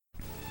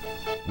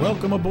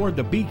Welcome aboard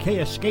the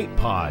BK Escape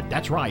Pod.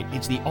 That's right,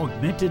 it's the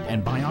augmented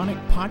and bionic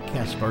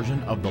podcast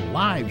version of the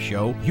live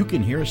show. You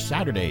can hear us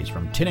Saturdays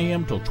from 10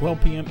 a.m. till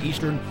 12 p.m.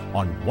 Eastern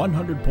on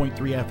 100.3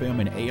 FM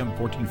and AM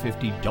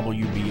 1450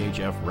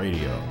 WBHF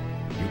Radio.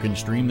 You can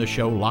stream the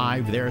show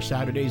live there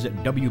Saturdays at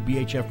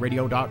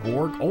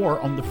WBHFradio.org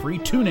or on the free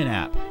TuneIn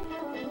app.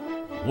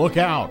 Look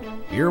out,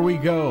 here we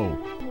go.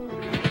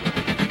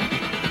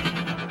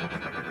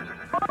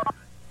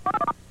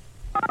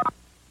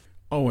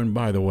 Oh, and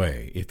by the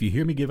way, if you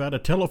hear me give out a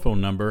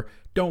telephone number,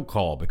 don't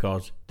call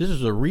because this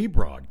is a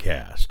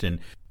rebroadcast, and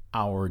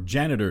our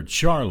janitor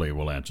Charlie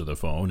will answer the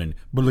phone, and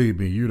believe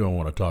me, you don't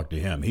want to talk to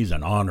him. He's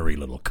an ornery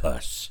little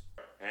cuss.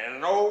 And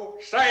no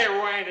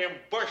sidewinding,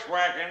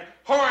 bushwhacking,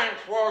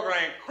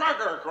 hornswoggling,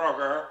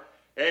 crocker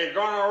is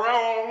gonna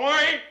roll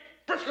away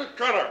biscuit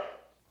cutter.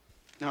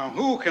 Now,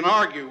 who can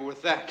argue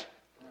with that?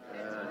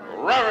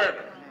 Rub it.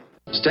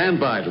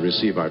 Stand by to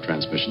receive our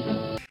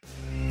transmission.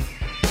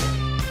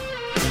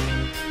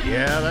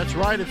 Yeah, that's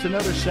right. It's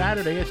another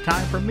Saturday. It's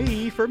time for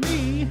me,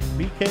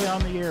 BK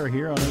on the air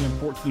here on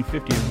AM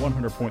 1450 and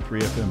 100.3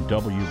 FM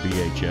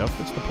WBHF.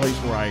 It's the place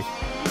where I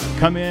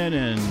come in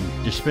and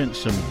dispense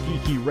some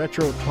geeky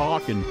retro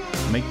talk and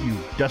make you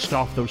dust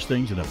off those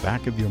things in the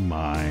back of your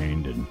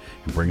mind and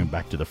bring them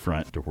back to the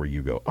front to where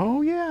you go,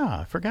 oh, yeah,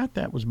 I forgot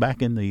that was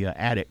back in the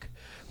attic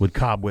with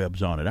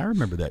cobwebs on it. I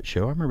remember that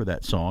show. I remember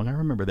that song. I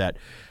remember that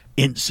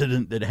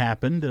incident that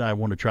happened that I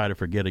want to try to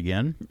forget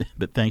again,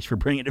 but thanks for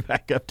bringing it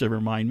back up to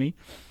remind me.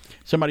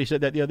 Somebody said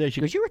that the other day. She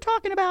goes, you were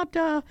talking about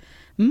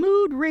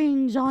mood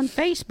rings on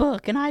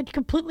Facebook, and I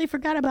completely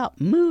forgot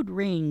about mood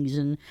rings,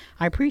 and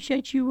I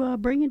appreciate you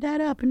bringing that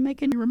up and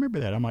making you remember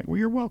that. I'm like, well,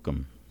 you're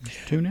welcome.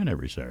 Just tune in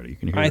every Saturday. You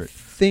can hear it I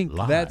think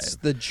live. That's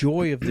the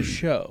joy of the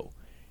show,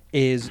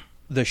 is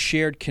the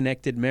shared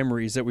connected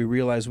memories that we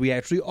realize we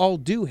actually all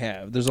do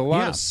have. There's a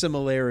lot of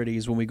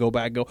similarities when we go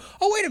back and go,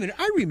 oh, wait a minute,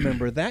 I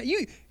remember that.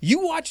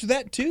 You watched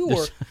that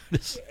too?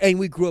 And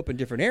we grew up in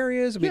different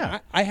areas. I mean,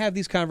 I have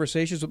these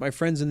conversations with my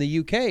friends in the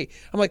UK.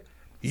 I'm like,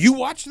 you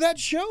watched that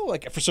show?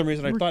 Like, for some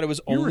reason, I thought it was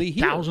only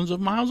here. Thousands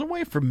of miles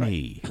away from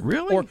me.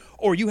 Really?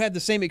 Or you had the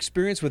same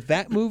experience with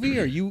that movie,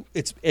 or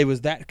it was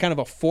that kind of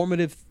a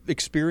formative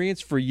experience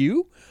for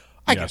you?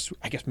 I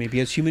guess maybe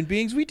as human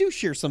beings we do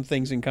share some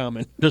things in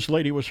common. This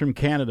lady was from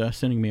Canada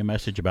sending me a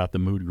message about the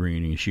mood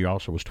green, and she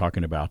also was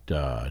talking about,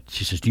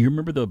 she says, do you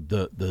remember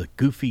the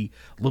goofy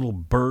little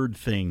bird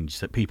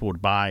things that people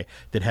would buy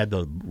that had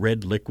the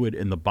red liquid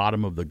in the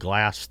bottom of the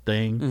glass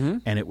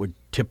thing, and it would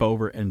tip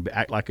over and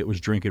act like it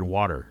was drinking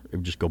water? It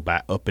would just go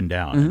back up and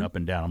down and up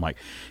and down. I'm like,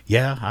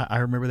 yeah, I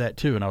remember that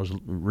too. And I was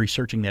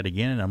researching that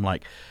again, and I'm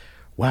like,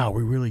 wow,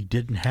 we really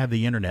didn't have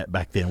the internet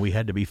back then. We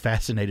had to be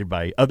fascinated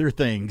by other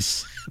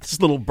things. This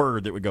little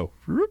bird that would go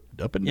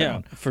up and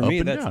down. Yeah, for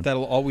me,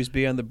 that'll always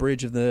be on the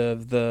bridge of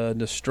the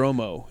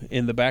Nostromo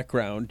in the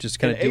background, just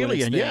kind of doing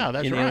Alien. its thing. Yeah,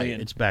 that's right. Alien.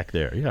 It's back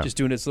there. Yeah, just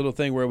doing its little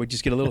thing where it would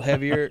just get a little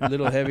heavier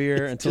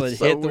until it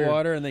hit the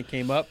water and then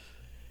came up.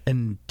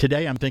 And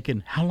today I'm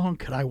thinking, how long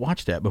could I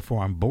watch that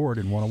before I'm bored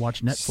and want to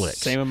watch Netflix?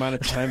 Same amount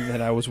of time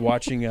that I was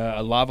watching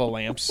lava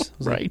lamps.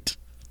 Right.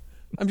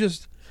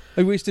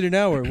 I wasted an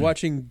hour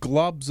watching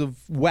globs of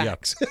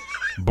wax.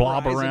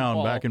 Blob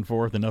around back and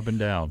forth and up and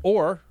down.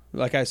 Or,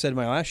 like I said in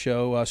my last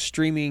show,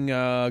 streaming,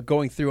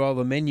 going through all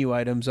the menu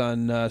items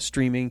on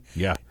streaming.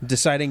 Yeah.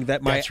 Deciding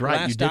that my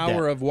last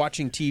hour of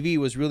watching TV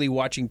was really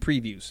watching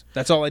previews.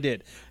 That's all I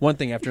did. One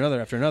thing after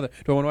another after another.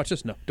 Do I want to watch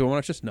this? No. Do I want to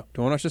watch this? No.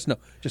 Do I want to watch this? No.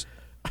 Just,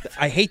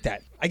 I hate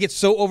that. I get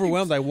so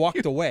overwhelmed I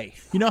walked away.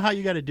 You know how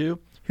you got to do?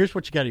 Here's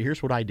what you got to do.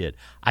 Here's what I did.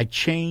 I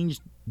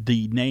changed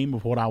the name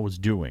of what I was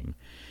doing.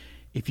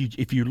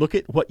 If you look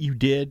at what you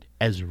did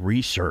as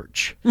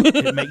research,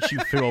 it makes you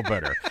feel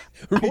better.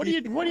 What are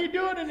you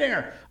doing in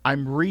there?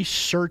 I'm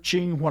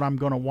researching what I'm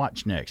going to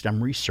watch next.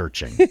 I'm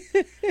researching.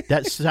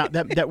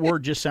 That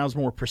word just sounds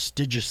more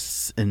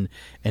prestigious and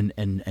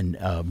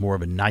more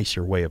of a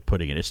nicer way of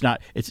putting it. It's not.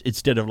 It's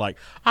instead of like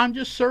I'm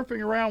just surfing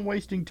around,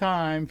 wasting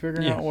time,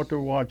 figuring out what to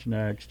watch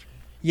next.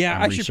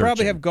 Yeah, I should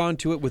probably have gone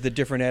to it with a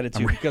different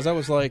attitude because I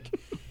was like,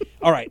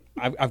 all right,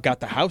 I've got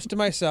the house to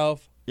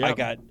myself. Yep. I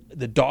got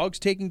the dogs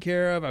taken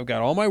care of. I've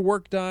got all my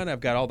work done. I've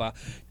got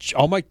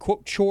all my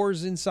quote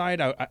chores inside.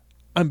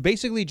 I'm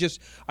basically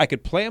I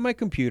could play on my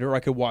computer or I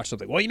could watch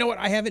something. Well, you know what?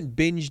 I haven't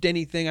binged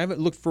anything. I haven't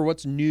looked for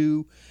what's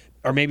new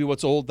or maybe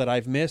what's old that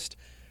I've missed.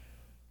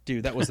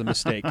 Dude, that was the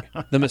mistake.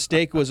 The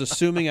mistake was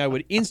assuming I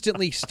would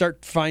instantly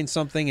find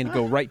something and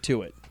go right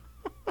to it.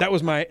 That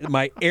was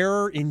my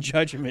error in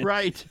judgment.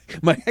 Right.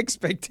 My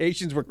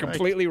expectations were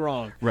completely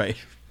wrong. Right.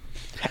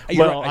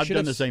 Well, I've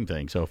done the same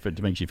thing, so if it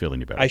makes you feel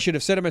any better. I should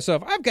have said to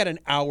myself, I've got an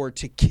hour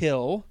to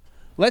kill.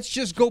 Let's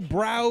just go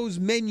browse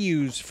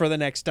menus for the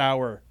next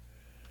hour.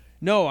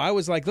 No, I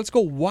was like, let's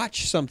go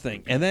watch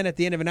something. And then at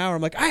the end of an hour,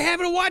 I'm like, I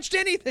haven't watched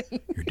anything.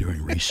 You're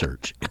doing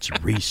research. It's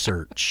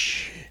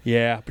research.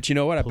 Yeah, but you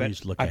know what?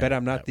 I bet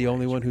I'm not the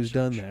only one who's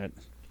done that.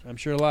 I'm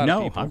sure a lot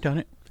of people. No, I've done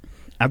it.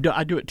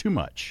 I do it too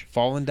much.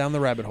 Falling down the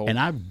rabbit hole. And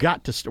I've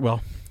got to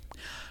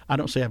I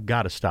don't say I've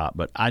got to stop,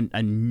 but I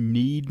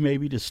need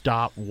maybe to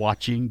stop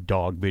watching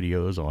dog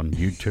videos on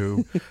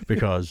YouTube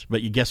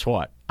but you guess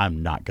what?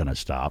 I'm not going to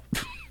stop.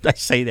 I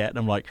say that, and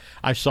I'm like,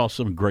 I saw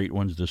some great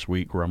ones this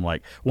week where I'm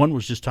like, one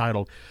was just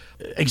titled,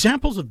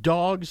 Examples of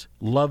Dogs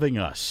Loving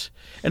Us.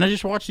 And I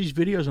just watched these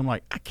videos, I'm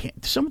like, I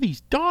can't, some of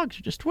these dogs,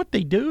 just what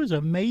they do is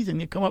amazing.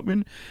 They come up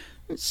and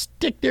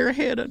stick their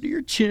head under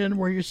your chin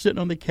where you're sitting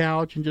on the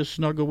couch and just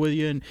snuggle with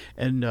you.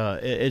 And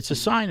it's a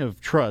sign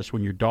of trust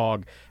when your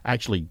dog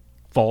actually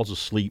falls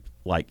asleep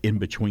like in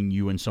between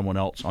you and someone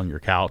else on your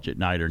couch at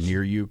night or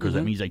near you, because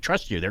that means they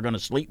trust you. They're going to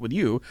sleep with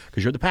you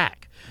because you're the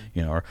pack,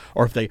 you know.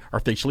 Or if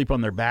they sleep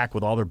on their back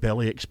with all their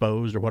belly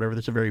exposed or whatever,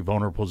 that's a very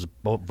vulnerable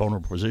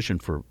position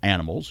for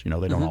animals. You know,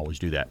 they don't always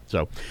do that.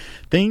 So,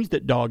 things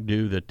that dog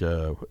do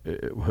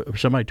that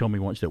somebody told me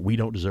once that we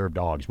don't deserve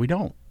dogs. We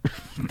don't.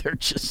 They're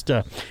just.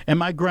 And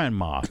my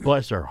grandma,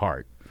 bless her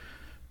heart,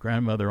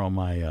 grandmother on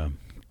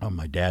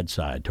my dad's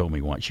side told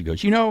me once. She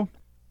goes, you know,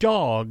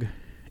 dog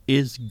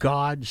is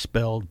God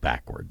spelled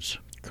backwards.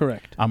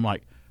 Correct. I'm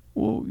like,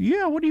 well,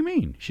 yeah, what do you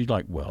mean? She's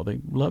like, well, they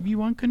love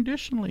you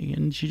unconditionally.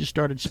 And she just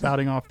started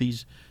spouting off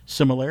these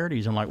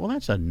similarities. I'm like, well,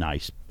 that's a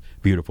nice,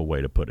 beautiful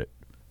way to put it.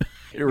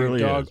 It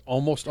really your dog is.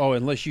 Almost,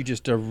 unless you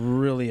just are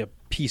really a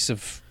piece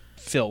of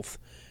filth.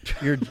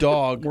 Your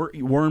dog...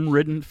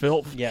 Worm-ridden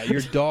filth. Yeah,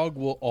 your dog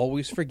will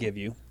always forgive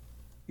you.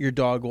 Your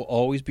dog will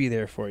always be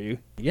there for you.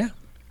 Yeah.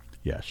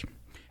 Yes.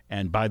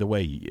 And by the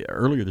way,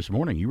 earlier this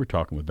morning, you were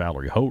talking with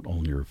Valerie Holt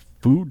on your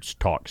Foods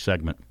Talk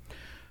segment,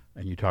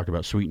 and you talked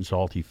about sweet and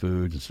salty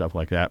foods and stuff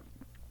like that.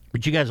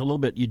 But you guys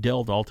you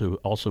delved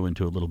also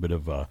into a little bit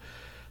of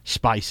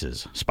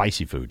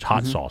spicy foods,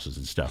 hot sauces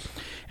and stuff.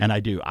 And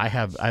I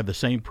have the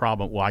same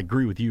problem. Well, I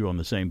agree with you on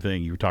the same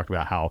thing. You talked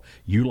about how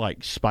you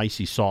like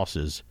spicy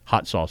sauces,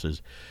 hot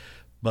sauces,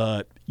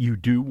 but you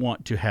do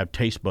want to have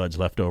taste buds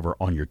left over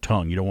on your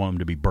tongue. You don't want them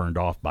to be burned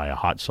off by a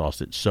hot sauce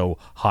that's so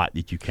hot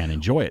that you can't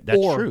enjoy it. That's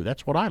true.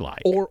 That's what I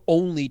like. Or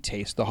only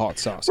taste the hot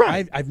sauce.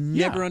 Right. I've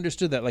never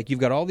understood that. Like, you've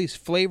got all these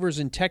flavors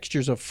and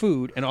textures of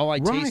food, and all I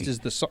taste is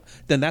the sauce.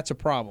 Then that's a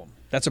problem.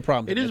 That's a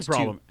problem. It is a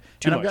problem.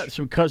 Too I've got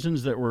some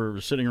cousins that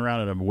were sitting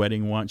around at a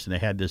wedding once, and they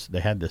had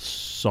this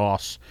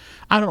sauce.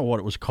 I don't know what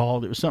it was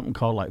called. It was something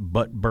called like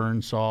butt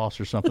burn sauce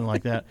or something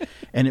like that.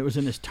 And it was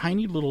in this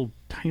tiny little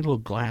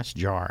glass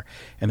jar.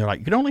 And they're like,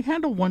 you can only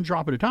handle one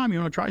drop at a time. You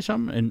want to try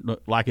something? And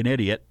like an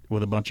idiot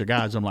with a bunch of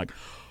guys, I'm like,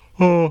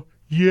 oh,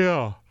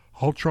 yeah,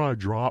 I'll try a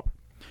drop.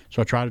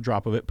 So I tried a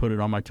drop of it, put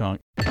it on my tongue.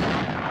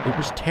 It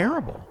was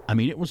terrible. I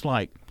mean, it was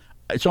like,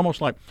 it's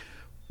almost like,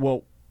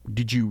 well,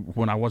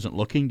 when I wasn't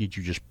looking, did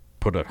you just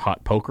put a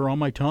hot poker on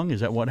my tongue?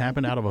 Is that what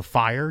happened out of a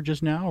fire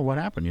just now, or what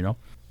happened, you know?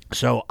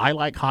 So I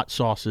like hot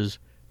sauces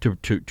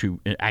to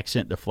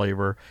accent the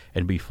flavor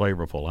and be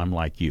flavorful. I'm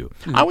like you.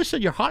 I always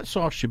said your hot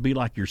sauce should be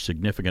like your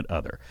significant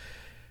other.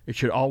 It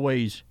should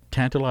always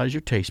tantalize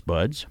your taste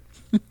buds,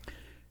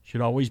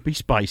 should always be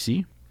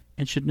spicy,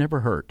 and should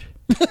never hurt.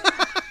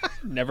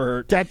 Never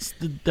hurt. That's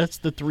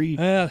the three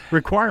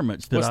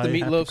requirements that what's I the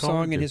have Meatloaf to call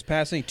song it in to. his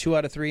passing? 2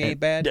 out of 3 ain't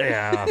bad.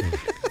 Yeah.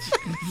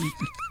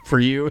 For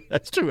you,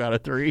 that's 2 out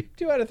of 3.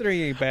 2 out of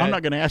 3 ain't bad. I'm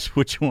not going to ask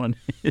which one.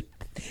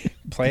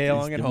 Play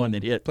along at the home. one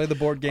that hit. Play the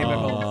board game at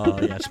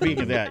home. Yeah.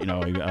 Speaking of that,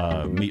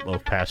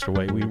 Meatloaf passed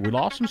away. We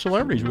lost some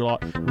celebrities. We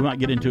might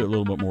get into it a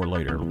little bit more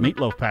later.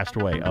 Meatloaf passed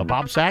away.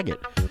 Bob Saget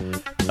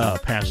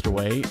passed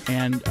away,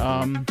 and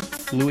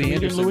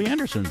Louis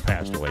Anderson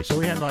passed away. So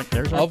we had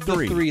there's our of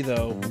three. the three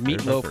though.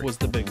 Meatloaf was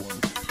the big one.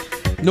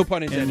 No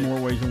pun intended. In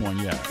more ways than one,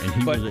 yeah. And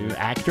he was an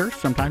actor,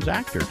 sometimes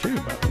actor too.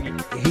 But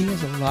he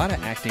has a lot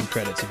of acting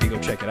credits if you go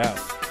check it out.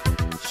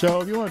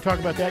 So if you want to talk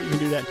about that, you can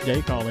do that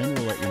today. Call in.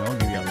 We'll let you know.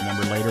 Give you the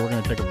number later. We're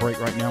going to take a break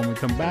right now. When we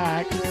come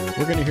back,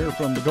 we're going to hear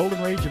from the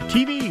Golden Rage of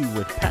TV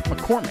with Pat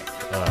McCormick,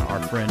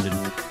 our friend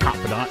and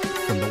confidant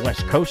from the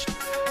West Coast,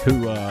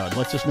 who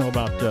lets us know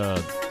about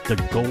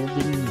the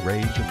Golden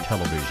Rage of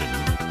television.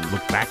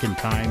 Look back in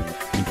time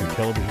into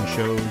television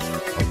shows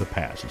of the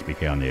past. It's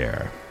BK on the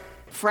Air.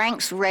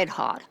 Frank's Red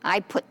Hot.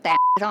 I put that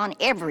on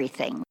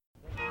everything.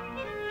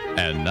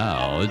 And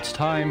now it's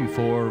time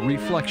for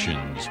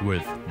Reflections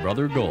with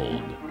Brother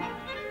Gold.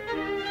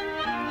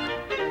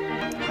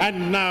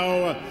 And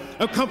now,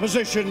 a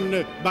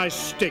composition by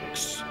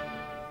Styx.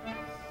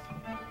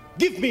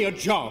 Give me a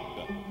job.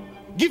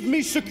 Give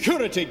me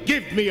security.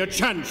 Give me a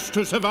chance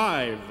to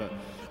survive.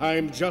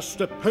 I'm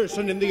just a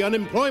person in the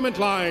unemployment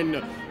line,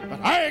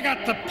 but I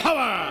got the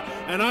power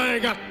and I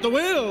got the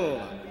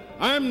will.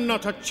 I'm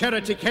not a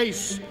charity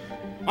case.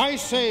 I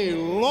say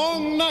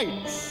long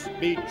nights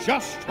be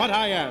just what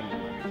I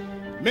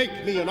am.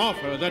 Make me an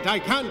offer that I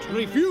can't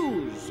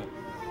refuse.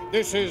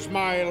 This is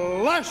my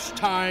last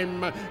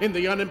time in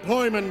the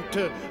unemployment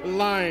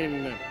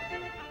line.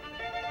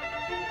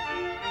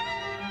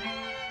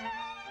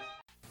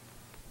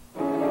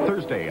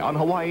 Thursday on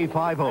Hawaii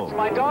Five-0. It's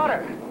my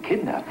daughter.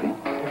 Kidnapping?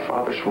 Your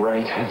father's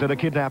right. Is it a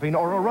kidnapping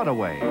or a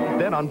runaway?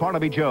 Then on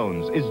Barnaby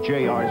Jones, is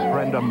JR's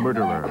friend a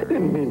murderer? I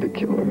didn't mean to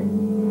kill her.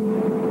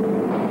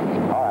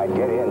 All right,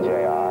 get in,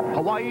 JR.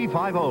 Hawaii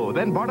Five-0,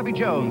 then Barnaby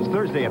Jones,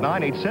 Thursday at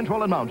 9, 8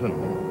 Central and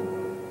Mountain.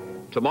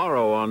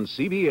 tomorrow on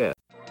CBS.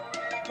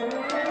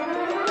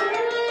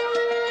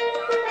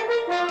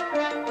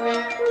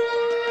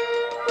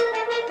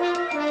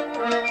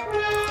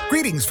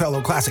 Greetings,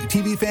 fellow classic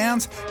TV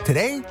fans.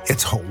 Today,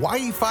 it's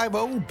Hawaii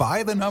Five-0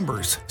 by the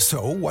numbers.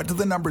 So, what do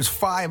the numbers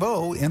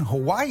 5-0 in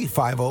Hawaii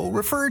Five-0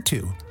 refer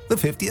to? The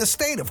 50th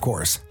state, of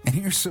course. And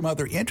here's some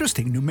other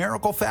interesting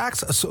numerical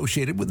facts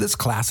associated with this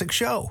classic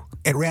show.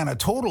 It ran a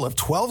total of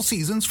 12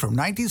 seasons from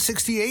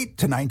 1968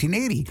 to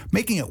 1980,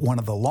 making it one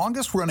of the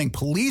longest-running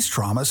police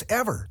dramas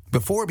ever.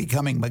 Before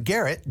becoming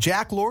McGarrett,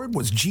 Jack Lord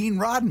was Gene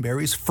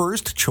Roddenberry's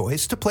first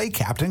choice to play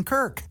Captain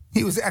Kirk.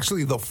 He was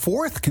actually the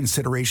fourth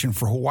consideration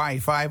for Hawaii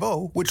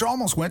Five-0, which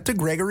almost went to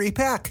Gregory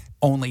Peck.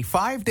 Only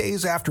 5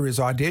 days after his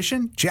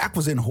audition, Jack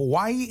was in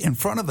Hawaii in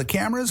front of the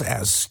cameras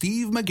as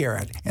Steve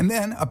McGarrett, and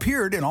then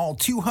appeared in all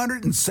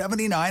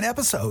 279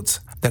 episodes.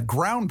 The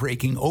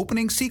groundbreaking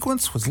opening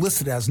sequence was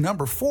listed as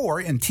number 4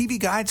 in TV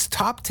Guide's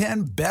top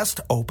 10 best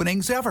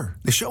openings ever.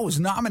 The show was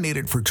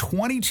nominated for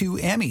 22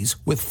 Emmys,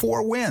 with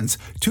 4 wins,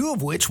 2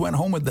 of which went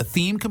home with the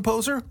theme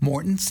composer,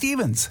 Morton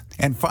Stevens.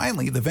 And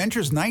finally, the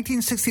Venture's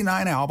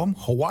 1969 album,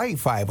 Hawaii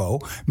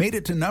Five-0, made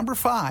it to number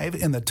 5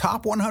 in the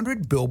top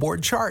 100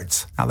 Billboard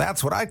charts. Now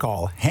that's what I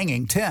call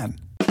hanging 10.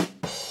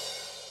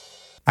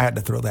 I had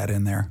to throw that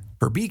in there.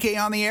 For BK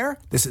on the Air,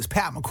 this is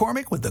Pat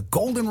McCormick with the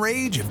Golden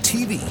Rage of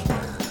TV.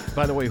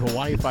 By the way,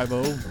 Hawaii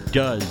Five-0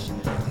 does,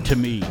 to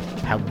me,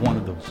 have one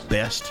of the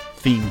best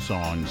theme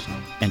songs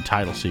and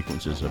title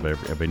sequences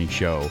of any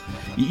show.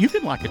 You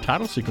can like a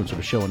title sequence of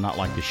a show and not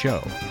like the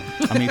show.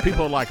 I mean,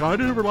 people are like, oh, I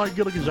never liked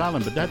Gilligan's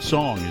Island, but that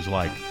song is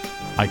like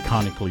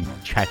iconically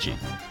catchy.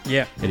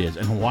 Yeah, it is.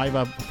 And Hawaii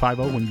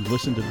Five-0, when you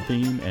listen to the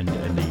theme and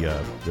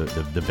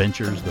the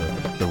Ventures,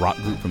 the rock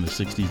group from the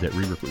 '60s that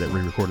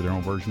re-recorded their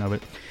own version of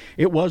it,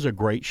 it was a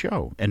great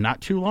show. And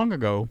not too long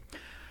ago,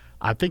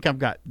 I think I've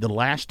got the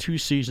last 2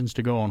 seasons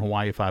to go on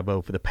Hawaii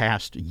Five-0 for the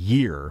past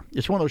year.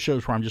 It's one of those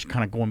shows where I'm just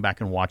kind of going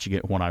back and watching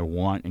it when I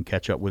want and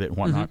catch up with it and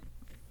whatnot. Mm-hmm.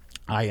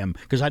 I am,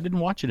 because I didn't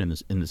watch it in the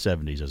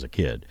 70s as a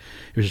kid.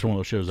 It was just one of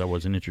those shows I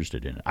wasn't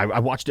interested in. I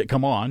watched it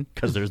come on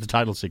because there's the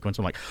title sequence.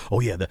 I'm like, oh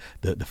yeah,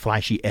 the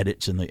flashy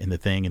edits and the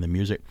thing and the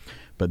music.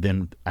 But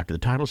then after the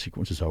title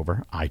sequence is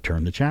over, I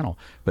turn the channel.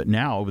 But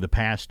now over the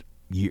past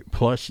year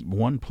plus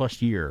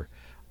year,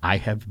 I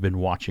have been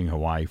watching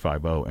Hawaii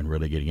Five-0 and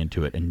really getting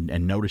into it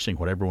and noticing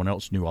what everyone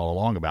else knew all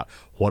along about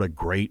what a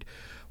great,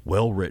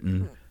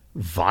 well-written,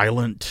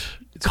 violent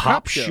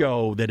cop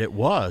show that it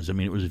was. I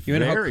mean, it was very,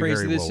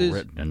 very well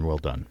written and well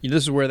done.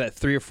 This is where that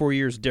 3 or 4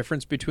 years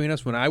difference between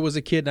us. When I was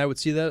a kid and I would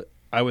see that,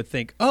 I would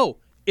think, oh,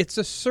 it's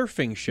a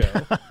surfing show.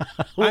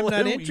 Well,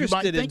 I'm not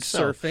interested in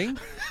surfing,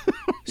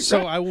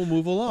 so I will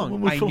move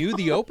along. I knew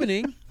the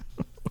opening.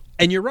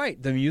 And you're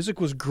right. The music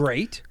was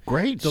great.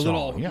 Great the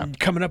song, little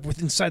coming up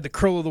with Inside the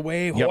Curl of the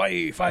Wave,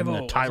 Hawaii Five-0.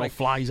 And the title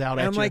flies out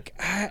at you. I'm like,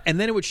 and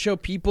then it would show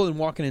people and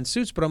walking in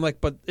suits, but I'm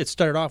like, but it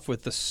started off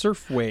with the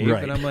surf wave.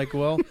 Right. And I'm like,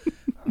 well,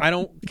 I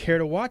don't care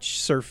to watch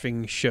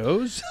surfing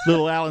shows.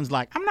 Little Alan's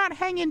like, I'm not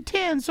hanging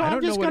 10, so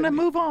I'm just going to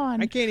move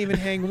on. I can't even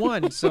hang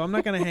 1, so I'm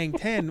not going to hang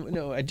 10.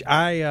 No,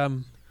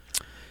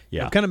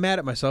 I'm kind of mad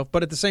at myself,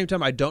 but at the same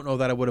time, I don't know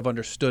that I would have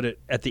understood it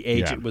at the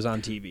age it was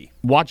on TV.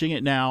 Watching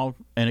it now,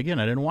 and again,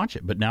 I didn't watch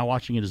it, but now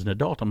watching it as an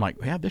adult, I'm like,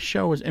 yeah, this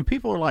show is, and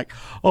people are like,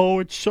 oh,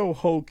 it's so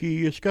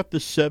hokey, it's got the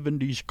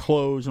 70s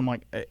clothes. I'm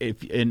like,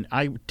 and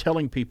I'm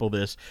telling people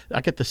this,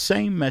 I get the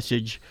same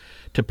message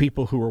to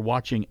people who are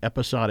watching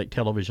episodic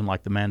television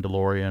like The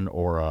Mandalorian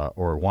or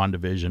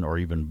WandaVision or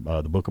even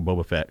the Book of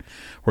Boba Fett,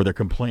 where they're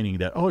complaining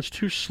that, oh, it's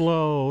too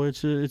slow,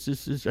 it's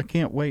I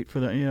can't wait for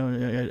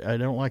the, I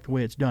don't like the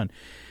way it's done.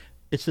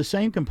 It's the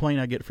same complaint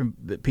I get from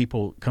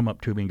people come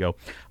up to me and go,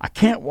 I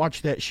can't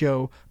watch that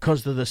show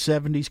because of the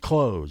 70s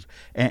clothes.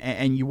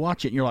 And you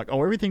watch it and you're like,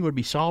 oh, everything would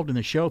be solved in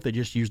the show if they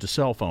just used a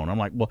cell phone. I'm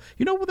like, well,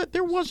 you know what?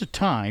 There was a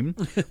time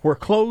where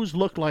clothes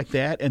looked like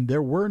that and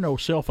there were no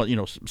cell phones. You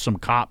know, some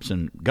cops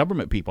and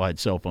government people had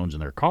cell phones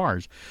in their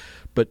cars,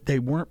 but they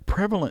weren't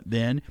prevalent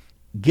then.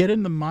 Get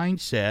in the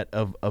mindset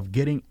of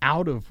getting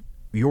out of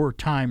your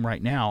time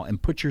right now and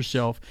put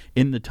yourself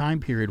in the time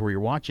period where you're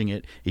watching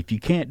it. If you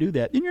can't do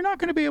that, then you're not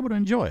going to be able to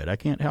enjoy it. I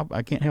can't help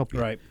you.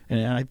 Right.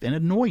 And it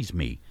annoys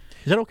me.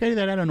 Is that okay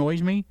that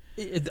annoys me?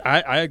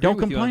 I agree. Don't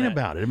with you complain on that.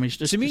 about it. I mean, it's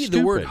just, to me, it's the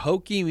stupid. word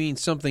hokey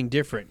means something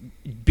different.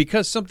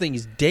 Because something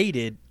is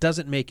dated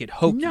doesn't make it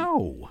hokey.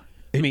 No,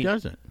 it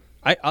doesn't.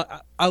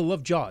 I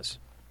love Jaws.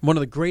 One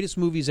of the greatest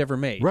movies ever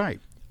made. Right.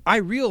 I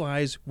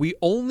realize we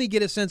only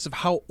get a sense of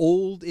how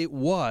old it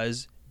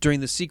was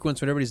during the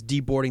sequence when everybody's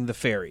deboarding the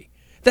ferry.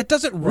 That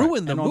doesn't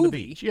ruin the and movie. On the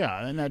beach.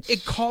 Yeah, and that's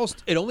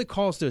it only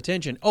calls to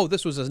attention. Oh,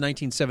 this was a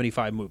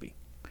 1975 movie.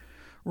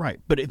 Right,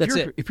 but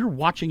if you're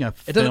watching a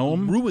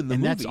film ruin the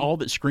and movie. That's all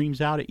that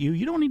screams out at you,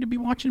 you don't need to be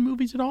watching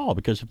movies at all,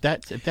 because if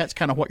that's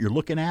kind of what you're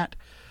looking at.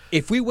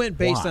 If we went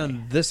based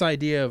on this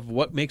idea of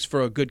what makes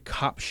for a good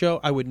cop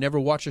show, I would never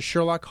watch a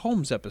Sherlock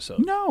Holmes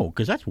episode. No,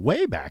 because that's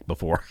way back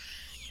before.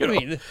 You know,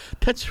 I mean,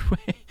 that's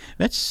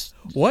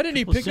why did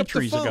he pick up the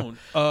centuries ago.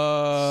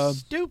 phone?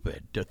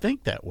 Stupid to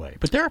think that way,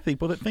 but there are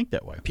people that think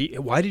that way.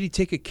 Why did he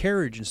take a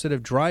carriage instead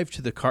of drive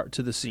to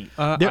the scene?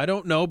 I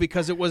don't know,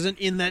 because it wasn't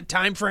in that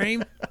time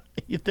frame.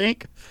 You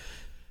think?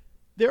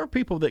 There are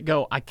people that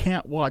go, I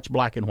can't watch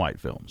black and white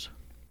films.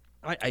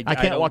 I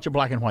can't watch a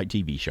black and white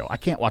TV show. I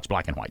can't watch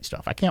black and white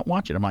stuff. I can't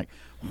watch it. I'm like,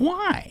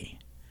 why?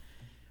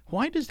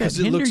 Why does that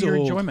hinder your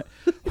enjoyment?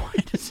 Why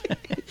does that?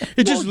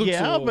 It just looks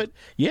old. But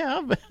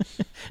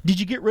did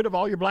you get rid of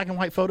all your black and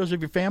white photos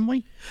of your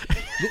family?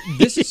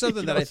 This is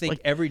something that I think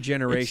every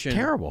generation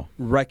terrible.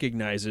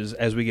 recognizes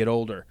as we get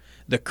older.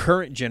 The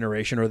current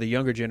generation or the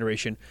younger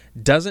generation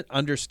doesn't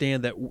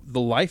understand that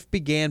the life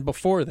began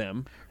before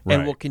them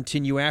and will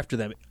continue after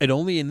them. It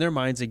only in their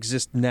minds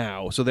exists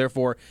now. So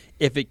therefore,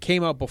 if it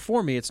came out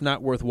before me, it's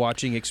not worth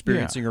watching,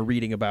 experiencing, or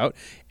reading about.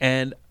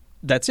 And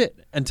that's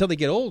it until they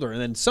get older.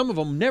 And then some of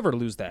them never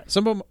lose that.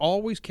 Some of them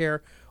always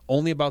care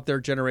only about their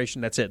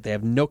generation. That's it. They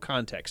have no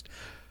context.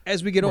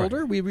 As we get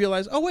older, we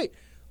realize, oh, wait,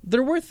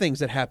 there were things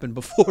that happened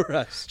before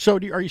us. So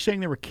are you saying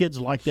there were kids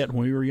like that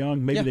when we were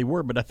young? Maybe they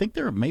were, but I think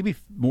there are maybe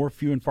more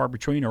few and far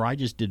between, or I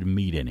just didn't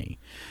meet any.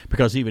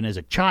 Because even as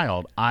a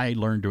child, I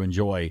learned to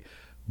enjoy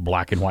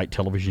black and white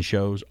television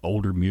shows,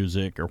 older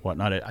music or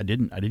whatnot. I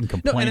didn't complain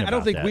about that. No, and I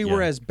don't think we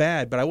were as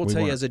bad, but I will tell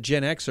you, weren't. as a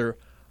Gen Xer,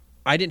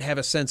 I didn't have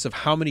a sense of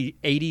how many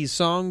 80s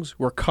songs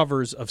were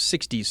covers of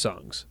 60s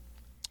songs.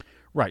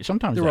 Right.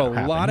 Sometimes there were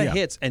a lot of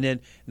hits, and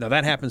then now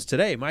that happens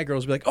today. My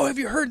girls will be like, "Oh, have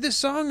you heard this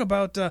song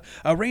about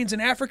Rains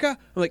in Africa?"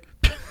 I'm like,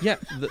 "Yeah,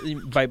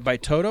 by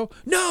Toto."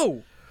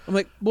 No, I'm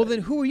like, "Well, then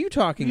who are you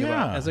talking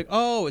about?" I was like,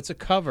 "Oh, it's a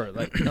cover."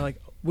 Like, they're like,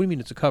 "What do you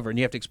mean it's a cover?" And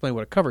you have to explain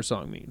what a cover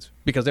song means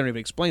because they don't even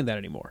explain that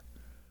anymore.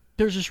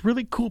 There's this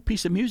really cool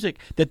piece of music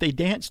that they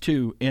dance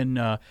to in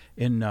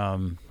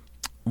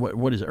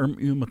what is it?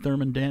 Uma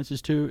Thurman dances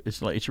to?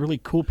 It's a really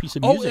cool piece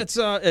of music.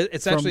 Oh,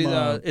 it's actually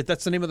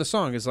that's the name of the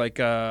song. It's like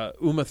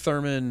Uma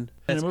Thurman.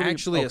 It's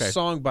actually a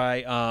song by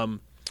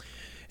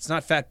it's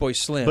not Fatboy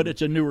Slim, but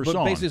it's a newer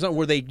song. Basically, a song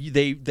where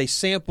they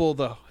sample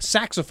the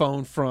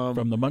saxophone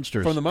from the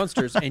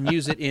Munsters and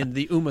use it in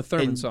the Uma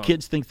Thurman and song.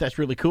 Kids think that's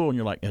really cool, and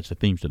you're like, that's the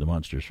themes to the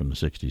Munsters from the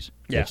 '60s.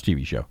 Yeah, that's a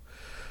TV show.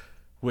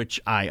 Which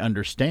I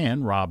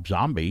understand Rob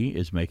Zombie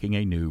is making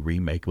a new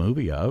remake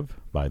movie of.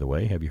 By the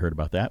way, have you heard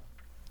about that?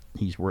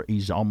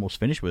 He's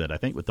almost finished with it, I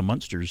think, with the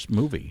Munsters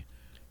movie.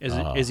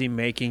 Is he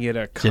making it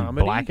a it's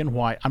comedy? In black and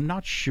white. I'm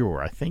not sure.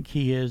 I think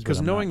he is.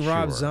 Because knowing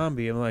Rob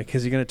Zombie, I'm like,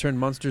 is he going to turn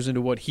Munsters into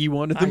what he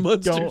wanted the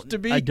Munsters to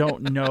be? I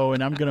don't know,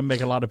 and I'm going to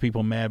make a lot of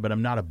people mad, but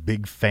I'm not a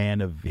big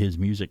fan of his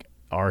music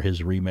or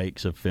his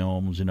remakes of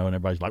films, and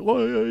everybody's like, well,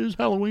 his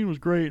Halloween was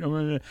great.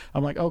 I'm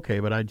like,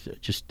 okay, but I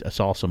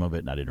saw some of it,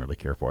 and I didn't really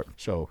care for it.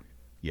 So,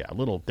 yeah, a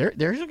little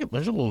there's a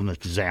little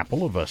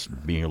example of us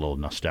being a little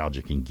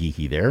nostalgic and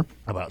geeky there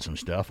about some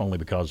stuff, only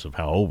because of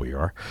how old we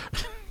are.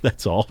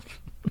 That's all.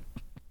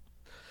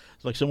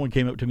 It's like someone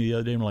came up to me the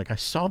other day and were like, I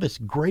saw this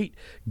great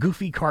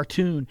goofy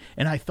cartoon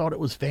and I thought it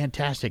was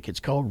fantastic.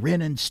 It's called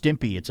Ren and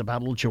Stimpy. It's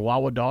about a little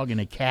Chihuahua dog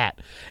and a cat,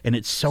 and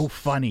it's so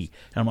funny.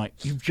 And I'm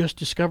like, you've just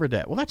discovered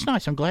that. Well, that's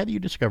nice. I'm glad that you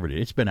discovered it.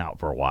 It's been out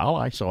for a while.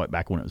 I saw it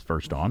back when it was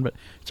first on, but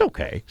it's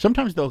okay.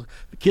 Sometimes the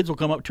kids will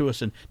come up to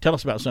us and tell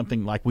us about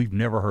something like we've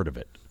never heard of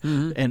it.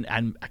 Mm-hmm.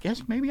 And I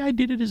guess maybe I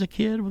did it as a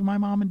kid with my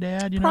mom and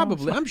dad.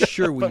 Probably. I'm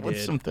sure we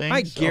did. Some things,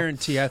 I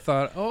guarantee I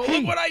thought,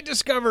 look what I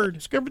discovered.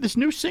 Discovered this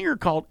new singer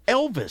called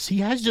Elvis. He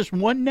has just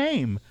one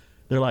name.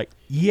 They're like,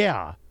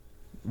 yeah,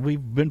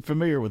 we've been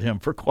familiar with him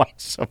for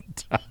quite some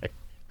time.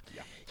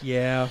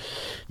 Yeah.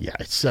 Yeah,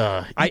 it's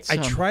I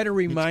try to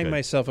remind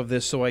myself of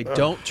this so I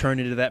don't turn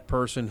into that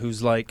person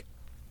who's like,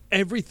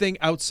 everything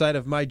outside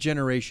of my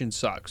generation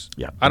sucks.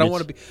 Yeah, I don't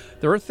want to be.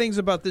 There are things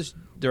about this.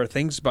 There are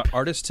things about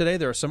artists today.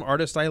 There are some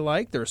artists I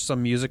like. There's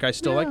some music I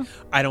still like.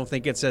 I don't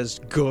think it's as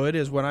good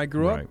as when I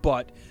grew up,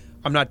 but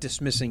I'm not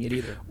dismissing it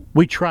either.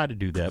 We try to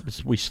do that,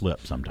 but we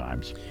slip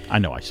sometimes. I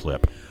know I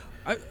slip.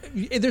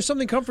 There's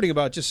something comforting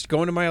about just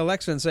going to my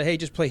Alexa and say, hey,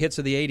 just play hits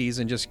of the 80s,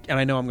 and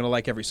I know I'm going to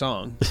like every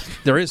song.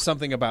 There is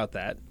something about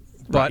that.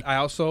 But I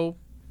also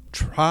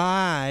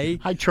try.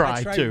 I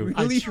try too.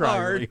 Really I try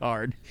hard really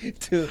hard.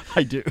 To,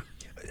 I do.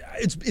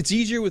 It's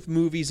easier with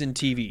movies and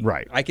TV.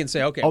 Right. I can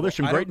say, okay. Oh, there's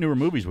some great newer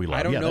movies we love.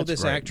 I don't know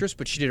this actress,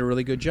 but she did a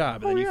really good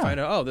job. And then you find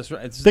out,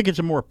 I think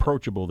it's more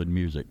approachable than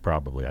music,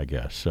 probably, I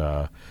guess.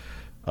 I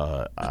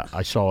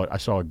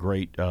saw a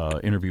great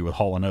interview with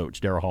Hall & Oates,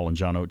 Daryl Hall and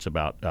John Oates,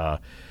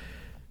 about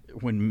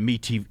when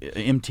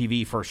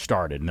MTV first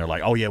started. And they're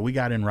like, oh, yeah, we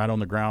got in right on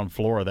the ground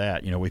floor of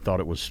that. We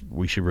thought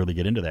we should really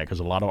get into that because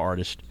a lot of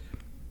artists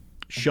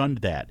shunned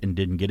that and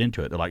didn't get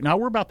into it. They're like, no,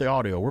 we're about the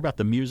audio. We're about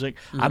the music.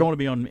 I don't want to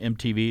be on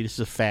MTV. This is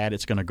a fad.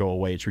 It's going to go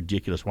away. It's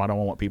ridiculous. Why don't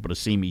I want people to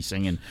see me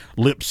singing,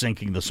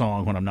 lip-syncing the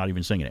song when I'm not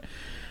even singing it?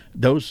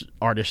 Those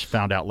artists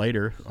found out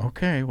later,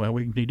 okay, well,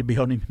 we need to be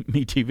on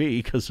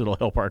MTV because it'll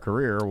help our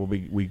career.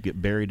 We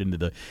get buried in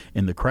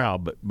the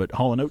crowd. But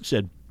Hall & Oates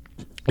said,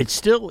 it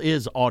still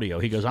is audio.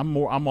 He goes, I'm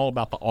all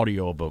about the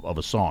audio of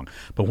a song.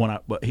 But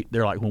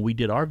they're like, when we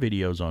did our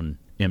videos on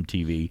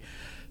MTV,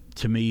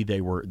 to me,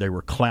 they were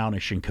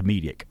clownish and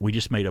comedic. We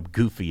just made up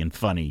goofy and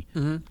funny,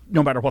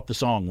 no matter what the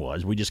song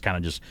was. We just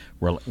kind of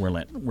we're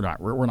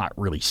not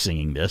really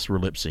singing this. We're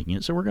lip syncing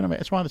it. So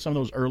that's why some of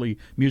those early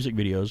music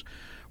videos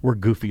were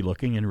goofy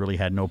looking and really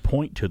had no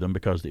point to them,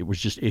 because it was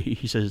just,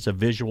 he says it's a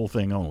visual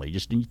thing only. It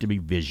just needs to be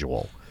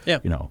visual. Yeah.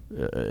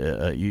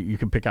 You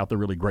can pick out the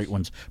really great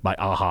ones by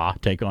a-ha,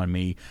 Take On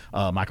Me,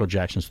 Michael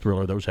Jackson's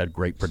Thriller. Those had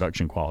great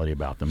production quality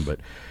about them.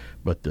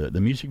 But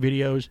the music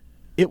videos,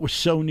 it was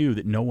so new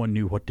that no one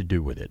knew what to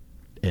do with it.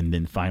 And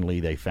then finally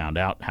they found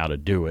out how to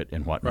do it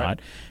and whatnot. Right.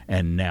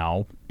 And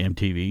now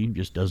MTV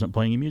just doesn't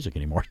play any music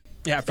anymore.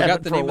 Yeah, I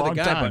forgot the name of the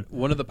guy, but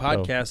one of the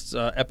podcast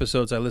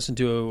episodes I listened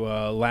to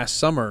last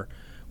summer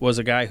was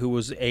a guy who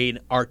was an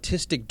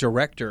artistic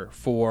director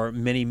for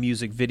many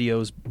music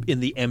videos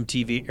in the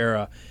MTV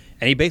era.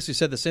 And he basically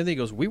said the same thing. He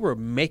goes, we were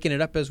making it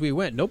up as we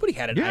went. Nobody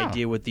had an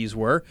idea what these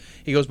were.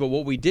 He goes, but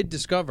what we did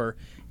discover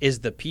is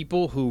the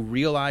people who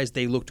realized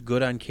they looked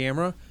good on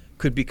camera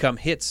could become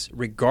hits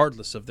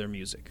regardless of their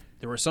music.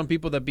 There were some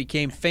people that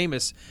became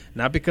famous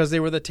not because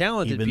they were the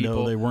talented even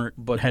people, though they weren't,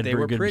 but had they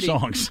very were good pretty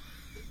songs.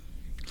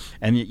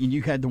 And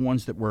you had the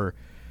ones that were,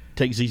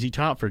 take ZZ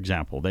Top, for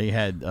example. They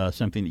had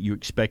something that you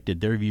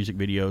expected. Their music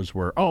videos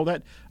were,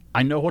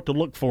 I know what to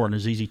look for in a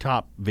ZZ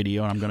Top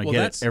video, and I'm going to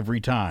get it every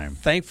time.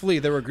 Thankfully,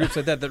 there were groups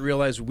like that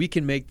realized we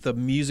can make the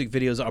music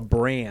videos a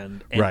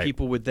brand, and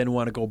people would then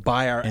want to go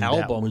buy our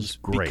albums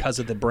because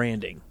of the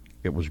branding.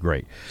 It was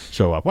great.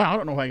 So, I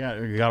don't know how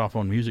I got off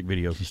on music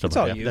videos and stuff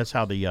like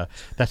that.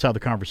 That's how the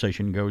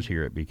conversation goes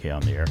here at BK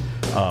on the Air.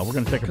 We're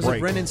going to take a break. Because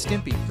of Ren and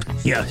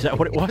Stimpy. Yeah, is that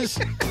what it was?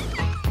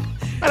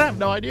 I have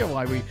no idea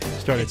why we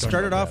started. It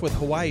started off with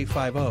Hawaii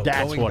 5-0.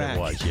 That's what it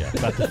was, yeah.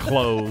 About the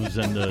clothes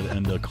and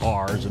the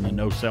cars and the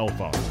no cell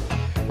phones.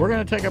 We're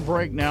going to take a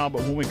break now, but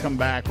when we come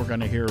back, we're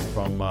going to hear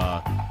from.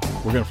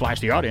 We're going to flash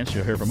the audience.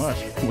 You'll hear from us.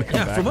 When we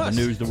come back from with us.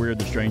 The news, the weird,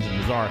 the strange, and the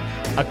bizarre.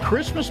 A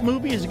Christmas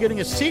movie is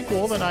getting a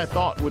sequel that I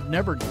thought would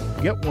never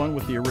get one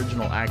with the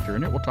original actor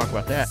in it. We'll talk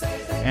about that.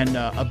 And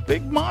a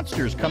big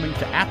monster is coming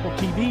to Apple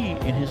TV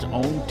in his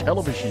own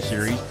television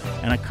series.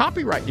 And a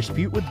copyright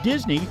dispute with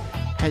Disney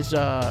has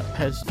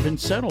been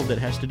settled that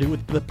has to do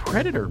with the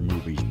Predator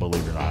movies,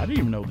 believe it or not. I didn't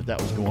even know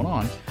that was going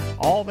on.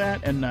 All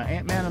that and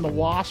Ant-Man and the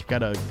Wasp.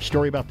 Got a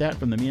story about that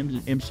from the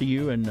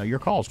MCU, and your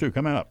calls, too,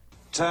 coming up.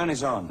 Turn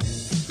it on.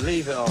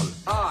 Leave it on.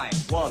 I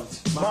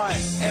want my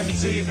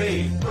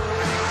MTV.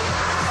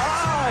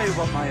 I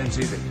want my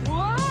MTV.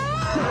 What?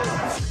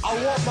 I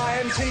want my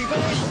MTV.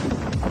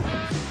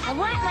 I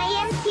want my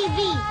MTV.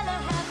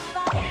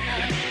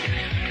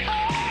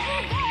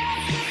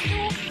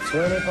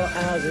 24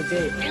 hours a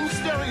day. In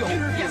stereo.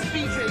 Yes,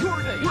 BJ.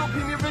 Your day. World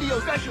premiere video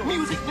special.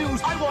 Music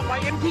news. I want my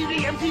MTV,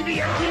 MTV,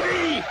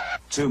 MTV.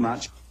 Too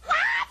much. What?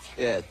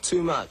 Yeah,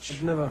 too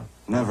much. Never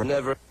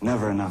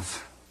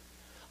enough.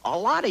 A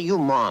lot of you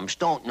moms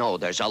don't know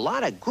there's a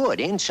lot of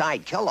good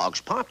inside Kellogg's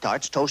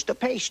Pop-Tarts toaster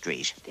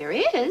pastries. There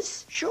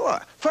is?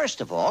 Sure.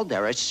 First of all,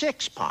 there are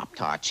 6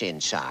 Pop-Tarts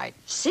inside.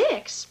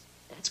 6?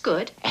 That's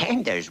good.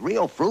 And there's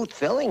real fruit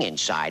filling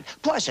inside,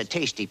 plus a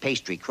tasty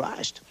pastry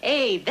crust.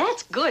 Hey,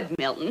 that's good,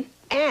 Milton.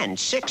 And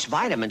 6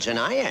 vitamins and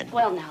iron.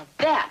 Well, now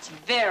that's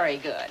very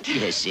good.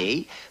 You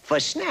see, for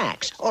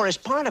snacks or as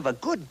part of a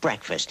good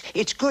breakfast,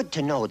 it's good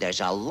to know there's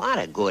a lot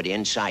of good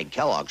inside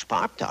Kellogg's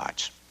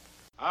Pop-Tarts.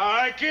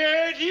 I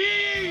can't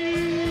hear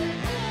you.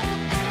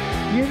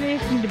 You're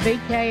listening to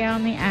BK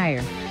on the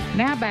Air.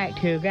 Now back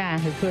to a guy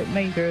who put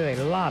me through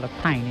a lot of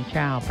pain in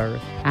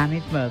childbirth. I'm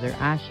his mother,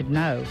 I should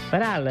know,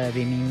 but I love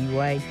him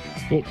anyway.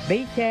 It's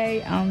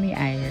BK on the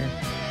Air.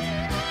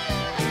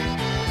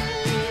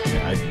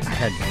 I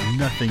had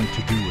nothing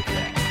to do with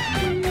that.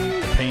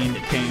 The pain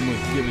that came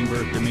with giving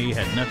birth to me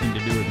had nothing to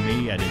do with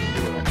me. I didn't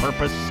do it on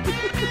purpose.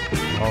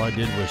 All I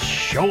did was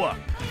show up.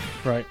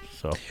 Right.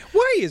 So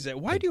why is it?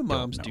 Why do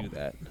moms do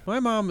that? My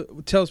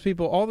mom tells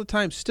people all the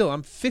time still,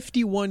 I'm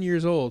 51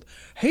 years old.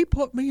 He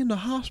put me in the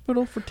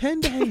hospital for 10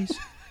 days.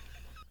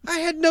 I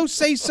had no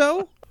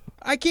say-so.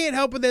 I can't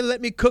help it. They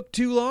let me cook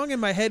too long and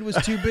my head was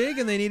too big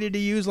and they needed to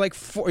use like a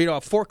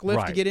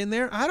forklift to get in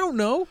there. I don't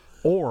know.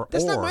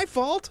 That's not my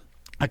fault.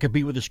 I could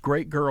be with this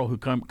great girl who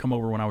come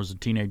over when I was a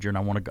teenager and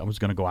I was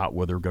going to go out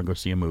with her, going to go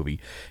see a movie.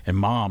 And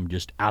Mom,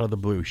 just out of the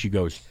blue, she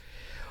goes,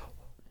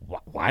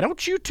 why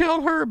don't you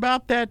tell her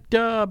about that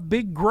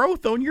big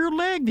growth on your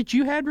leg that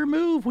you had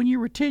removed when you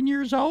were 10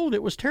 years old?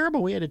 It was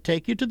terrible. We had to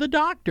take you to the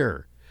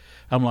doctor.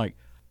 I'm like,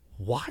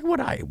 why would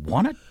I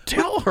want to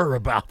tell her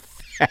about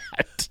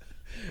that?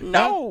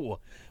 No.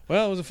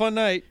 Well, it was a fun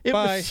night.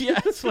 Bye.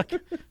 It's like,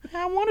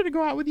 I wanted to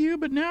go out with you,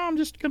 but now I'm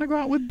just going to go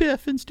out with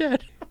Biff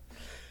instead.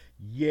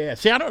 Yeah.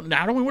 See, I don't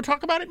want to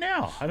talk about it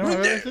now. I don't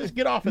know. Let's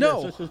get off of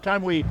this. This is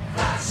time we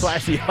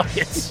flash the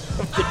audience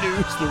of the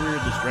news, the weird,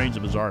 the strange,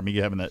 the bizarre. Me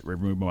having that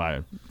removed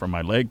from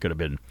my leg could have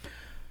been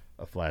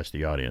a flash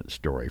the audience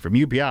story. From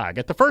UPI, I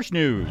got the first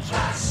news.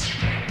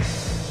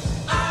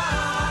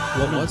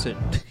 What was it?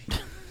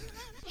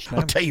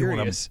 I'll tell you when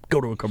I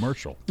go to a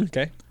commercial.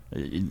 Okay.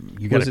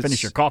 You got to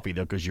finish your coffee,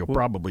 though, because you'll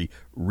probably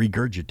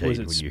regurgitate. Was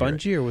it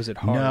spongy or was it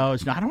hard? No,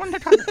 it's not. I don't want to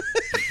talk about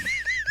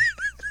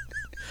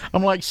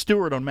I'm like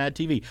Stewart on Mad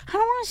TV.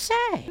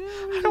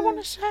 I don't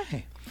want to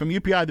say. From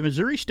UPI, the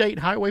Missouri State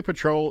Highway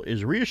Patrol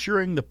is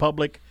reassuring the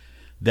public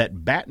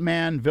that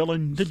Batman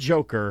villain the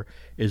Joker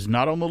is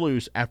not on the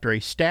loose after a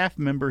staff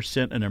member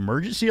sent an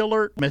emergency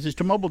alert message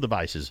to mobile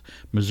devices.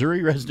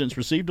 Missouri residents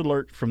received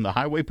alert from the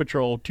Highway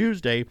Patrol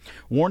Tuesday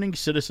warning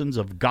citizens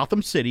of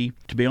Gotham City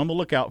to be on the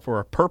lookout for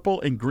a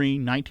purple and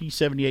green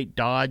 1978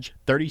 Dodge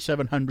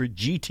 3700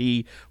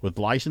 GT with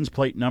license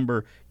plate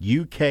number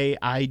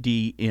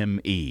UKIDME.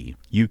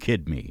 You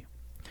kid me.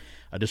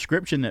 A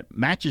description that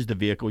matches the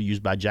vehicle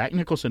used by Jack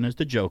Nicholson as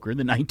the Joker in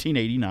the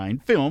 1989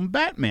 film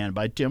Batman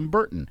by Tim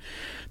Burton.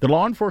 The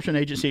law enforcement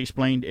agency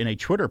explained in a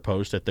Twitter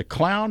post that the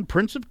clown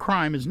Prince of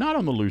Crime is not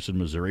on the loose in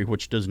Missouri,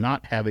 which does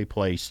not have a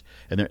place,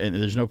 and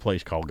there's no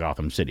place called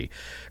Gotham City.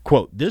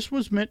 Quote, this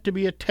was meant to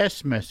be a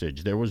test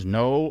message. There was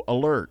no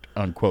alert,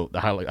 unquote,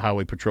 the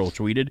Highway Patrol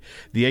tweeted.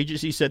 The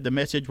agency said the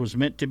message was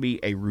meant to be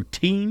a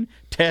routine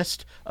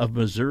test of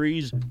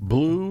Missouri's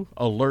Blue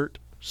Alert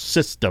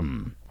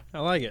system. I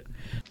like it.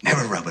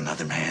 Never rub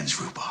another man's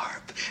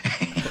rhubarb.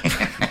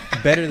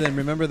 Better than,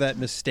 remember that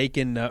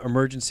mistaken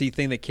emergency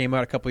thing that came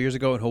out a couple years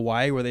ago in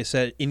Hawaii where they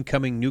said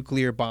incoming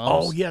nuclear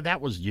bombs? Oh, yeah, that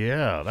was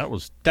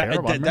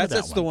terrible.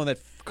 That's the one that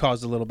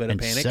caused a little bit of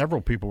panic. Several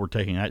people were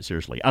taking that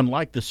seriously,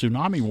 unlike the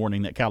tsunami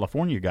warning that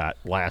California got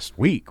last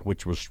week,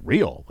 which was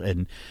real.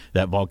 And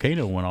that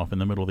volcano went off in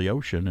the middle of the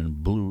ocean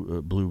and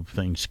blew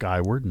things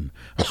skyward and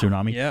a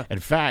tsunami. Yeah. In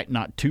fact,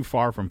 not too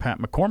far from Pat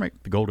McCormick,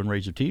 the Golden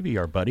Rays of TV,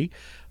 our buddy,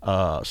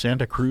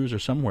 Santa Cruz or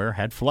somewhere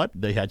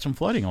they had some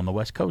flooding on the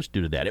West Coast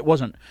due to that. It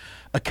wasn't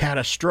a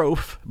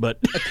catastrophe, but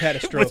a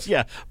catastrophe.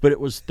 but it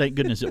was, thank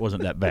goodness it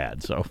wasn't that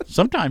bad. So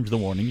sometimes the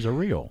warnings are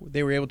real.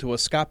 They were able to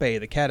escape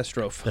the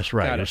catastrophe. That's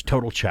right. There's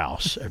total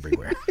chouse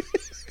everywhere.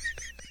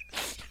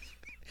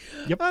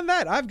 Yep. On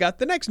that, I've got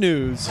the next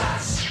news.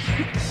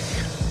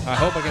 I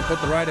hope I can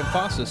put the right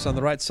emphasis on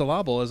the right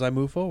syllable as I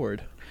move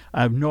forward.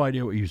 I have no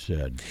idea what you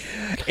said.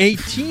 A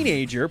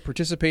teenager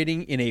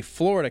participating in a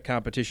Florida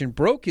competition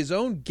broke his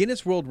own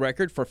Guinness World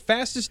Record for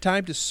fastest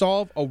time to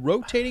solve a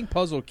rotating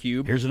puzzle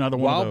cube. Here's another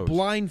one while of those.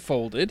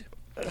 Blindfolded.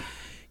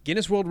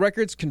 Guinness World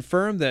Records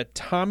confirmed that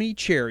Tommy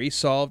Cherry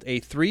solved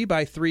a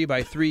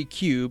 3x3x3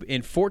 cube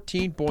in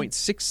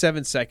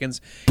 14.67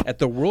 seconds at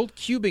the World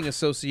Cubing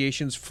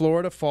Association's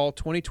Florida Fall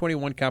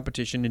 2021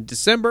 competition in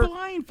December.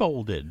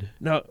 Blindfolded.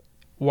 Now,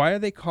 why are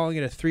they calling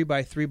it a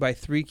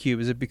 3x3x3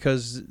 cube? Is it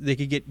because they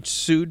could get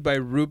sued by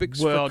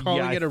Rubik's for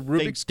calling it a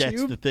Rubik's cube?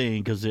 That's the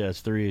thing, because it's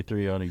three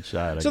on each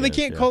side. So they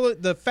can't call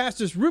it the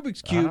fastest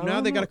Rubik's cube.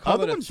 Now they got to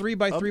call it a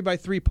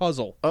 3x3x3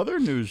 puzzle. Other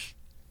news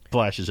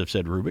flashes have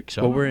said Rubik's.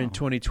 Well, we're in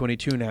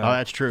 2022 now. Oh,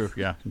 that's true.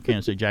 Yeah, you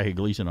can't say Jackie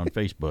Gleason on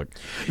Facebook.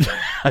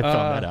 I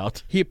found that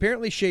out. He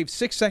apparently shaved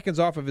 6 seconds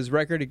off of his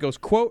record. It goes,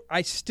 quote,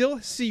 I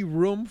still see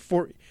room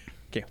for...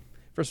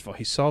 First of all,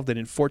 he solved it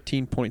in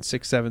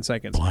 14.67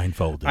 seconds.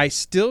 Blindfolded. I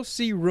still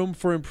see room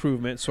for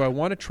improvement, so I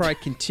want to try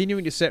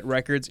continuing to set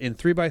records in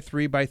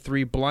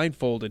 3x3x3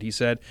 blindfolded, he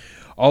said.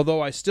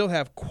 Although I still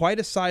have quite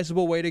a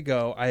sizable way to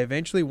go, I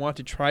eventually want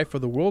to try for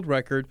the world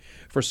record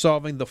for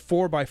solving the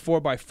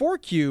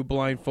 4x4x4 cube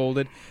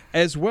blindfolded,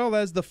 as well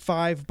as the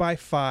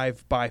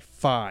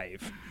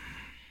 5x5x5.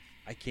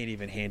 I can't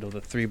even handle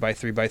the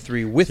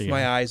 3x3x3 with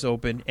my eyes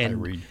open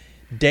and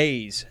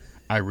days.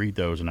 I read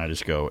those and I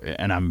just go,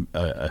 and I'm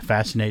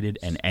fascinated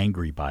and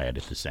angry by it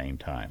at the same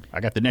time. I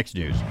got the next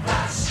news. From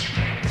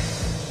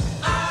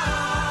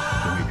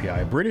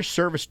UPI, a British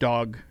service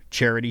dog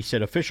charity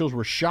said officials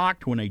were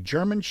shocked when a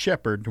German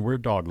Shepherd, we're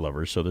dog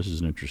lovers, so this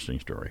is an interesting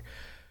story.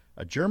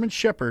 A German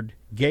Shepherd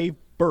gave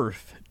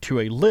birth to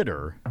a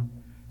litter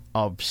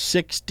of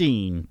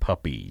 16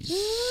 puppies.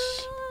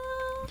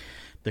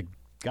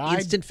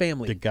 Instant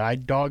family. The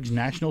Guide Dogs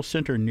National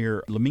Center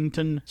near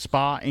Leamington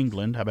Spa,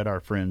 England, I bet our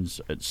friends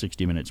at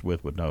 60 Minutes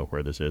With would know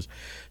where this is,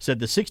 said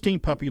the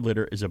 16 puppy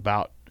litter is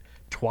about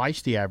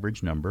twice the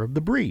average number of the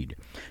breed.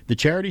 The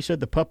charity said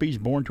the puppies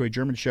born to a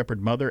German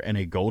Shepherd mother and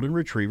a Golden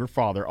Retriever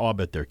father, I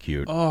bet they're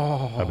cute.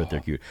 I bet they're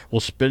cute.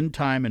 Will spend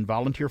time in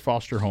volunteer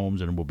foster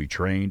homes and will be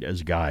trained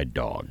as guide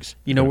dogs.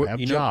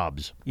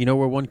 Jobs. You know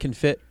where one can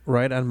fit?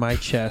 Right on my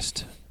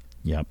chest.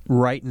 Yep.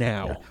 Right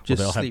now. Yeah. Well,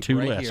 they'll have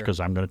two less because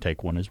I'm going to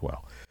take one as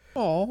well.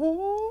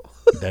 Oh,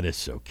 that is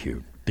so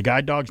cute. The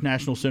Guide Dogs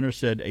National Center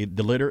said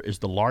the litter is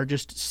the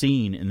largest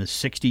seen in the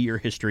 60-year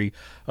history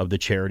of the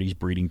charity's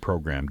breeding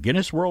program.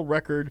 Guinness World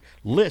Record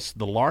lists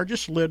the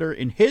largest litter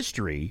in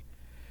history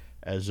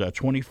as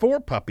 24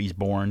 puppies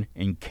born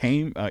in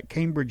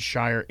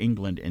Cambridgeshire,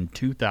 England in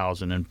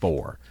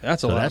 2004.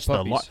 That's a lot of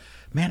puppies.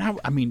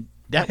 I mean,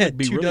 that would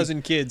be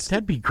 24 kids.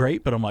 That'd be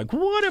great, but I'm like,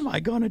 what am I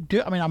going to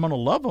do? I mean, I'm going to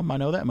love them. I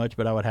know that much,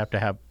 but I would have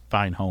to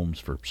find homes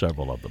for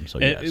several of them. So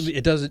yes.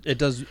 It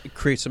does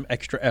create some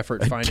extra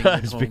effort finding homes.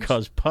 It does,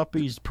 because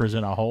puppies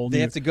present a whole They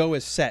have to go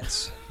as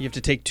sets. You have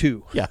to take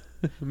two. Yeah.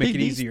 Make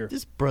it easier.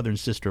 This brother and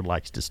sister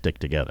likes to stick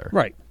together.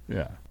 Right.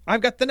 Yeah.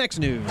 I've got the next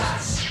news.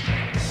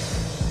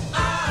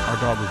 Our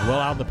dog was well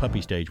out of the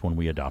puppy stage when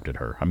we adopted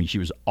her. I mean, she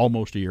was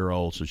almost a year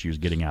old, so she was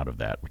getting out of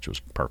that, which was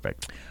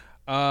perfect.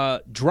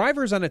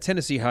 Drivers on a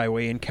Tennessee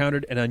highway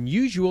encountered an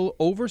unusual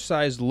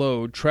oversized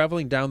load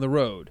traveling down the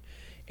road.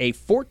 A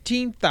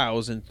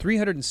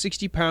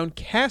 14,360-pound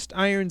cast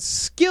iron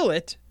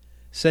skillet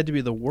said to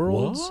be the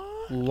world's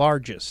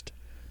largest.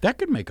 That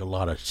could make a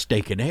lot of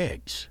steak and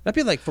eggs. That'd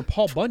be like for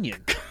Paul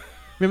Bunyan.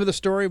 Remember the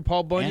story of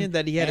Paul Bunyan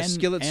that he had a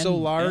skillet so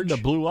large? And the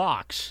Blue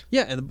Ox.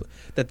 Yeah, and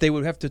that they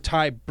would have to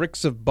tie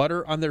bricks of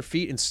butter on their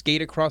feet and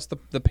skate across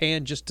the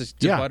pan just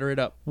to butter it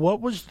up. What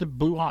was the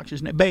Blue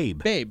Ox's name?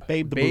 Babe. Babe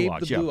the Blue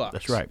Ox. The Blue Ox.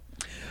 That's right.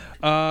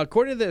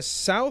 According to the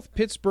South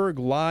Pittsburgh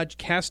Lodge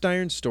Cast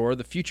Iron Store,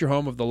 the future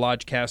home of the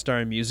Lodge Cast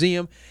Iron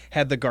Museum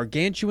had the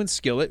gargantuan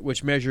skillet,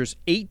 which measures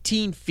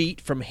 18 feet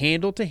from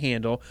handle to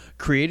handle,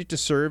 created to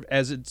serve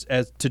as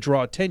to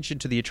draw attention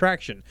to the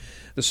attraction.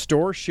 The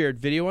store shared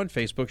video on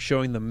Facebook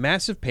showing the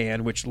massive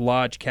pan, which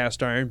Lodge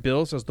Cast Iron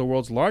bills as the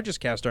world's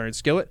largest cast iron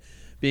skillet,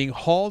 being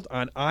hauled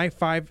on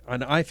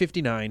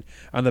I-59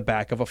 on the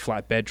back of a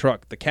flatbed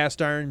truck. The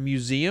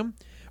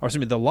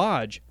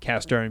Lodge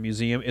Cast Iron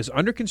Museum is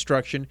under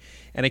construction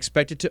and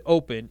expected to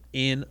open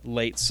in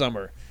late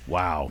summer.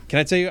 Wow. Can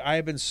I tell you, I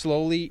have been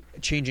slowly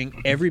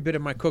changing every bit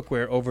of my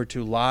cookware over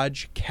to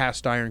Lodge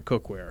Cast Iron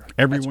cookware.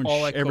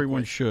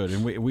 Everyone should.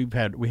 And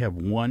we have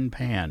one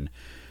pan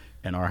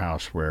in our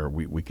house where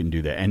we can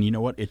do that. And you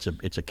know what? It's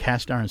a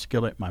cast iron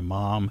skillet my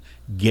mom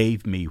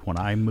gave me when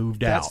I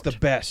moved out. That's the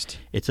best.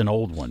 It's an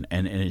old one,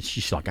 and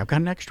she's like, I've got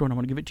an extra one. I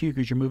want to give it to you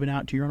because you're moving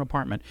out to your own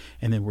apartment.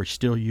 And then we're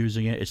still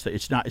using it.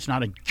 It's not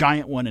a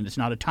giant one, and it's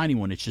not a tiny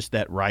one. It's just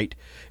that right.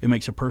 It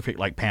makes a perfect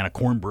pan of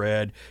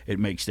cornbread. It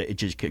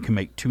just can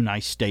make two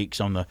nice steaks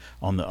on the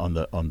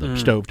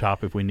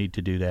stovetop if we need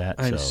to do that.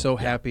 I'm so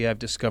happy I've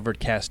discovered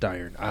cast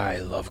iron. I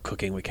love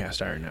cooking with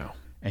cast iron now.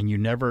 And you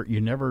don't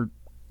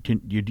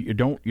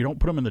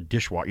put them in the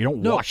dishwasher. You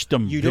don't wash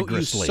them vigorously. You don't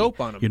use soap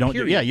on them. You don't.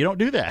 You don't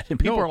do that. And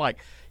people are like,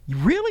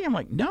 "Really?" I'm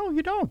like, "No,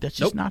 you don't. That's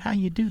just not how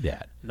you do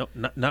that." No,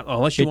 not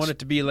unless you want it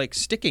to be like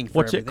sticking.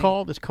 What's it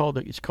called?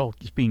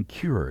 It's being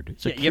cured.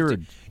 It's a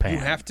cured pan. You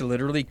have to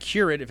literally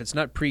cure it. If it's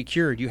not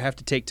pre-cured, you have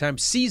to take time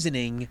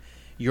seasoning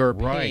your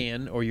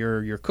pan or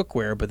your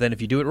cookware. But then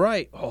if you do it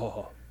right,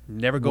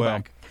 never go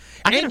back.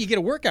 And you get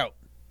a workout.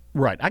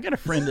 Right. I got a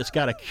friend that's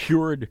got a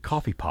cured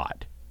coffee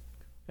pot.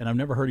 And I've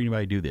never heard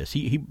anybody do this.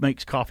 He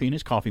makes coffee in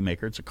his coffee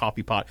maker. It's a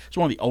coffee pot. It's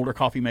one of the older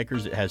coffee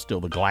makers that has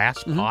still the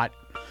glass pot.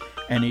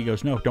 And he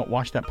goes, "No, don't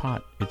wash that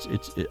pot. I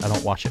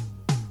don't wash it."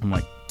 I'm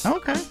like,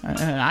 "Okay."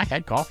 And I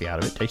had coffee out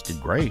of it. It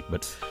tasted great.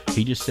 But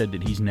he just said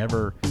that he's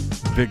never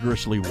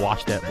vigorously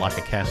washed that like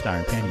a cast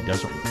iron pan. He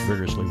doesn't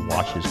vigorously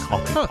wash his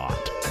coffee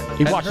pot.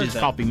 He washes his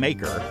coffee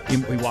maker. He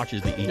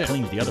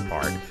cleans the other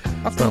part.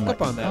 I've thought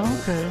up on that.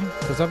 Okay.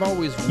 Because I've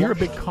always... You're a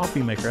big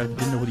coffee maker. I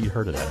didn't know whether you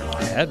heard of that or not.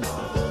 I hadn't.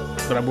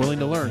 But I'm willing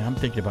to learn. Yeah, I'm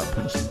thinking about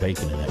putting some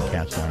bacon in that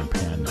cast iron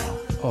pan now.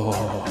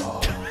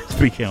 Oh.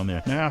 Speak on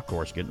there. Now, of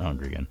course, getting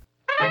hungry again.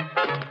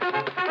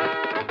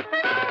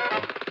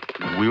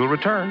 We will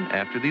return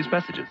after these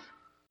messages.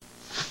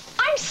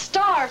 I'm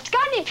starved.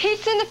 Got any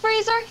pizza in the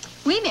freezer?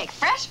 We make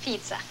fresh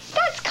pizza.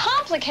 That's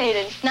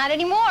complicated. Not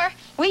anymore.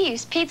 We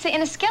use pizza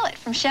in a skillet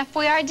from Chef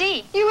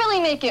Boyardee. You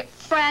really make it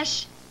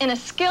fresh in a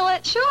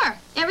skillet? Sure.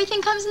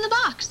 Everything comes in the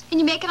box, and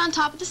you make it on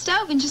top of the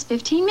stove in just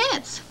 15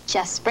 minutes.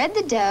 Just spread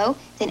the dough,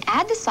 then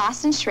add the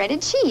sauce and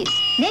shredded cheese.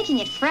 Making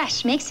it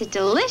fresh makes it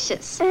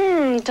delicious.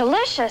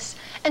 Delicious.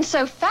 And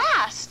so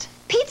fast.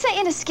 Pizza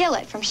in a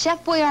skillet from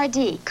Chef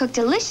Boyardee. Cook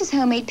delicious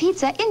homemade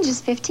pizza in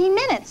just 15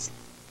 minutes.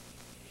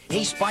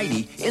 Hey,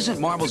 Spidey, isn't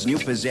Marvel's new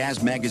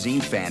Pizzazz magazine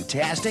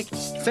fantastic?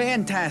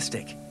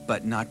 Fantastic,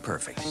 but not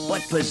perfect.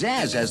 But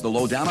Pizzazz has the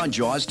lowdown on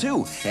Jaws,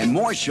 too, and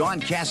more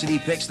Sean Cassidy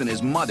picks than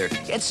his mother.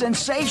 It's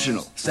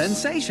sensational.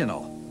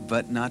 Sensational,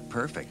 but not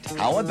perfect.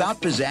 How about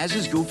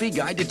Pizzazz's Goofy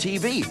Guide to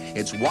TV?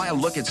 It's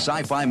wild look at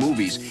sci-fi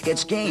movies.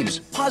 It's games,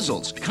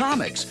 puzzles,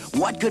 comics.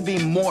 What could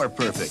be more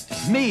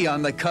perfect? Me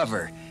on the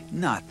cover.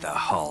 Not the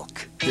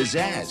Hulk.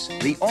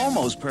 Pizzazz, the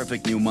almost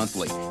perfect new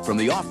monthly from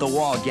the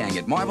off-the-wall gang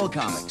at Marvel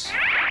Comics.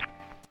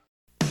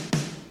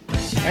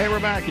 Hey,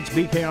 we're back. It's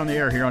BK on the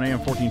air here on AM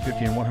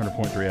 1450 and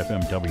 100.3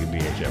 FM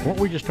WBHF. Weren't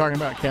we just talking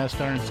about cast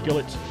iron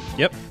skillets?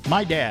 Yep.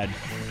 My dad,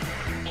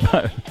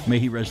 may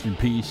he rest in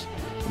peace,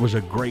 was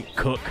a great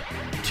cook,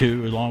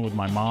 too, along with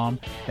my mom.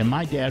 And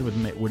my dad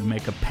would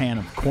make a pan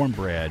of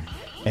cornbread,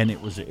 and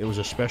it was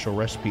a special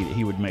recipe that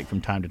he would make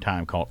from time to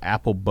time called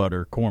apple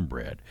butter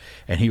cornbread.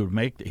 And he would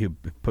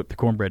put the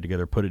cornbread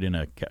together, put it in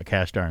a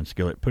cast iron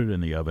skillet, put it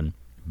in the oven,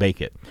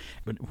 bake it.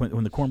 But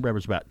when the cornbread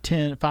was about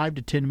 5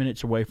 to 10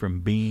 minutes away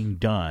from being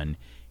done,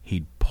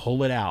 he'd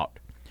pull it out,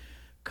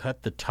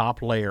 cut the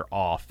top layer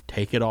off,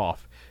 take it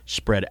off,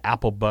 spread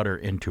apple butter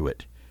into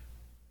it,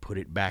 put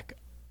it back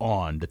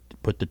on,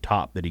 put the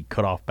top that he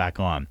cut off back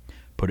on,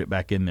 put it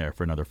back in there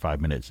for another 5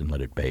 minutes and let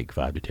it bake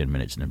 5 to 10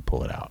 minutes and then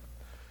pull it out.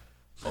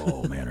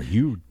 Oh, man, are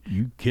you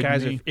kidding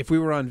Guys, me? if we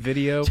were on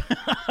video...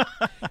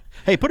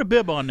 Hey, put a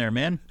bib on there,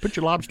 man. Put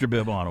your lobster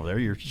bib on over there.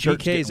 Your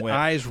shirt's BK's getting wet.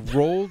 eyes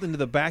rolled into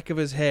the back of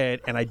his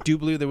head, and I do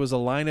believe there was a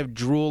line of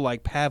drool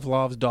like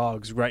Pavlov's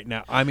dogs right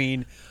now. I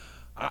mean...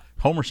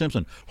 Homer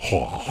Simpson.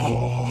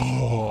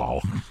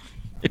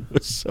 It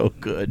was so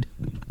good.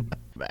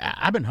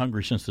 I've been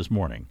hungry since this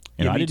morning.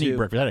 You know, Yeah, I me didn't eat too.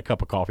 breakfast. I had a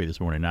cup of coffee this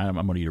morning. Now I'm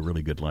going to eat a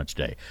really good lunch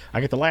day. I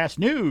get the last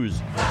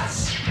news.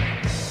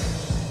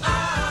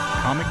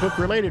 Comic book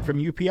related from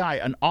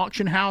UPI. An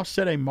auction house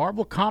said a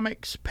Marvel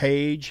Comics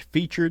page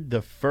featured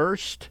the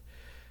first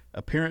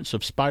appearance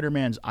of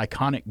Spider-Man's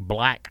iconic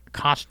black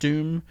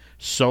costume,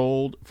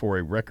 sold for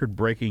a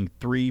record-breaking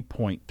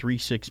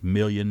 $3.36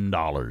 million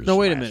No,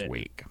 wait a last minute.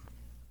 week.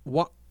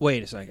 What?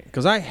 Wait a second,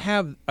 because I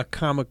have a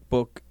comic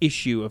book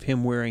issue of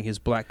him wearing his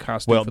black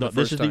costume. Well, for the no, this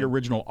first is time. the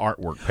original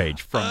artwork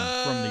page from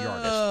the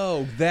artist.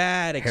 Oh,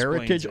 that explains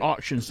Heritage it.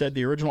 Auction said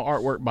the original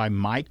artwork by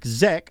Mike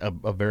Zeck,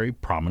 a very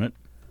prominent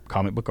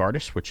comic book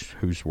artist,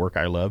 whose work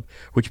I love,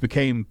 which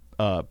became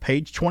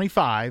page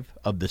 25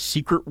 of the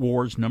Secret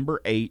Wars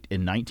number 8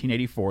 in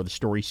 1984, the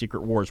story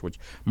Secret Wars, which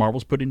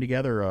Marvel's putting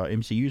together,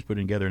 MCU's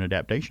putting together an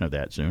adaptation of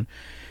that soon,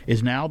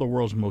 is now the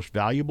world's most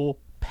valuable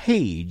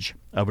page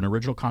of an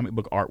original comic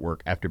book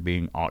artwork after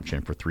being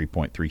auctioned for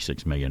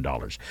 $3.36 million.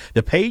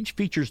 The page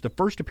features the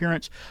first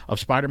appearance of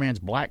Spider-Man's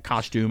black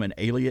costume and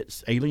alien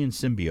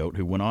symbiote,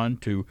 who went on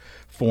to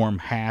form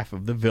half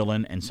of the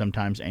villain and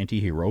sometimes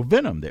anti-hero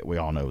Venom that we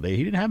all know. He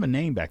didn't have a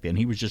name back then.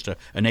 He was just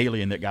an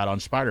alien that got on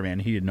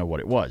Spider-Man. He didn't know what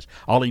it was.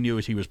 All he knew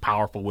is he was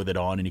powerful with it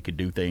on and he could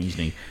do things,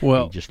 and he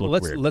just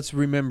looked weird. Let's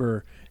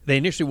remember, they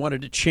initially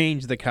wanted to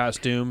change the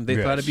costume. They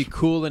thought it'd be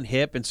cool and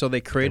hip, and so they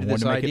created They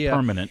this wanted to make it idea.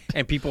 permanent.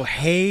 And people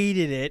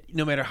hated it,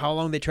 no matter how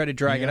long they tried to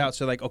drag it out.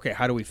 So like, okay,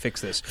 how do we fix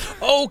this?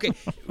 Oh, okay,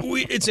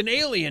 it's an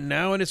alien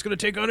now, and it's going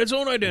to take on its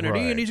own identity,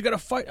 Right. and he's got to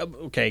fight.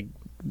 Okay,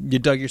 you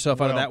dug yourself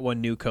out of that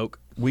one, New Coke.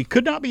 We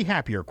could not be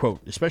happier,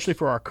 quote, especially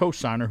for our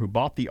co-signer who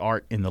bought the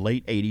art in the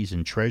late 80s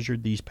and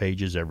treasured these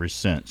pages ever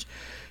since.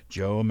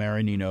 Joe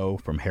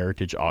Marinino from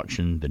Heritage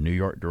Auction, the New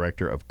York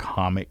director of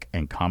comic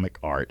and comic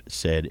art,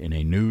 said in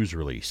a news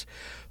release,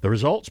 "The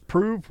results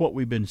prove what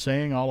we've been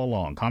saying all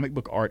along. Comic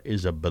book art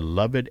is as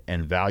beloved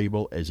and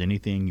valuable as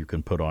anything you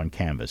can put on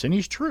canvas." And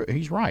he's true.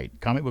 He's right.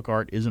 Comic book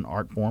art is an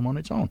art form on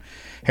its own.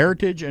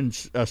 Heritage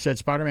said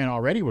Spider-Man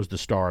already was the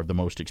star of the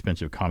most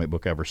expensive comic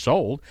book ever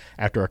sold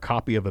after a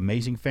copy of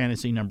Amazing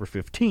Fantasy number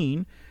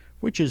 15,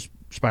 which is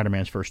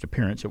Spider-Man's first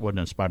appearance. It wasn't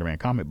a Spider-Man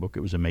comic book.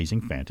 It was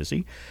Amazing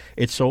Fantasy.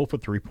 It sold for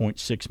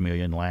 $3.6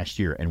 million last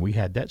year, and we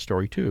had that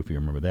story too, if you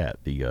remember that,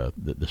 the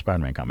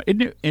Spider-Man comic.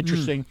 Isn't it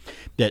interesting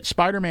that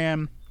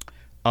Spider-Man,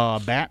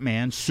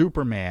 Batman,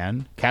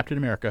 Superman, Captain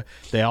America,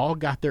 they all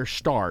got their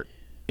start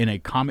in a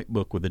comic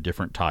book with a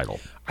different title?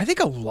 I think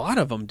a lot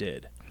of them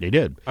did. They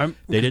did. They 'cause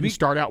didn't we-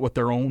 start out with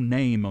their own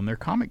name on their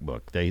comic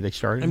book. They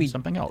started in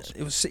something else.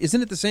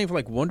 Isn't it the same for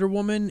like Wonder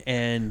Woman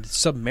and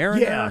Submariner?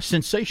 Yeah,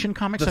 Sensation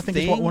Comics, The I think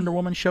is what Thing? Wonder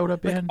Woman showed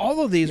up Like, in.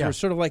 all of these Yeah. were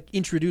sort of like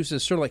introduced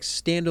as sort of like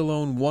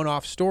standalone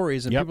one-off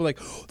stories, and people were like,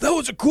 oh, that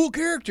was a cool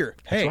character.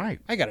 Hey, right.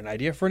 I got an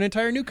idea for an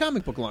entire new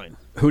comic book line.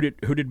 Who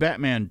did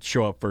Batman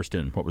show up first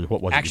in? What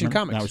was Action it? Remember?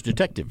 Comics. That was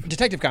Detective.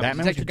 Detective Comics.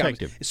 Batman Detective was Comics.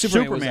 Detective.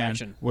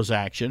 Superman was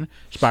action.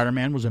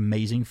 Spider-Man was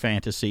Amazing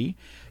Fantasy.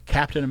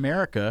 Captain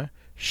America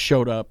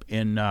showed up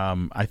in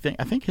I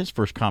think his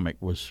first comic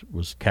was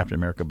Captain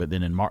America, but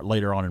then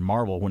later on in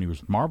Marvel, when he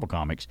was with Marvel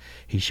Comics,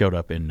 he showed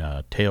up in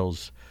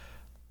Tales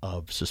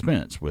of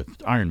Suspense with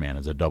Iron Man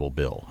as a double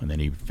bill, and then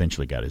he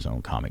eventually got his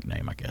own comic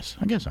name. I guess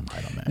I'm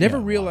right on that. Never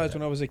Yeah, realized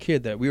when I was a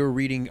kid that we were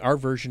reading our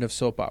version of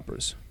soap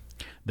operas.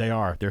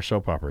 they're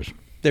soap operas.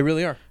 They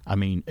really are. I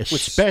mean,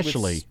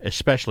 especially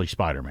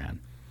Spider-Man.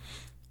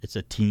 It's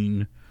a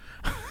teen.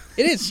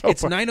 It is.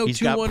 It's 90210.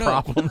 He's got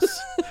problems.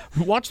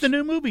 Watch the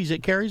new movies.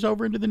 It carries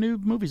over into the new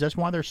movies. That's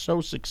why they're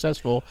so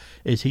successful,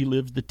 is he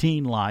lives the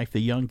teen life, the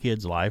young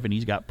kid's life, and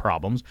he's got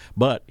problems,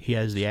 but he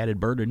has the added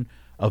burden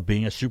of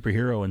being a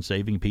superhero and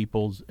saving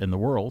people in the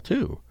world,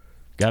 too.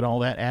 Got all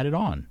that added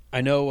on.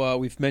 I know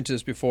we've mentioned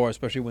this before,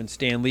 especially when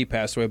Stan Lee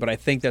passed away, but I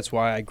think that's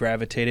why I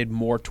gravitated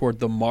more toward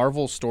the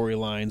Marvel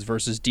storylines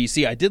versus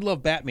DC. I did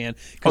love Batman,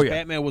 because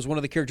Batman was one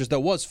of the characters that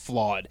was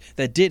flawed,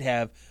 that did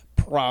have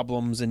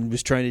problems and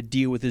was trying to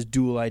deal with his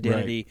dual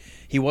identity.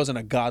 Right. He wasn't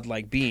a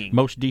godlike being.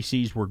 Most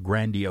DCs were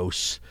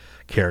grandiose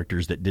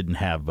characters that didn't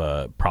have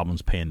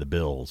problems paying the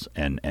bills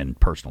and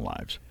personal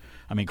lives.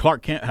 I mean,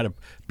 Clark Kent had a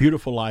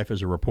beautiful life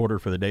as a reporter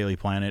for the Daily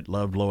Planet,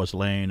 loved Lois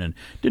Lane, and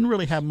didn't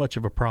really have much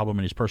of a problem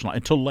in his personal life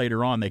until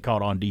later on they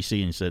caught on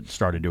DC and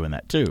started doing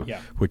that too,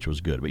 which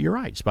was good. But you're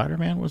right,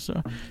 Spider-Man was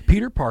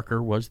Peter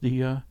Parker was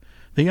the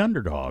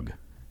underdog.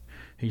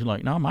 He's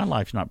like, no, my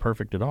life's not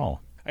perfect at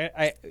all.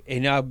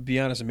 And I'll be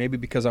honest, maybe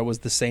because I was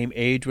the same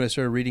age when I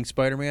started reading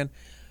Spider-Man,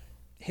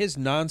 his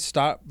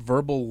nonstop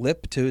verbal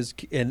lip to his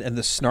and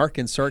the snark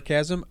and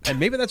sarcasm, and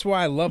maybe that's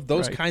why I love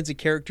those kinds of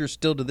characters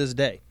still to this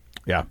day.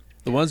 Yeah.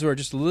 The ones who are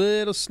just a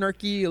little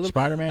snarky, a little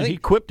Spider-Man. He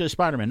quipped as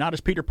Spider-Man, not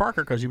as Peter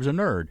Parker because he was a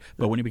nerd.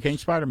 But when he became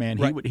Spider-Man,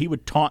 he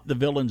would taunt the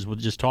villains with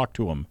just talk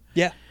to him.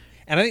 Yeah,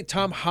 and I think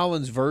Tom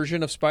Holland's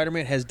version of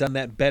Spider-Man has done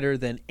that better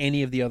than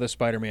any of the other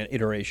Spider-Man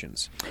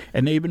iterations.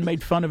 And they even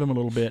made fun of him a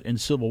little bit in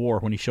Civil War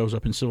when he shows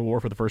up in Civil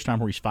War for the first time,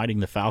 where he's fighting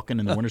the Falcon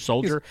and the Winter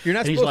Soldier. You're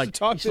not and supposed to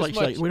talk this much. He's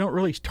like, we don't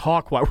really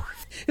talk while we're.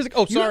 He's like,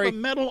 oh, sorry. You have a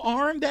metal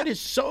arm? That is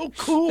so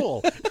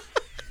cool.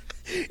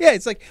 Yeah,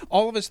 it's like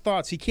all of his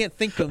thoughts. He can't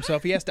think to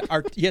himself. He has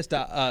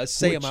to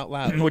say them out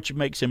loud. Which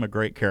makes him a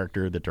great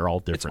character, that they're all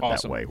different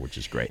awesome. that way, which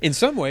is great. In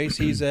some ways,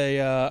 he's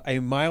a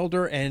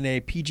milder and a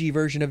PG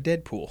version of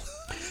Deadpool.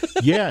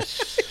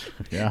 Yes.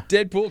 Yeah.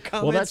 Deadpool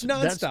comments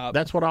nonstop.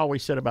 That's what I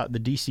always said about the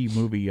DC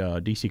movie.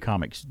 DC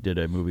Comics did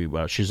a movie,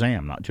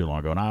 Shazam, not too long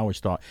ago, and I always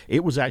thought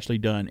it was actually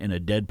done in a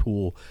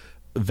Deadpool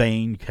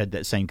vein, had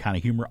that same kind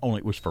of humor, only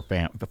it was for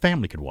the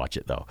family could watch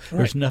it, though. Right.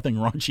 There's nothing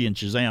raunchy in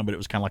Shazam, but it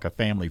was kind of like a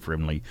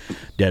family-friendly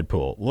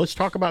Deadpool. Well, let's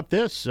talk about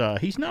this.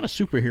 He's not a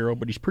superhero,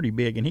 but he's pretty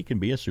big, and he can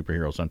be a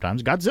superhero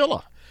sometimes.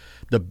 Godzilla,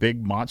 the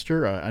big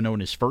monster. I know in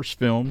his first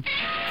film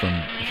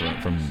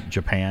from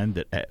Japan,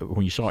 that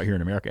when you saw it here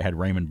in America, it had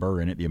Raymond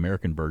Burr in it, the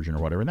American version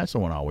or whatever, and that's the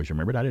one I always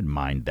remembered. I didn't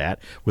mind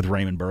that, with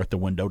Raymond Burr at the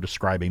window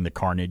describing the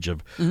carnage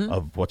of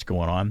what's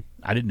going on.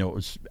 I didn't know it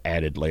was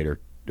added later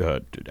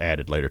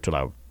till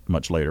I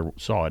much later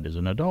saw it as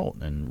an adult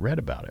and read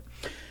about it.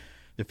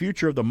 The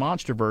future of the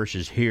MonsterVerse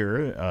is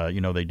here.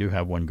 They do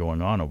have one going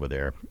on over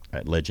there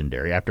at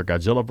Legendary. After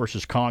Godzilla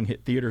vs. Kong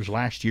hit theaters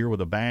last year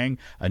with a bang,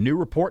 a new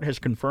report has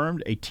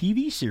confirmed a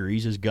TV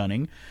series is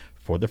gunning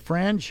for the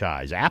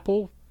franchise.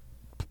 Apple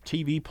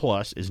TV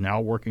Plus is now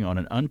working on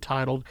an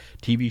untitled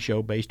TV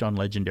show based on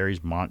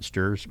Legendary's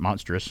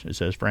monstrous, it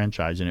says,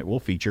 franchise, and it will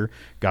feature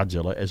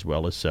Godzilla as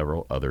well as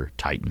several other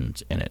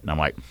titans in it. And I'm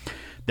like,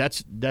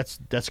 that's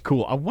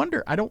cool.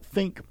 I don't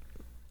think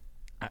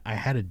I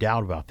had a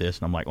doubt about this,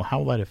 and I'm like, well, how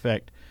will that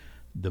affect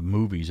the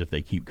movies if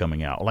they keep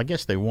coming out? Well, I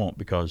guess they won't,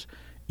 because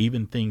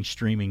even things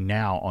streaming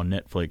now on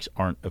Netflix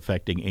aren't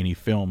affecting any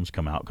films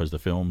come out, because the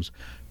films,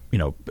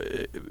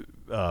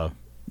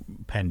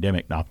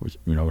 pandemic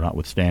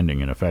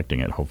notwithstanding and affecting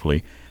it,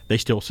 hopefully they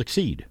still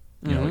succeed.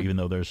 Even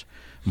though there's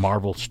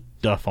Marvel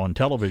stuff on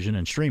television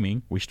and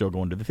streaming, we still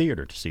go into the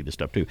theater to see the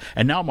stuff too.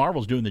 And now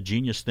Marvel's doing the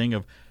genius thing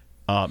of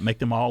make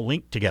them all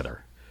link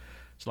together.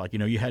 It's like,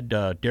 you had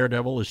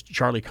Daredevil as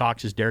Charlie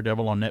Cox's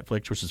Daredevil on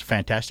Netflix, which is a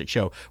fantastic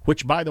show,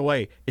 which, by the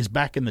way, is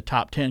back in the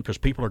top 10 because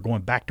people are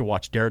going back to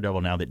watch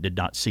Daredevil now that did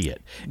not see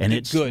it. And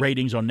its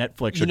ratings on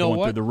Netflix are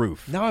going through the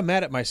roof. Now I'm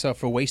mad at myself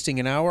for wasting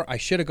an hour. I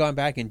should have gone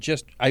back and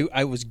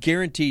I was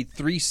guaranteed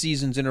 3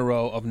 seasons in a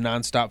row of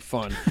nonstop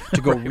fun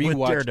to go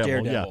rewatch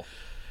Daredevil. Yeah.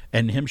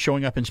 And him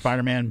showing up in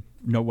Spider-Man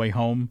No Way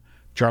Home.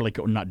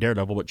 Not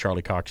Daredevil, but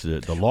Charlie Cox, the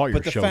lawyer, shows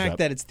up. But the fact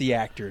that it's the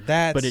actor,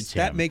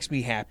 that makes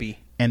me happy.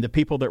 And the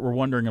people that were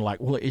wondering are like,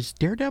 well, is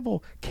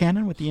Daredevil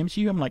canon with the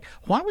MCU? I'm like,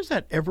 why was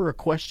that ever a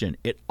question?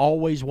 It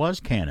always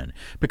was canon.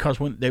 Because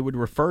when they would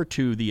refer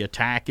to the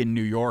attack in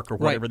New York or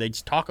whatever, they'd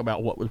talk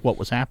about what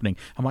was happening.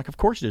 I'm like, of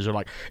course it is. They're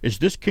like, is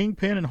this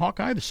Kingpin and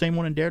Hawkeye the same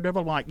one in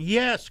Daredevil? I'm like,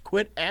 yes,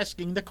 quit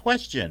asking the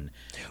question.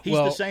 He's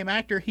the same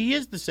actor. He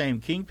is the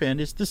same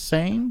Kingpin. It's the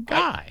same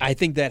guy. I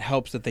think that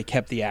helps that they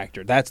kept the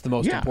actor. That's the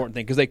most important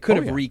thing, because they could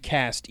have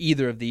recast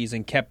either of these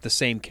and kept the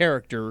same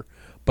character.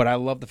 But I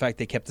love the fact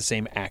they kept the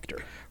same actor.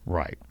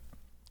 Right.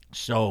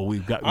 So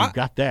we've got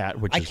that,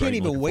 which I is can't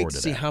even wait to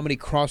see how many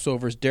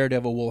crossovers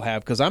Daredevil will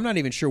have, because I'm not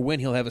even sure when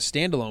he'll have a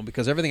standalone,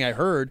 because everything I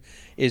heard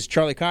is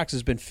Charlie Cox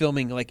has been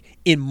filming like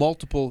in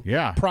multiple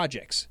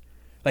projects.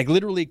 Like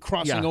literally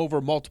crossing over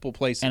multiple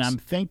places. And I'm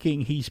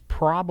thinking he's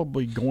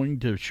probably going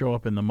to show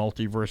up in the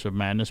Multiverse of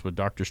Madness with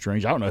Doctor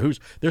Strange. I don't know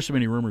there's so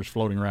many rumors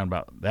floating around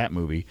about that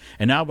movie.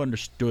 And now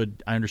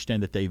I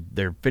understand that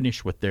they're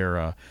finished with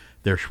their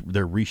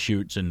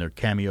reshoots and their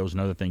cameos and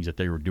other things that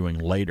they were doing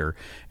later.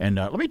 And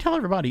let me tell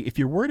everybody, if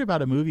you're worried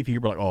about a movie, if you're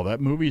like, oh, that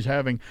movie's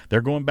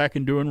they're going back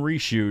and doing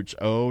reshoots.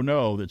 Oh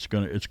no, it's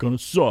gonna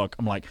suck.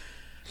 I'm like,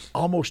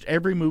 almost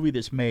every movie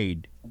that's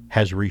made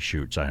has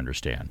reshoots. I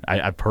understand.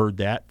 I've heard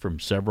that from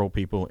several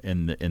people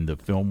in the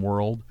film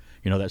world.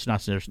 That's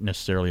not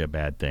necessarily a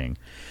bad thing.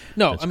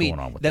 No, I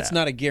mean that's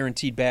not a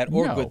guaranteed bad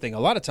or good thing. A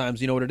lot of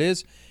times, you know what it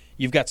is?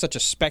 You've got such a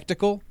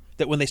spectacle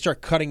that when they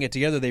start cutting it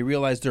together, they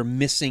realize they're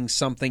missing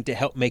something to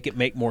help make it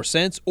make more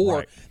sense,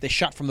 or they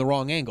shot from the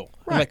wrong angle.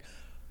 Right. I'm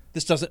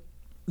like,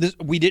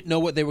 we didn't know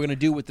what they were going to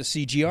do with the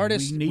CG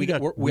artists. We need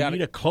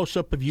a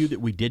close-up of you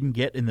that we didn't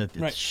get in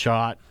the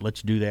shot.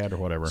 Let's do that or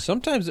whatever.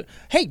 Sometimes,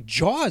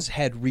 Jaws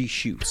had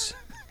reshoots.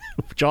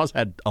 Jaws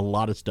had a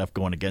lot of stuff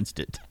going against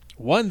it.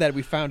 One that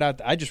we found out,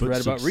 I just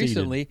read about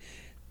recently,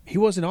 he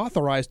wasn't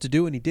authorized to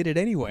do, and he did it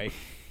anyway.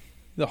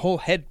 The whole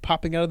head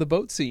popping out of the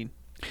boat scene.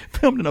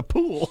 Filmed in a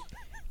pool.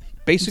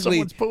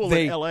 Basically,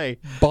 they in LA.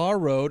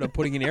 borrowed, I'm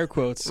putting in air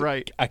quotes,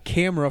 a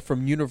camera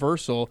from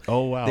Universal.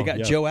 Oh, wow. They got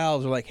Joe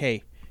Alves. They're like,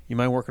 hey, you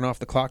mind working off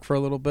the clock for a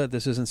little bit?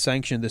 This isn't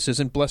sanctioned. This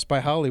isn't blessed by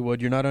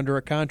Hollywood. You're not under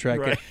a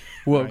contract. Right.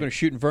 We're going to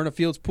shoot in Verna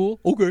Field's pool?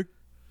 Okay.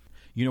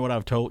 You know what I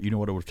would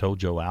have told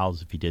Joe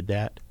Alves if he did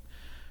that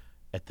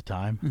at the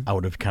time? Mm-hmm. I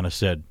would have kind of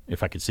said,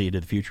 if I could see it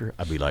in the future,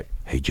 I'd be like,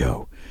 hey,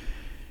 Joe,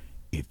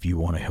 if you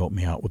want to help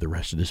me out with the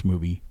rest of this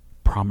movie,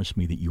 promise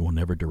me that you will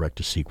never direct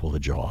a sequel to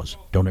Jaws.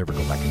 Don't ever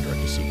go back and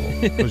direct a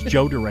sequel. Because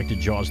Joe directed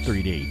Jaws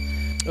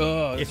 3D.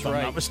 Oh, that's if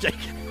I'm not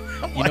mistaken.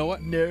 You know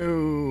what?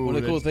 No. One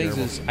of the cool things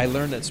is I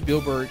learned that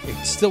Spielberg,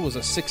 it still was a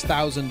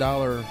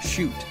 $6,000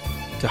 shoot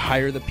to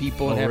hire the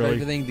people and have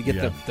everything to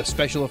get the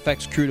special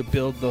effects crew to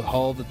build the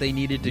hull that they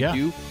needed to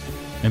do.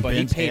 And but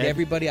Ben's he paid head?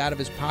 everybody out of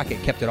his pocket,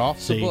 kept it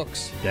off the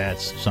books.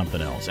 That's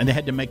something else. And they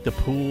had to make the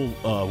pool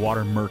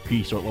water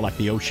murky so it looked like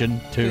the ocean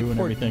too, and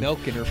poured everything.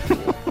 milk in her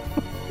pool.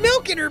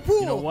 Milk in her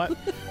pool. You know what?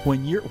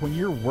 when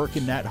you're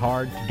working that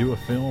hard to do a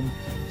film,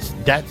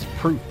 that's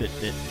proof that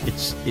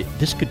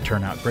this could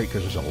turn out great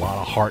because there's a lot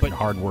of heart and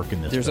hard work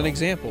in this. There's film. an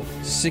example.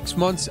 6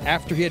 months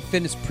after he had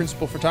finished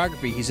principal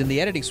photography, he's in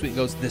the editing suite and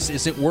goes, "This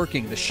isn't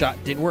working. The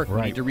shot didn't work.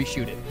 We need to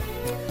reshoot it."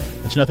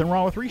 There's nothing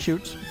wrong with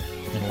reshoots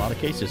in a lot of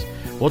cases.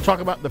 We'll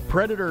talk about the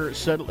Predator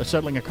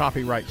settling a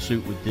copyright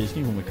suit with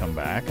Disney when we come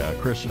back.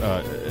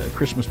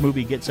 Christmas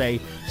movie gets a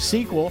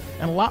sequel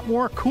and a lot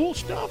more cool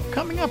stuff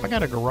coming up. I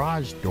got a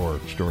garage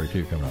door story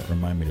too coming up.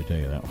 Remind me to tell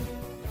you that one.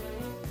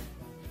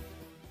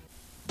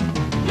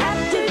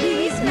 After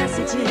these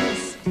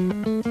messages,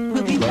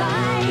 we'll be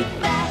right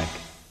back.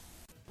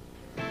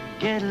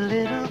 Get a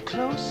little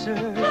closer.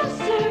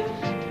 Closer.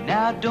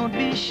 Now don't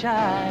be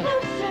shy.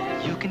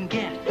 Closer. You can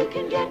get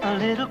a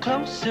little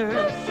closer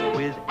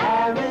with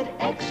Arid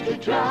Extra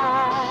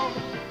Dry.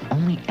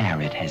 Only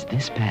Arid has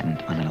this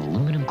patent on an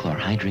aluminum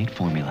chlorhydrate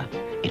formula.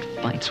 It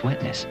fights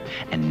wetness,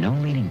 and no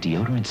leading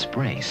deodorant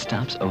spray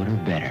stops odor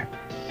better.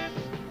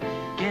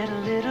 Get a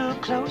little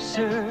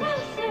closer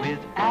with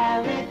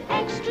Arid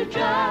Extra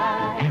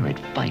Dry. Arid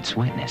fights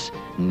wetness.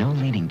 No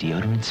leading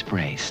deodorant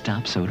spray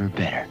stops odor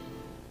better.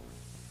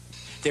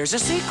 There's a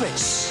secret.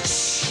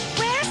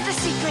 Where's the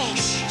secret?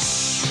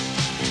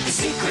 The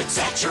secret's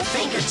at your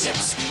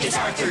fingertips. It's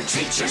Arthur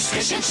Treacher's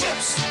Fish and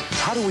Chips.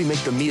 How do we make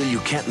the meal you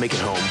can't make at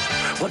home?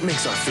 What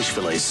makes our fish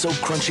fillets so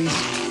crunchy?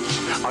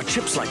 Are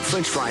chips like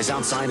French fries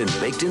outside and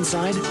baked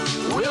inside?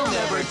 We'll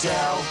never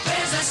tell.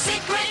 There's a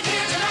secret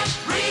here tonight.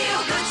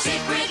 Real good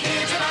secret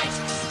here tonight.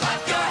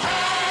 Clap your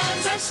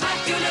hands and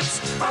smack your lips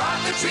for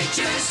Arthur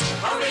Treacher's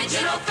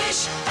original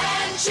fish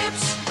and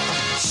chips.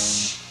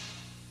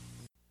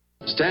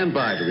 Stand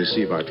by to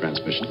receive our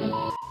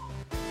transmission.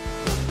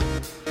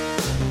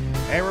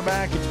 Hey, we're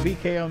back. It's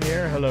BK on the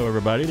air. Hello,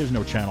 everybody. There's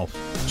no channel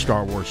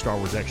Star Wars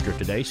Extra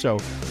today, so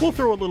we'll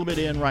throw a little bit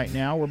in right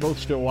now. We're both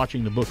still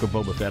watching the Book of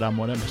Boba Fett. I'm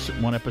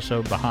one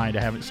episode behind.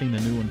 I haven't seen the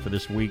new one for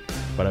this week,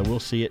 but I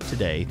will see it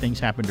today. Things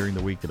happen during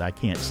the week that I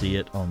can't see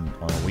it on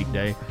a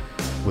weekday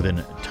within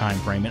a time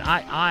frame. And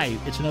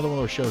it's another one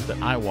of those shows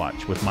that I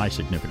watch with my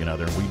significant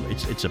other.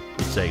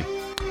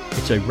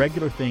 It's a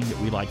regular thing that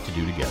we like to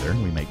do together,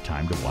 and we make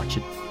time to watch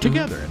it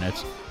together. And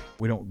that's.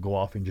 We don't go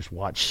off and just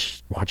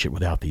watch it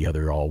without the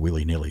other all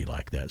willy-nilly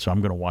like that. So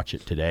I'm going to watch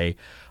it today.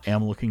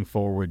 I'm looking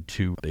forward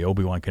to the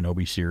Obi-Wan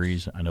Kenobi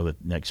series. I know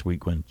that next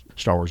week when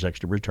Star Wars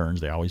Extra returns,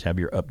 they always have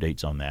your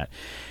updates on that.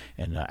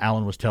 And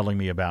Alan was telling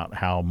me about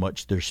how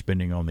much they're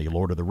spending on the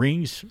Lord of the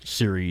Rings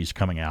series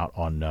coming out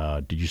on,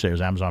 did you say it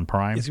was Amazon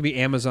Prime? It's going to be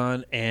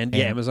Amazon and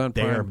Amazon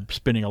Prime. They're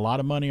spending a lot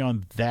of money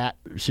on that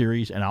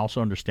series. And I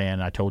also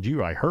understand,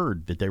 I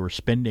heard that they were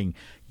spending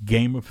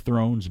Game of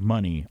Thrones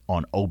money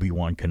on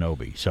Obi-Wan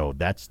Kenobi. So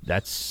that's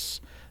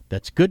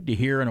good to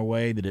hear in a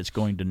way that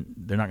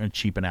they're not going to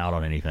cheapen out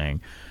on anything.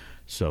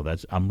 So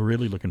I'm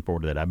really looking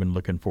forward to that. I've been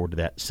looking forward to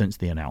that since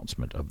the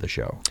announcement of the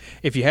show.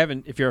 If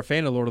you're a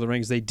fan of Lord of the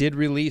Rings, they did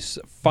release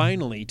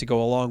finally to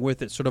go along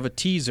with it sort of a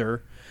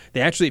teaser.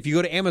 They actually, if you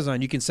go to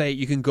Amazon, you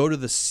can go to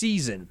the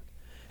season,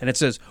 and it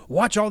says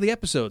watch all the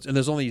episodes, and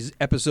there's only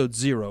episode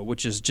 0,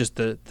 which is just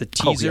the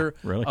teaser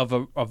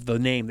of the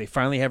name. They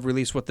finally have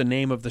released what the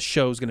name of the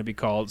show is going to be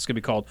called. It's going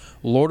to be called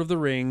Lord of the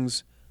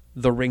Rings: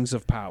 The Rings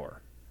of Power.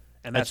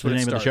 And that's what the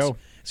name of the show.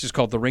 It's just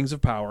called The Rings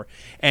of Power.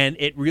 And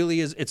it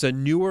really is, it's a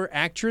newer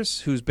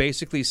actress who's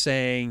basically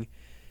saying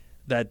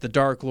that the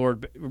Dark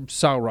Lord,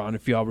 Sauron,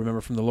 if you all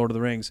remember from the Lord of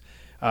the Rings,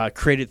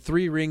 created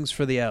 3 rings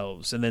for the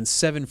elves, and then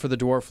 7 for the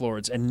dwarf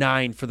lords, and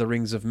 9 for the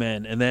rings of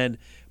men.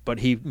 But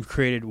he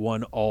created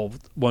one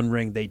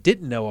ring they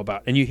didn't know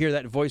about. And you hear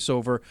that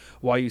voiceover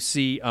while you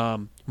see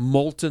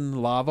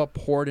molten lava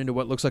poured into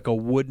what looks like a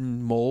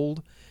wooden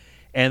mold.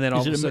 And then all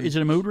of a sudden, is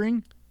it a mood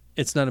ring?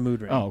 It's not a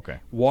mood ring. Oh,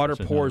 okay. Water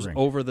pours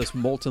over this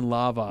molten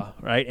lava,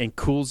 right, and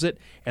cools it,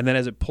 and then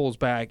as it pulls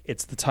back,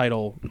 it's the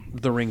title,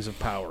 The Rings of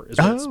Power, is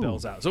what it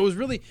spells out. So it was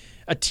really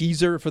a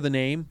teaser for the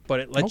name,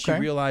 but it lets you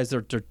realize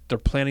they're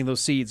planting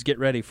those seeds. Get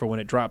ready for when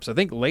it drops. I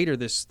think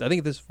this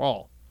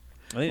fall.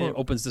 I think it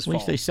opens this fall. At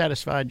least they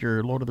satisfied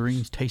your Lord of the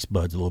Rings taste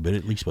buds a little bit,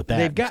 at least with that.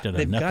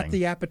 They've got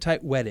the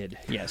appetite whetted,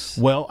 yes.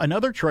 Well,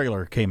 another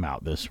trailer came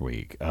out this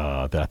week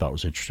that I thought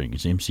was interesting.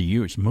 It's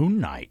MCU. It's Moon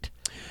Knight.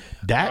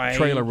 That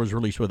trailer was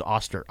released with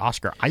Oscar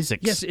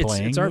Isaacs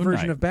playing it's our Moon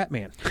version Knight. of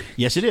Batman.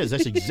 Yes, it is.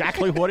 That's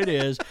exactly what it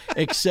is,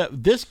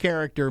 except this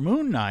character,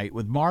 Moon Knight,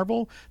 with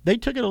Marvel, they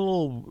took it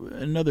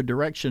another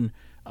direction.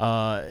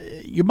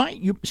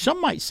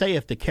 Some might say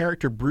if the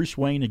character Bruce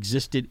Wayne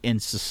existed in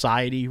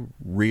society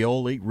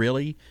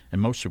really, and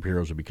most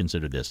superheroes would be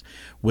considered this,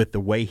 with the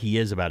way he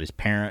is about his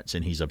parents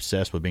and he's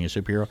obsessed with being a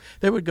superhero,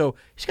 they would go,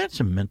 he's got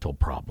some mental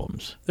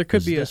problems. There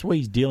could be that's the way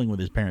he's dealing with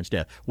his parents'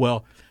 death.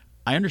 Well,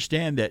 I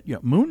understand that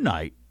Moon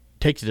Knight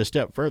takes it a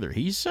step further.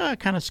 He's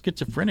kind of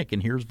schizophrenic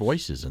and hears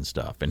voices and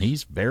stuff, and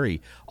he's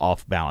very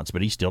off balance,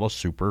 but he's still a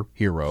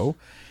superhero.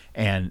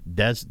 And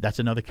that's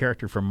another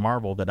character from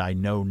Marvel that I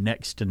know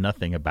next to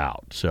nothing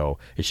about. So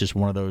it's just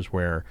one of those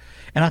where,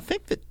 and I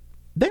think that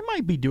they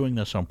might be doing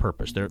this on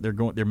purpose. They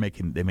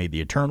made the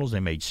Eternals, they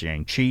made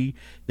Shang-Chi,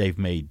 they've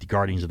made the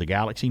Guardians of the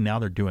Galaxy. Now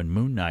they're doing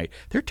Moon Knight.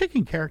 They're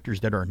taking characters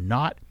that are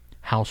not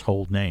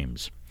household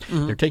names.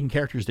 Mm-hmm. They're taking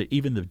characters that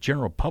even the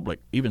general public,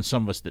 even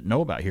some of us that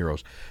know about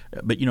heroes,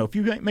 but if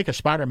you make a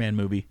Spider-Man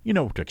movie, you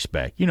know what to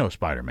expect. You know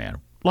Spider-Man.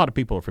 A lot of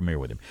people are familiar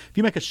with him. If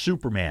you make a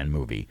Superman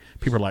movie,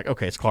 people are like,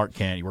 okay, it's Clark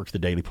Kent. He works the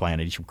Daily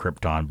Planet. He's from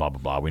Krypton, blah, blah,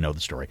 blah. We know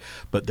the story.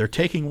 But they're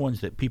taking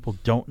ones that people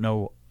don't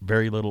know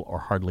very little or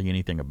hardly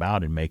anything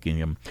about and making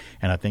them.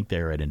 And I think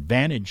they're at an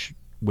advantage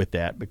with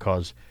that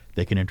because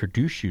they can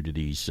introduce you to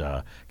these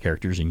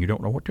characters and you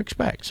don't know what to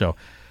expect. So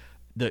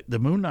the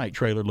Moon Knight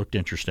trailer looked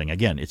interesting.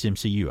 Again, it's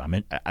MCU. I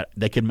mean,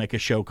 they could make a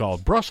show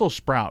called Brussels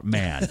Sprout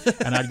Man,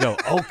 and I'd go,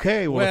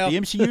 okay, well, if the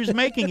MCU's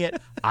making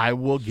it, I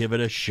will give it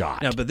a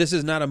shot. No, but this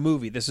is not a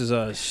movie. This is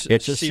a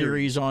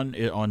series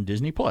on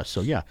Disney Plus.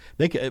 So yeah,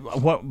 they could.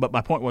 But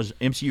my point was,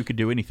 MCU could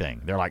do anything.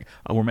 They're like,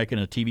 we're making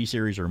a TV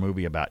series or a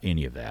movie about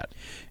any of that,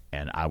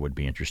 and I would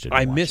be interested.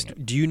 In watching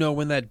it. Do you know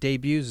when that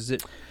debuts? Is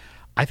it?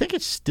 I think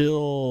it's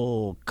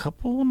still a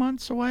couple of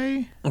months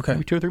away. Okay.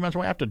 Maybe 2 or 3 months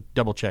away. I have to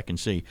double check and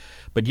see.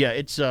 But yeah,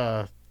 it's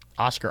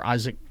Oscar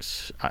Isaac,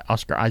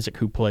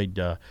 who played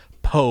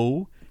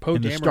Poe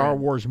in the Star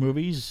Wars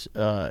movies,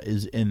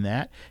 is in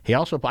that. He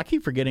also, I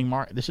keep forgetting,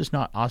 this is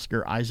not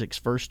Oscar Isaac's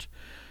first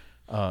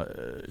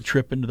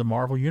trip into the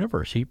Marvel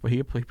Universe. He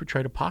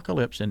portrayed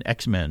Apocalypse in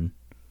X-Men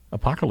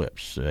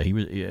Apocalypse. He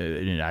was.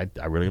 I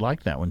really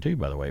liked that one too,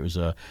 by the way. It was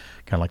kind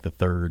of like the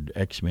third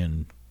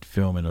X-Men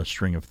film in a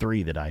string of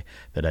 3 that I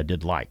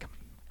did like.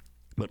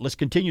 But let's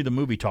continue the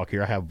movie talk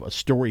here. I have a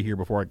story here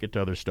before I get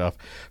to other stuff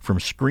from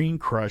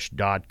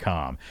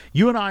ScreenCrush.com.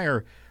 You and I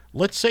are,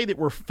 let's say that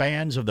we're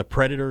fans of the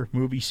Predator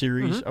movie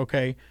series,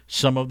 okay?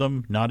 Some of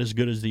them not as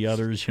good as the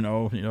others, they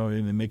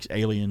mix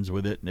aliens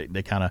with it.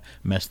 They kind of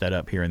mess that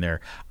up here and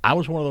there. I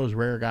was one of those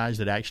rare guys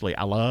that actually,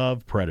 I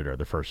love Predator,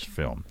 the first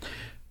film.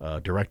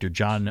 Director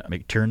John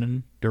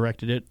McTiernan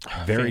directed it.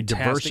 Very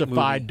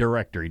diversified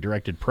director. He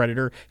directed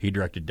Predator. He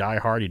directed Die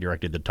Hard. He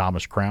directed The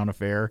Thomas Crown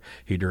Affair.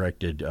 He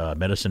directed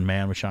Medicine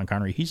Man with Sean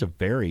Connery. He's a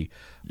very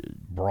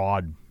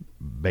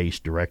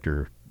broad-based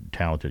director,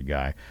 talented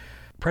guy.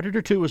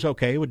 Predator 2 was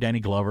okay with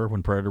Danny Glover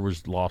when Predator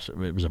was lost.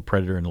 It was a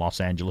Predator in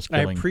Los Angeles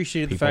killing I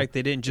appreciated people. the fact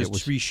they didn't just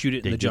reshoot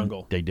it in the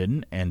jungle. They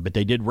didn't, but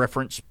they did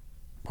reference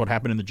what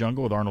happened in the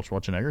jungle with Arnold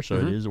Schwarzenegger, so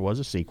it was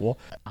a sequel.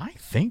 I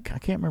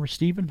can't remember,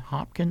 Stephen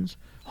Hopkins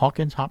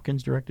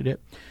directed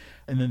it.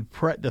 And then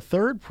the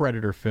third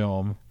Predator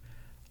film,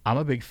 I'm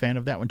a big fan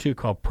of that one too,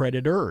 called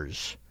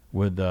Predators,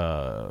 with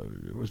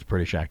it was a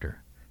British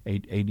actor,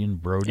 Aidan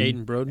Brody.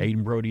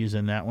 Aidan Brody is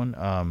in that one.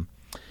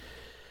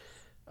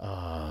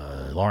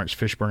 Lawrence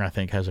Fishburne, I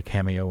think, has a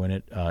cameo in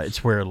it.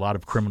 It's where a lot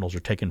of criminals are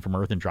taken from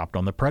Earth and dropped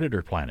on the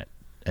Predator planet.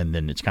 And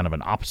then it's kind of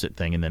an opposite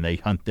thing, and then they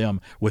hunt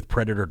them with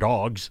predator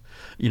dogs,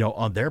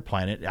 on their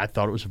planet. I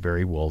thought it was a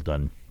very well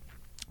done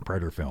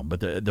Predator film.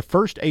 But the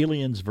first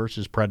Aliens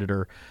versus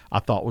Predator, I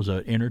thought was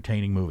an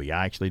entertaining movie.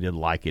 I actually did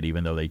like it,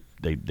 even though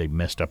they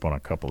messed up on a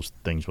couple of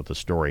things with the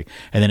story.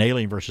 And then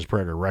Alien versus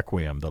Predator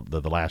Requiem,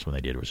 the last one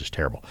they did, was just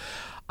terrible.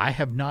 I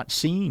have not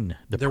seen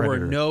Predator. Were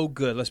no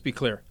good. Let's be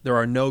clear. There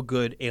are no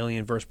good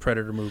Alien versus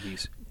Predator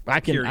movies.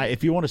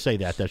 If you want to say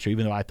that, that's true,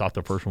 even though I thought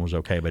the first one was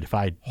okay. But if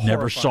I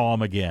never saw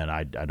him again,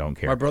 I don't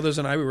care. My brothers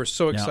and I, we were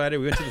so excited.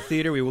 We went to the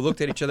theater. We looked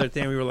at each other at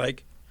the end. We were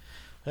like,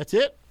 "That's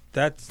it.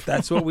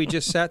 That's what we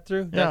just sat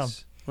through."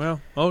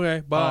 Well,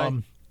 okay, bye.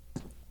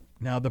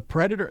 Now the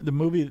Predator, the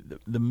movie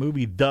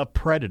The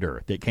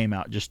Predator that came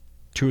out just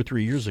 2 or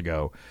 3 years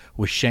ago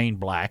was Shane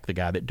Black, the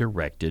guy that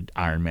directed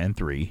Iron Man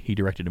 3. He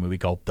directed a movie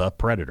called The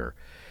Predator,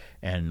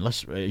 and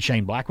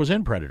Shane Black was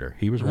in Predator.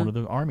 He was one of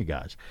the army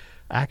guys.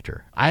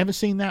 Actor. I haven't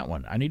seen that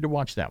one. I need to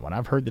watch that one.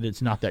 I've heard that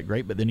it's not that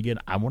great, but then again,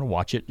 I want to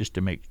watch it just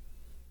to make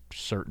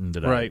certain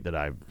that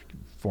I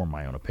form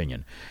my own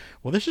opinion.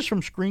 Well, this is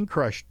from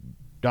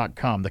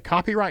ScreenCrush.com. The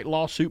copyright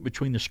lawsuit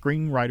between the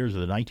screenwriters of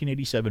the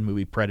 1987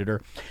 movie Predator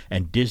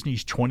and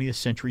Disney's 20th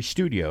Century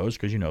Studios,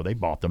 because they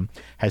bought them,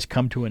 has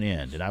come to an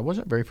end. And I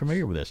wasn't very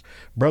familiar with this.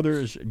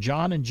 Brothers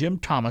John and Jim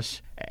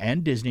Thomas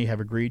and Disney have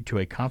agreed to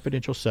a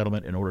confidential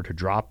settlement in order to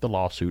drop the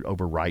lawsuit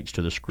over rights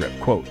to the script.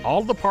 Quote, all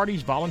of the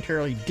parties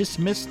voluntarily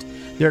dismissed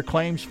their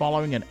claims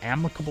following an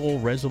amicable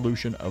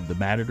resolution of the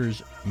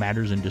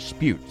matters in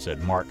dispute,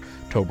 said Mark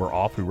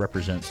Toberoff, who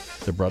represents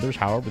the brothers.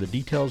 However, the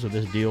details of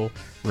this deal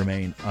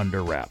remain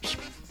under wraps.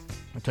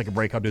 I'll take a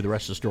break. I'll do the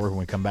rest of the story when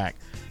we come back.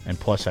 And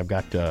plus, I've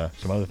got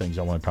some other things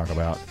I want to talk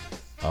about.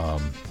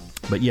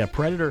 But yeah,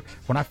 Predator,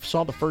 when I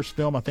saw the first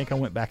film, I think I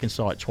went back and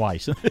saw it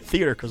twice in the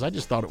theater because I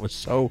just thought it was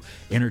so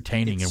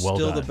entertaining and well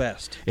done. It's still the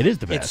best. It is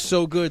the best. It's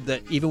so good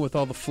that even with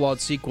all the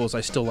flawed sequels,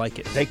 I still like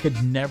it. They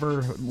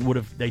never would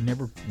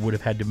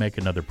have had to make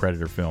another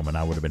Predator film, and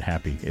I would have been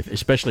happy.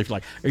 Especially if,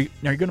 are you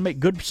going to make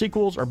good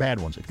sequels or bad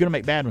ones? If you're going to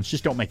make bad ones,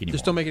 just don't make any more.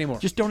 Just don't make any more.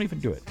 Just don't even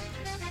do it.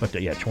 But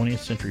 20th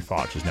Century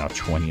Fox is now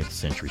 20th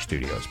Century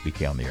Studios.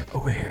 BK on the air.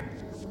 Over here.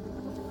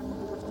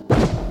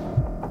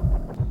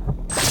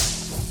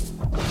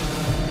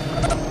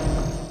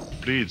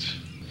 bleeds,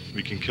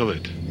 we can kill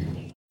it.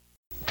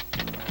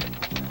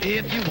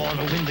 If you want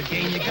to win the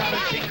game, you gotta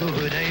take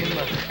good aim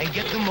and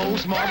get the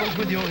most marbles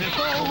with your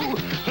hippo.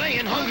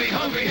 Playing Hungry,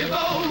 Hungry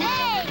Hippos.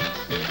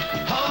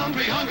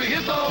 Hungry, Hungry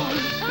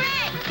Hippos.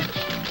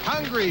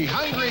 Hungry,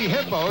 Hungry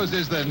Hippos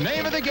is the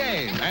name of the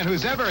game, and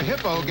whoever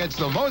hippo gets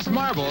the most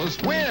marbles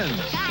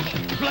wins.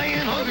 Playing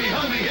Hungry,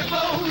 Hungry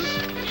Hippos.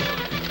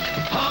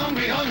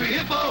 Hungry, Hungry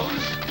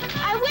Hippos.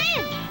 I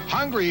win!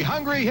 Hungry,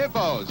 Hungry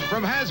Hippos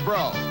from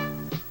Hasbro.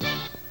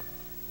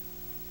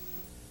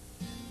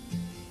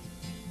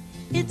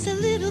 It's a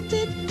little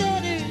bit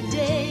better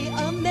day,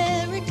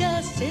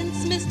 America,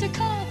 since Mr.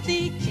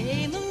 Coffee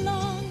came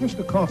along.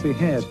 Mr. Coffee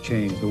has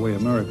changed the way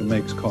America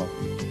makes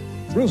coffee.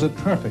 Brews it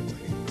perfectly,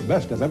 the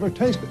best I've ever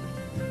tasted,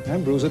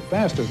 and brews it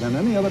faster than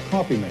any other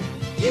coffee maker.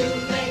 You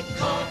make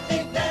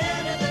coffee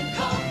better than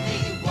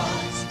coffee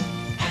was,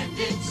 and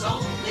it's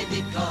only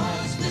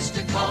because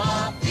Mr.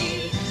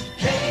 Coffee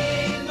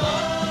came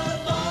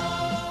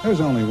along. There's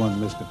only one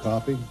Mr.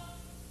 Coffee.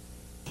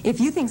 If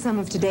you think some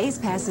of today's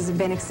passes have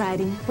been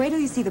exciting, wait till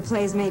you see the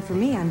plays made for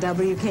me on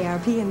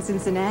WKRP in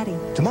Cincinnati.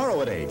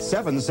 Tomorrow at 8,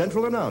 7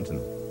 Central and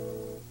Mountain.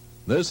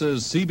 This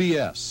is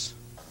CBS.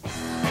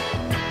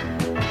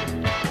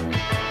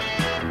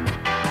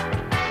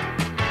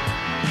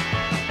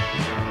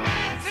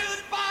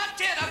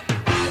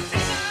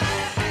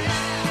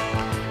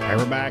 Hey,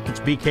 we're back. It's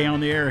BK on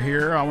the Air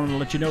here. I want to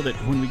let you know that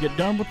when we get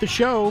done with the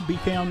show,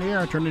 BK on the Air,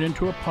 I turn it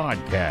into a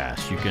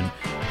podcast. You can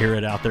hear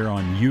it out there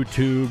on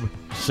YouTube,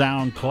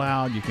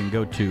 SoundCloud. You can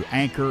go to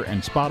Anchor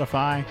and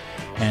Spotify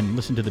and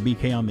listen to the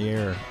BK on the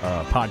Air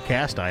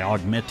podcast. I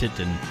augment it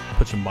and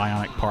put some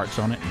bionic parts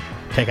on it and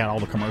take out all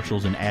the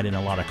commercials and add in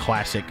a lot of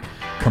classic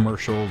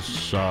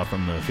commercials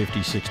from the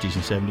 50s, 60s,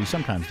 and 70s,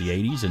 sometimes the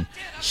 80s, and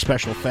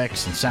special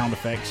effects and sound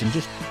effects, and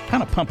just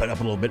kind of pump it up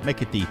a little bit,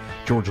 make it the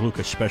George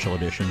Lucas special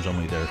editions,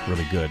 only they're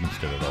really good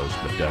instead of those.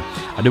 But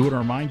I do want to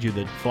remind you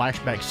that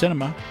Flashback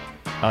Cinema,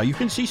 you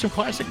can see some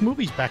classic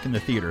movies back in the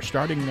theater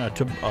starting,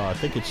 I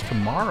think it's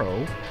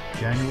tomorrow,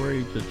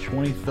 January the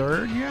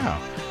 23rd, yeah,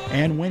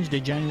 and Wednesday,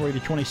 January the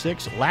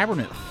 26th,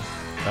 Labyrinth.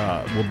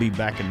 Will be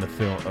back in the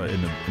film in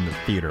the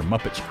theater.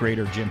 Muppets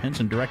creator Jim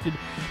Henson directed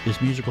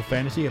this musical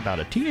fantasy about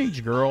a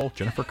teenage girl,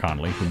 Jennifer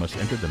Connelly, who must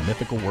enter the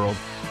mythical world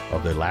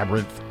of the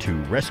labyrinth to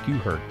rescue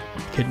her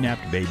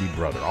kidnapped baby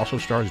brother. Also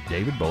stars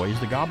David Bowie as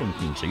the Goblin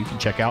King. So you can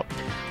check out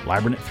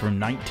Labyrinth from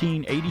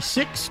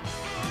 1986.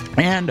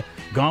 And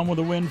Gone with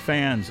the Wind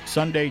fans,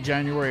 Sunday,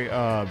 January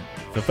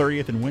the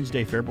 30th and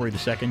Wednesday, February the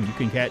 2nd, you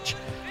can catch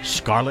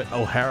Scarlett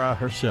O'Hara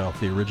herself.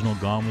 The original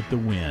Gone with the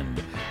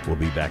Wind will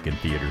be back in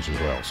theaters as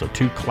well. So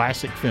two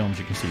classic films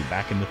you can see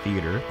back in the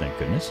theater, thank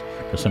goodness,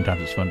 because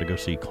sometimes it's fun to go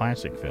see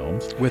classic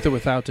films. With or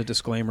without a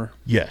disclaimer?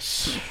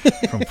 Yes,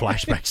 from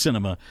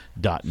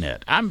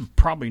flashbackcinema.net. I'm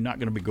probably not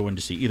going to be going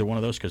to see either one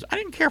of those because I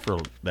didn't care for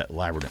that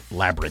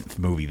Labyrinth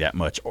movie that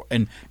much.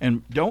 And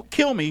don't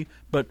kill me,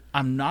 but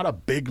I'm not a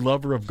big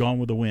lover of Gone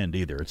with the Wind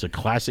either. It's a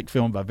classic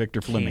film by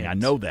Victor Fleming. I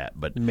know that,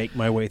 but make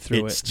my way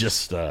through it's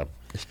just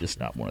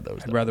not one of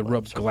those. I'd rather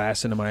rub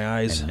glass into my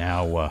eyes. And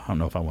now, I don't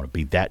know if I want to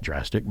be that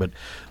drastic, but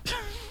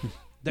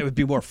that would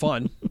be more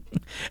fun.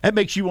 That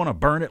makes you want to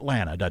burn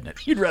Atlanta, doesn't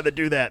it? You'd rather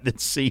do that than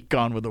see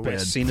Gone with the Wind.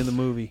 Best scene in the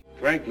movie.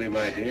 Frankly,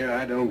 my dear,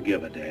 I don't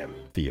give a damn.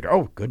 Theater.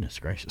 Oh, goodness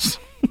gracious.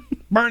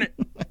 Burn it.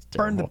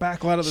 Burn the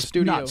backlight of the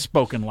studio. Not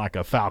spoken like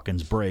a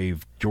Falcons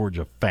brave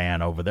Georgia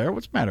fan over there.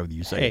 What's the matter with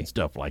you saying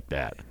stuff like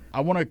that?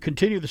 I want to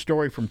continue the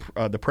story from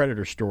the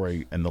Predator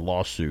story and the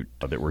lawsuit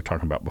that we were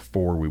talking about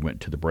before we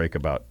went to the break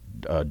about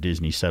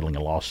Disney settling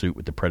a lawsuit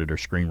with the Predator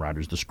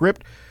screenwriters. The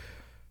script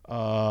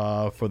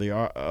for the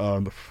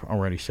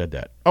already said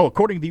that. Oh,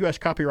 according to the U.S.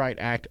 Copyright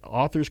Act,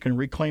 authors can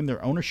reclaim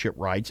their ownership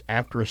rights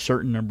after a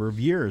certain number of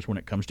years when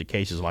it comes to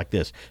cases like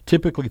this,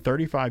 typically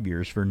 35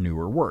 years for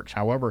newer works.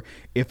 However,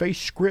 if a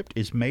script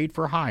is made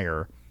for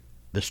hire,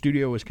 the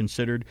studio is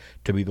considered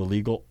to be the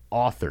legal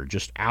author.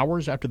 Just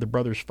hours after the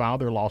brothers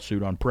filed their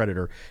lawsuit on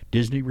Predator,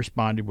 Disney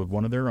responded with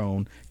one of their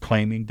own,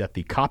 claiming that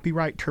the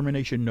copyright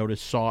termination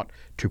notice sought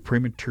to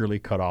prematurely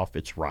cut off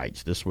its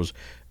rights. This was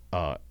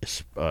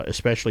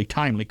especially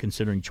timely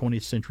considering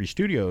 20th Century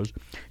Studios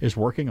is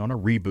working on a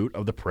reboot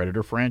of the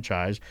Predator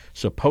franchise,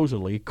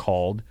 supposedly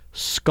called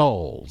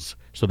Skulls.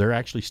 So they're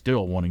actually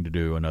still wanting to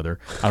do another,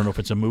 I don't know if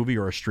it's a movie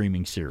or a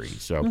streaming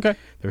series. So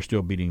they're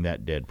still beating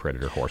that dead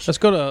Predator horse.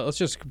 Let's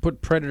just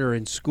put Predator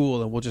in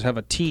school and we'll just have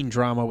a teen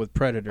drama with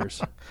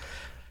predators.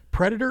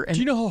 Predator and...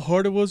 Do you know how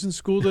hard it was in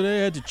school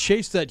today? I had to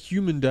chase that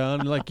human down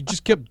and he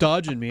just kept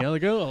dodging me. I'm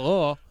like,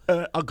 oh.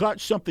 I got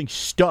something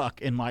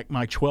stuck in my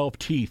 12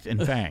 teeth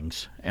and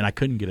fangs, and I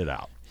couldn't get it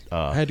out.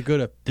 I had to go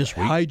to this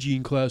week,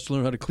 hygiene class to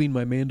learn how to clean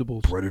my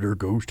mandibles. Predator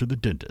goes to the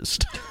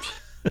dentist.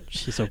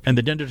 And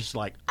the dentist is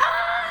like,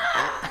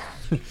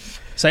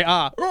 say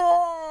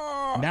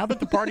ah. Now that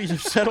the parties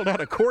have settled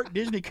out of court,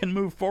 Disney can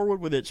move forward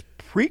with its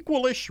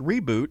prequelish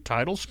reboot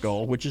titled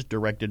Skull, which is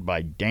directed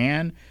by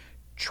Dan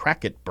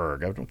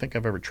Trachtenberg. I don't think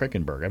I've ever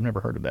Trachtenberg. I've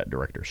never heard of that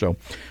director. So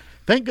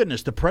Thank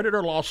goodness the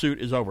Predator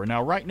lawsuit is over.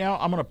 Now, right now,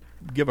 I'm going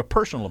to give a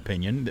personal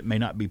opinion that may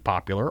not be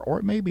popular, or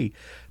it may be.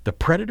 The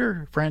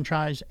Predator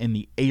franchise and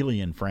the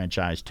Alien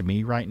franchise, to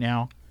me, right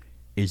now,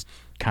 is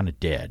kind of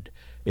dead.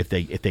 If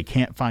they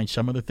can't find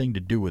some other thing to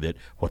do with it,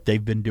 what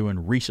they've been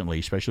doing recently,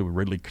 especially with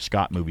Ridley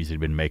Scott movies they've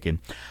been making,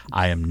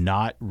 I am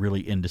not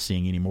really into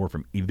seeing any more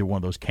from either one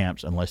of those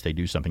camps unless they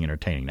do something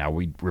entertaining. Now,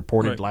 we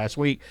reported last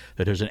week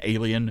that there's an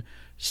Alien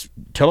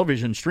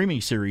television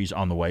streaming series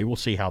on the way. We'll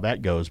see how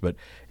that goes, but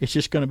it's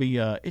just going to be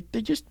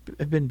they just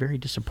have been very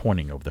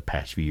disappointing over the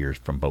past few years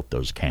from both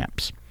those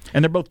camps.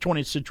 And they're both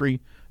 20th century.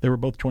 They were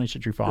both 20th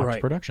Century Fox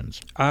productions.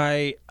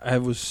 I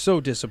was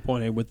so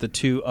disappointed with the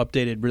two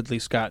updated Ridley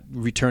Scott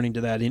returning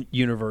to that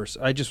universe.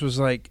 I just was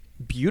like,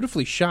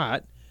 beautifully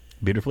shot.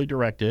 Beautifully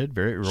directed,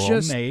 very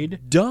well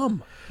made.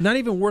 Dumb. Not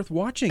even worth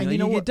watching. And you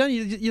know what?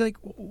 You're like,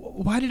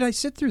 why did I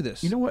sit through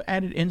this? You know what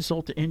added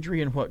insult to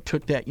injury and what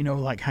took that,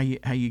 like how you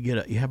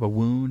have a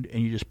wound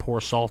and you just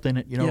pour salt in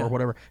it, or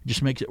whatever, it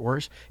just makes it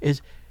worse, is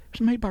it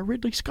was made by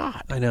Ridley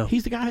Scott. I know.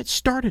 He's the guy that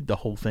started the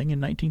whole thing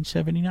in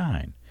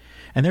 1979.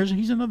 And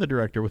he's another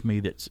director with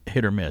me that's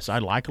hit or miss. I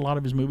like a lot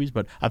of his movies,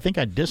 but I think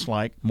I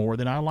dislike more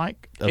than I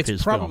like of his films.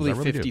 It's probably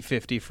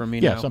 50-50 for me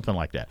now. Yeah, something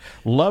like that.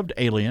 Loved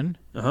Alien.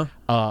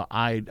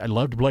 I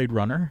loved Blade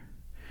Runner.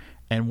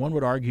 And one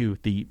would argue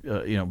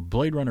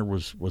Blade Runner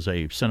was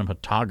a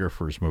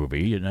cinematographer's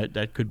movie, and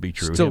that could be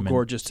true. Still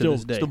gorgeous to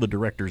this day. Still the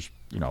director's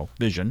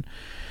vision.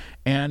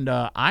 And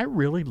I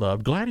really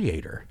loved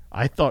Gladiator.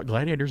 I thought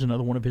Gladiator's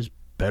another one of his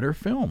better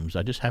films.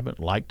 I just haven't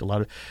liked a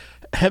lot of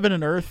Heaven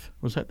and Earth.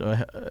 Was that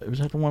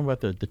the one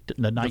about the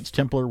Knights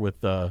Templar with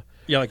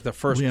like the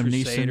First Liam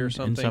Crusade Neeson or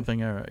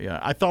something?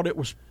 I thought it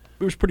was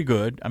pretty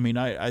good. I mean,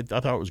 I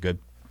thought it was good,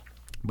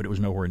 but it was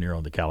nowhere near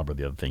on the caliber of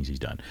the other things he's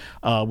done.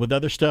 With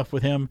other stuff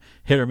with him,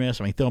 hit or miss.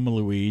 I mean, Thelma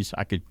Louise,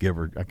 I could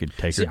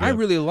take her. I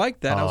really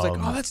liked that. I was like,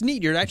 oh, that's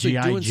neat. You're actually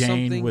G.I. doing Jane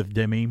something with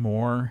Demi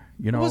Moore.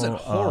 It wasn't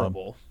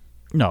horrible.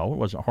 No, it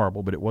wasn't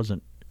horrible, but it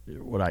wasn't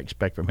what I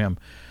expect from him.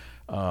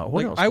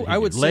 What else? I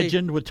would say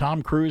Legend with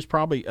Tom Cruise,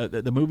 probably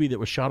the movie that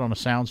was shot on a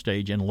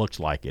soundstage and looks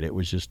like it. It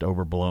was just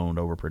overblown,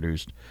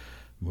 overproduced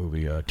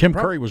movie. Tim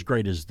Curry was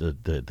great as the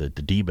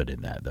D-Bat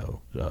in that,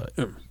 though.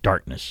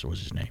 Darkness was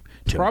his name.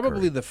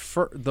 Probably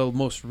the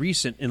most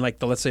recent in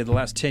let's say the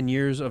last 10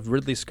 years of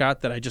Ridley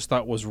Scott that I just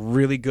thought was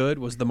really good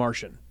was The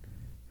Martian.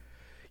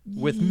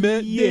 With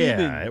Matt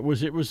Damon. It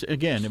was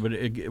again.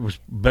 It was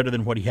better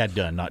than what he had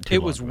done. Not too.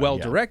 It was well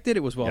directed. It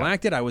was well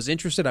acted. I was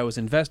interested. I was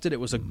invested. It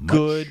was a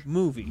good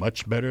movie.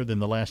 Much better than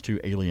the last two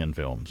Alien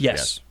films.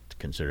 Yes.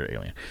 Consider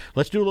Alien.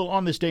 Let's do a little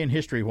on this day in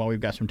history while we've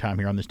got some time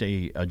here on this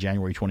day,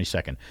 January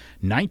 22nd.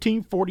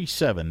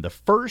 1947, the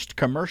first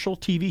commercial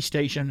TV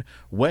station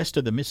west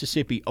of the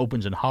Mississippi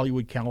opens in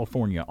Hollywood,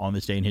 California on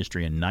this day in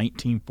history in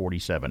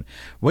 1947.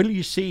 Wait till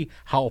you see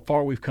how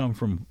far we've come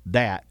from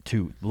that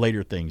to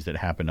later things that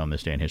happened on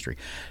this day in history.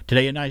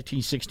 Today in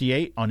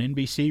 1968, on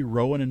NBC,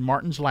 Rowan and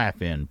Martin's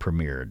Laugh-In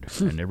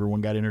premiered, and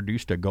everyone got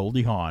introduced to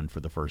Goldie Hawn for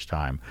the first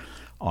time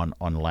on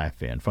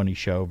Laugh-In. Funny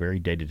show, very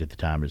dated at the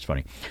time, but it's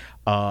funny.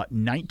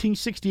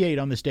 1968,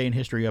 on this day in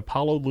history,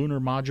 Apollo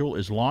lunar module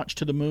is launched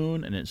to the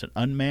moon, and it's an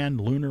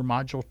unmanned lunar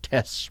module.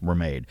 Tests were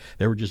made.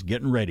 They were just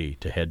getting ready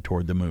to head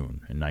toward the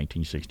moon in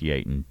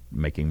 1968 and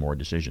making more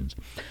decisions.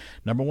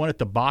 Number one at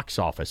the box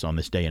office on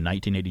this day in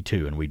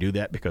 1982, and we do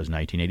that because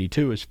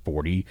 1982 is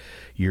 40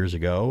 years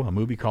ago. A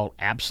movie called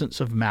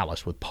Absence of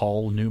Malice with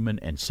Paul Newman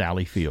and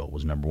Sally Field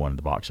was number one at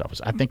the box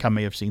office. I think I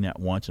may have seen that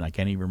once, and I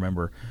can't even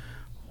remember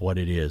what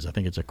it is. I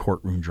think it's a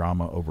courtroom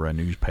drama over a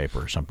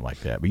newspaper or something like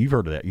that. But you've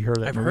heard of that. You heard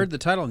of that I've movie? heard the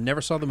title and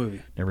never saw the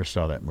movie. Never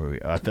saw that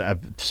movie. I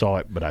saw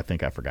it, but I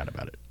think I forgot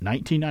about it.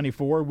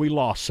 1994, we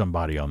lost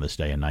somebody on this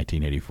day in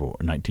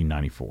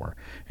 1994.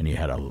 And he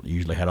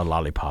usually had a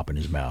lollipop in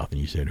his mouth, and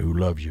he said, "Who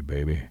loves you,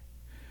 baby?"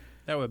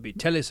 That would be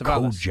Telly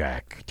Savalas.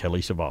 Kojak. Telly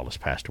Savalas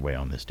passed away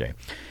on this day.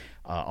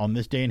 On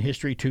this day in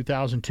history,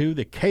 2002,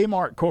 the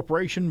Kmart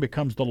Corporation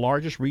becomes the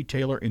largest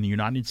retailer in the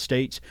United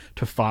States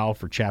to file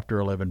for Chapter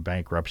 11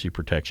 bankruptcy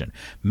protection.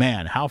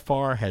 Man, how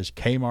far has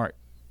Kmart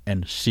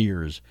and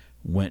Sears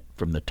went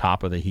from the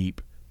top of the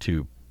heap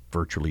to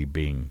virtually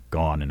being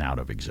gone and out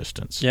of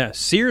existence? Yeah,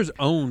 Sears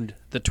owned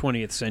the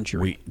 20th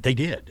century. They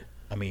did.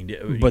 I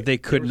mean, but they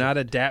could not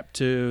adapt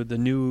to the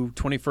new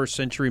 21st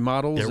century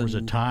models. There was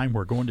a time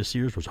where going to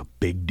Sears was a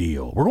big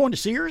deal. We're going to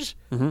Sears?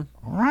 Mm-hmm.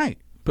 All right.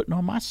 Putting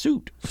on my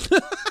suit.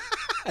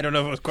 I don't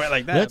know if it was quite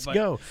like that. Let's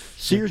go.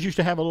 Sears used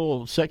to have a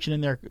little section in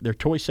their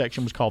toy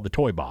section was called the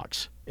toy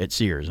box at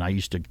Sears, and I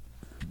used to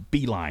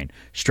beeline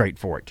straight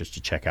for it just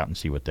to check out and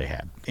see what they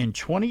had. In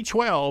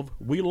 2012,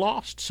 we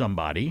lost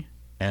somebody,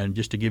 and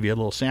just to give you a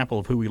little sample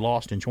of who we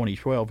lost in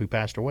 2012 who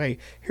passed away,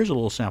 here's a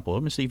little sample.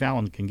 Let me see if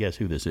Alan can guess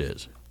who this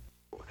is.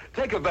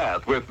 Take a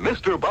bath with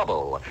Mr.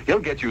 Bubble. He'll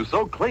get you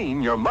so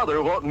clean your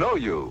mother won't know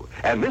you.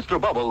 And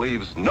Mr. Bubble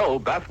leaves no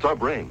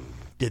bathtub ring.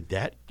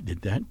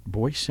 Did that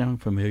voice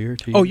sound familiar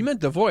to you? Oh, you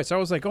meant the voice. I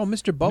was like, oh,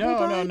 Mr. Bubble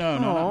died? No,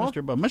 not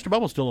Mr. Bubble. Mr.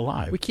 Bubble's still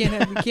alive. We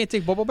can't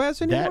take bubble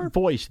baths anymore? That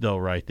voice, though,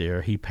 right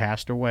there, he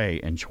passed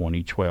away in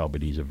 2012,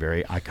 but he's a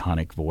very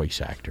iconic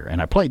voice actor.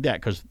 And I played that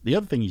because the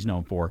other thing he's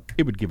known for,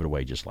 it would give it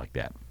away just like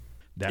that.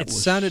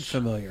 Sounded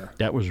familiar.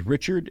 That was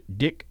Richard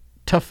Dick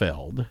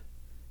Tuffeld.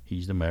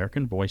 He's the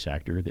American voice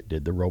actor that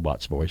did the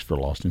robot's voice for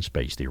Lost in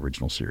Space, the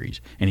original series.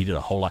 And he did a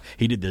whole lot.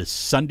 He did the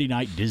Sunday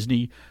Night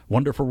Disney,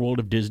 Wonderful World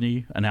of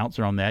Disney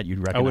announcer on that. You'd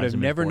recognize him. I would have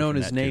never known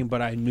his name, but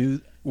I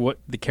knew what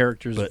the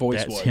character's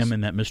voice was. That's him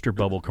in that Mr.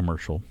 Bubble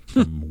commercial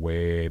from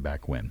way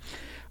back when.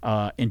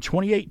 In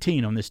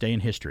 2018, on this day in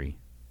history,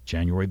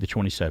 January the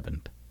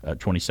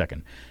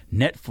 22nd,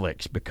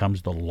 Netflix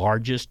becomes the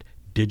largest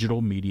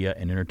digital media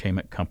and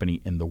entertainment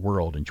company in the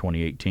world in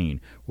 2018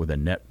 with a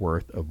net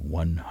worth of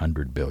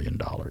 $100 billion.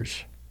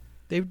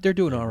 They're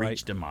doing all right.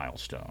 Reached a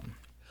milestone.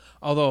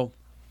 Although,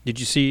 did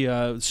you see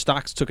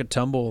stocks took a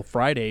tumble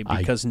Friday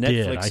because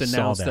Netflix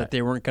announced that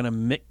they weren't going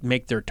to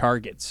make their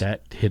targets?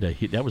 That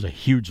was a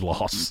huge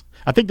loss.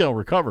 I think they'll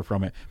recover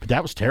from it, but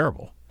that was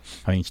terrible.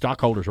 I mean,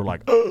 stockholders were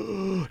like,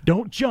 "Oh,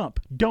 don't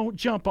jump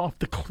off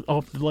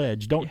the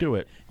ledge, don't do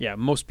it." Yeah,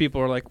 most people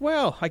are like,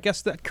 "Well, I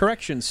guess that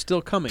correction's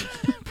still coming."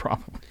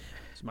 Probably.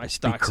 My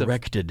stocks be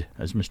corrected,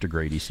 as Mr.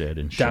 Grady said,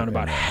 and down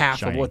about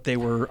half of what they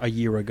were a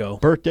year ago.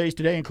 Birthdays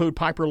today include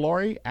Piper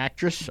Laurie,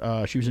 actress.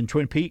 She was in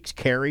Twin Peaks.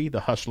 Carrie, the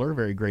Hustler,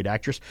 very great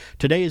actress.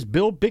 Today is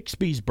Bill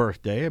Bixby's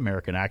birthday,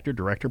 American actor,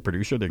 director,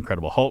 producer, The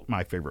Incredible Hulk,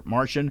 My Favorite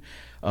Martian,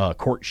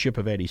 Courtship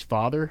of Eddie's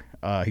Father.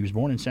 He was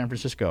born in San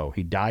Francisco.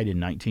 He died in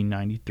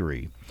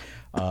 1993.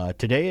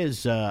 Today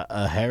is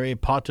a Harry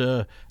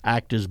Potter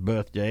actor's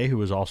birthday, who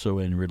was also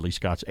in Ridley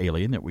Scott's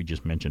Alien that we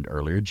just mentioned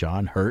earlier,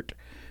 John Hurt.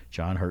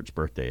 John Hurt's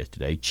birthday is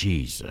today.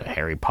 Jeez,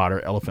 Harry Potter,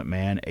 Elephant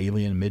Man,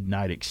 Alien,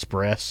 Midnight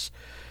Express.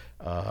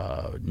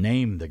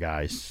 Name the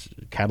guy's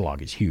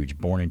catalog is huge.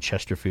 Born in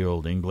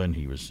Chesterfield, England.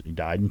 He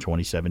died in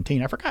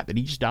 2017. I forgot that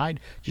he just died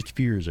just a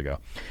few years ago.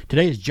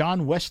 Today is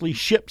John Wesley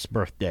Shipp's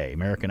birthday.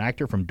 American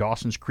actor from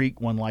Dawson's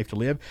Creek, One Life to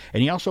Live.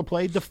 And he also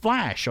played The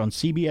Flash on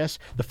CBS,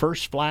 the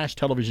first Flash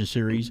television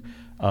series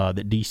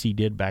that DC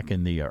did back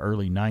in the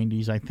early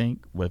 90s, I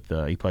think.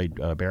 He played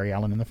Barry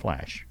Allen in The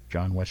Flash.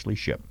 John Wesley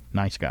Shipp.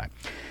 Nice guy.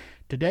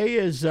 Today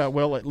is,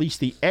 at least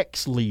the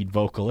ex-lead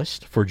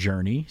vocalist for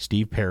Journey,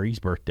 Steve Perry's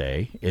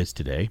birthday is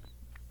today.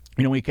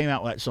 You know, when he came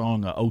out with that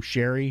song, Oh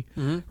Sherry,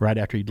 right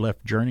after he'd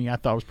left Journey, I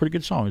thought it was a pretty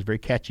good song. It was very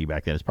catchy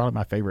back then. It's probably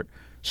my favorite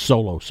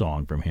solo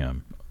song from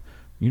him.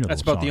 You know,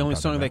 that's about the only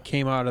song that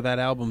came out of that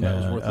album that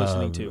was worth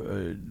listening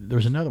to.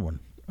 There's another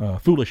one,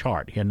 Foolish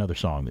Heart. He had another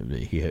song.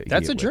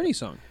 That's a Journey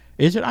song.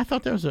 Is it? I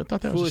thought that was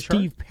a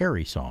Steve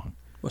Perry song.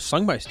 Well,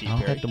 sung by Steve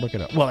Perry. I'll have to look it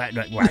up. Well, that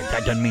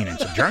doesn't mean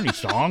it's a Journey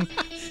song.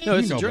 No,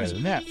 it's a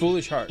Journey song.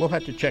 Foolish Heart. We'll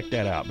have to check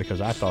that out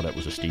because I thought it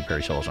was a Steve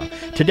Perry solo song.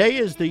 Today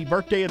is the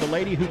birthday of the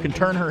lady who can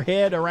turn her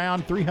head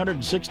around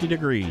 360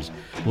 degrees,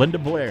 Linda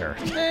Blair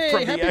from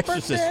The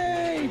Exorcist.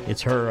 Birthday!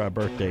 It's her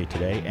birthday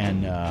today,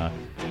 and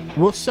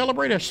we'll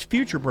celebrate a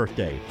future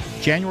birthday,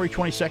 January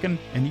 22nd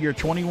in the year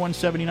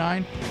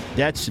 2179.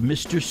 That's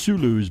Mr.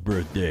 Sulu's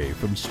birthday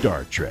from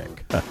Star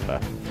Trek.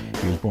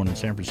 He was born in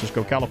San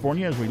Francisco,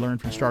 California, as we learned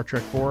from Star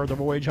Trek 4, The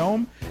Voyage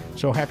Home.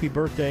 So happy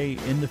birthday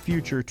in the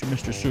future to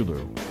Mr.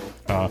 Sulu.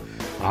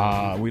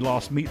 We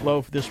lost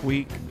Meatloaf this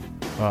week.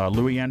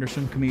 Louis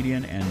Anderson,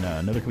 comedian, and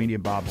another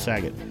comedian, Bob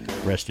Saget,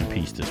 rest in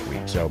peace this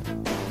week. So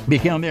be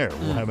down there.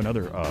 We'll have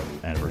another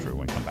anniversary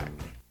when we come back.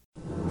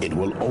 It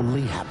will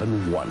only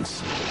happen once.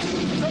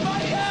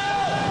 Somebody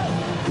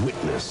help!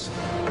 Witness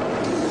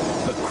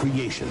the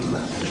creation.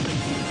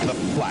 The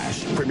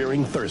Flash,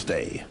 premiering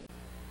Thursday.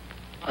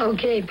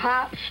 Okay,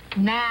 Pop.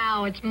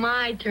 Now it's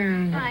my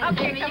turn.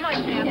 Okay, come on,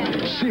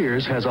 Sam.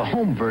 Sears has a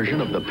home version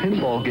of the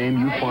pinball game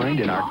you find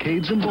in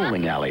arcades and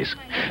bowling alleys.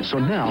 So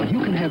now you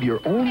can have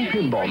your own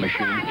pinball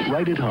machine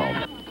right at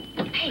home.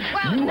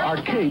 New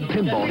arcade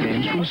pinball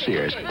games from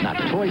Sears. Not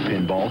toy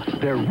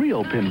pinball, they're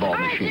real pinball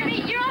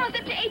machines. You're almost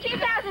up to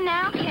 18,000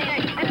 now.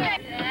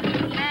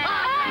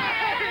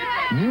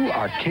 New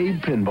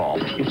arcade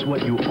pinball. It's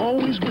what you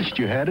always wished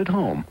you had at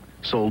home.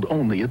 Sold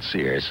only at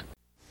Sears.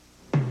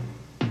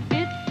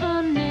 It's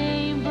the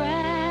name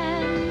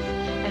brand,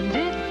 and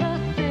it's a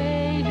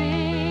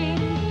saving.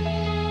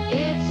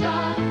 It's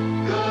a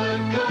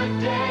good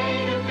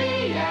day to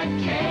be at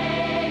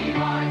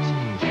Kmart.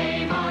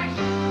 Kmart,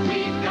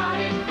 we've got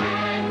it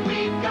and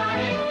we've got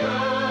it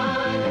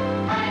good.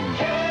 At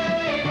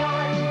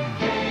Kmart,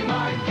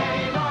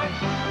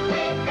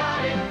 we've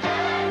got it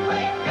and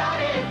we've got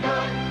it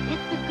good.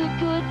 It's a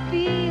good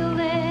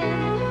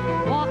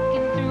feeling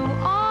walking through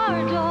our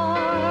door.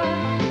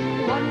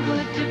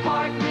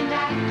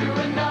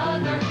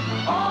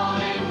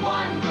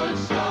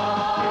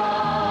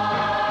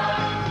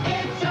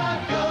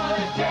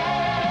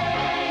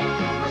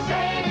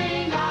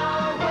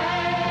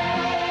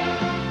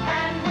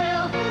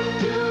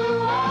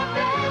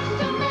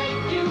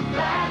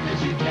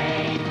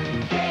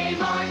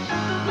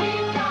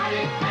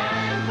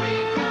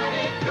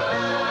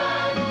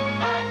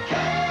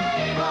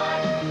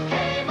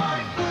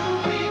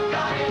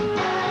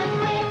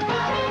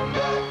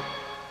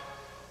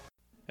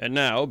 And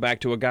now, back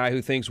to a guy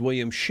who thinks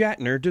William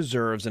Shatner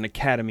deserves an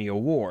Academy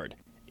Award.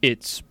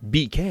 It's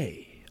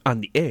BK on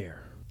the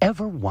air.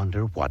 Ever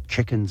wonder what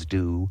chickens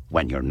do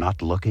when you're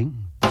not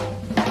looking?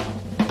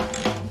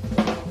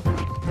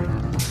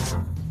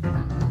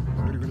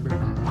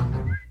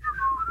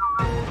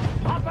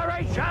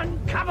 Operation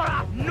Cover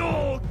Up!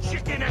 No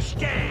chicken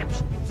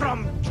escapes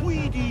from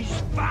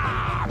Tweedy's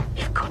farm!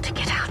 You've got to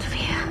get out of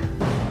here.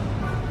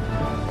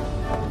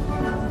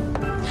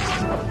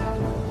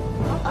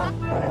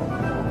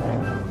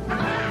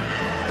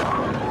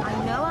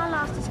 I know our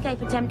last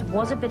escape attempt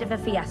was a bit of a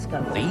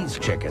fiasco. These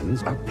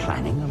chickens are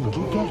planning a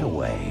little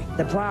getaway.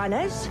 The plan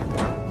is,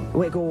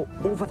 we go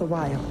over the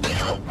wire.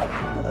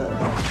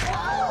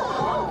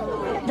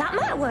 That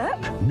might work.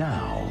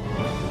 Now,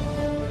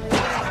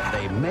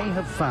 they may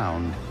have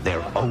found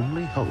their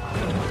only hope.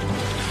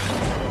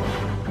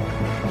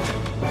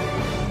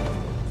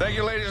 Thank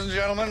you, ladies and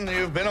gentlemen.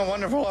 You've been a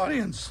wonderful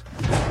audience.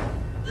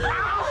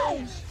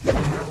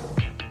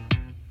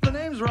 The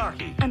name's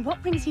Rocky. And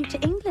what brings you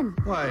to England?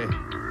 Why,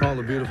 all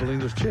the beautiful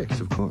English chicks,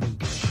 of course.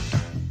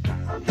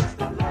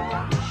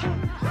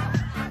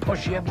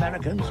 Pushy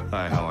Americans.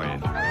 Hi, how are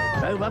you?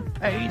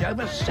 Overpaid,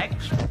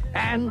 oversexed,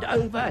 and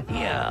over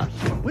here.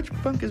 Which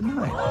bunk is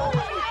mine?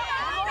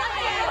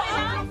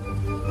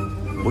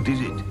 What is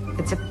it?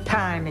 It's a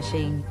pie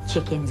machine.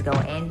 Chickens go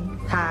in,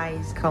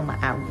 pies come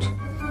out.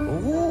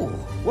 Ooh,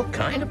 what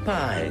kind of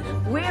pies?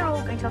 We're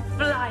all going to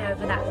fly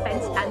over that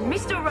fence, and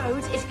Mr.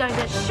 Rhodes is going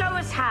to show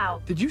us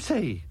how. Did you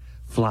say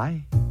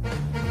fly?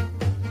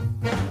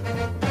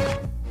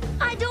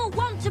 I don't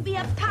want to be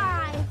a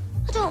pie.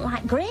 I don't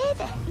like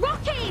gravy.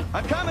 Rocky!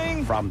 I'm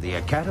coming! From the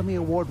Academy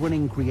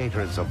Award-winning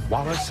creators of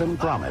Wallace and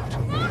Gromit.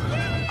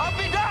 I'll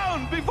be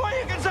down before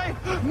you can say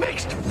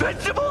mixed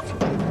vegetables!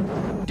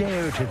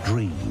 Dare to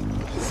dream.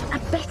 There's a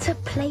better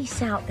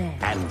place out there.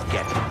 And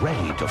get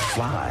ready to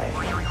fly.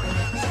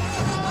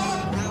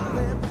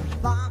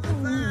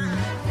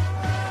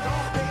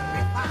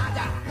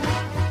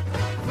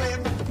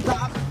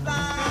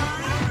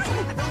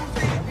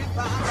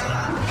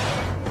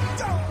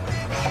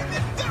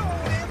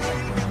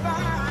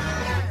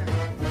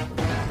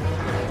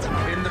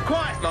 In the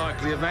quite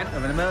likely event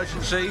of an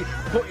emergency,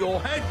 put your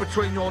head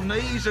between your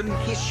knees and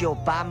Kiss your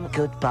bum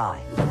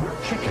goodbye.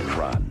 Chicken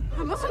Run.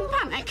 We mustn't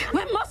panic.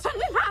 We mustn't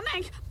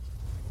panic.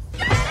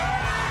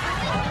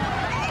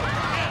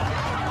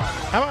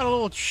 How about a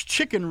little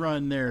chicken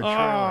run there,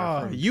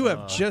 trailer from, you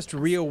have just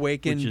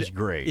reawakened which is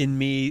great. in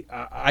me.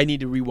 I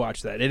need to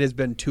rewatch that. It has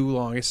been too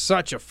long. It's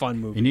such a fun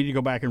movie. You need to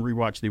go back and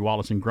rewatch the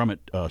Wallace and Gromit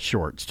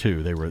shorts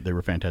too. They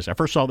were fantastic. I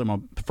first saw them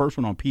on the first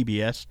one on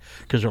PBS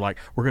because they're like,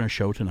 we're going to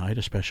show tonight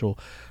a special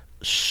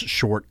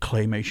short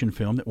claymation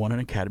film that won an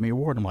Academy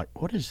Award. I'm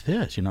like, what is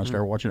this? I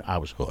started watching it. I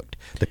was hooked.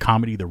 The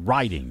comedy, the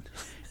writing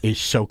is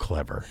so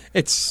clever.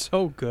 It's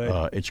so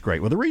good. It's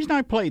great. Well, the reason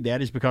I played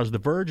that is because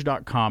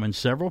TheVerge.com and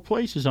several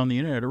places on the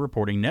internet are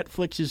reporting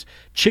Netflix's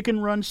Chicken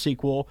Run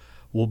sequel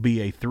will be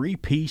a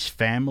three-piece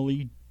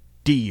family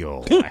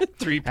deal.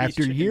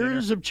 After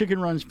years of Chicken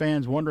Run's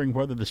fans wondering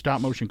whether the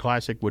stop-motion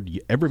classic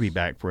would ever be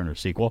back for a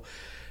sequel,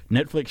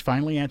 Netflix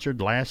finally answered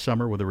last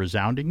summer with a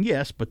resounding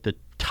yes, but the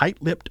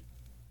tight-lipped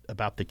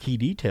about the key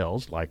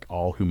details, like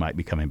all who might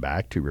be coming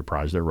back to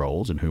reprise their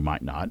roles and who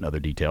might not, and other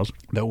details,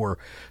 though we're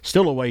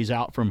still a ways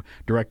out from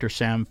director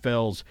Sam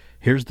Fell's.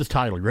 Here's the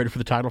title. You ready for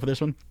the title for this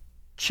one?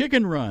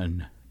 Chicken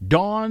Run,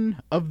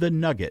 Dawn of the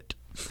Nugget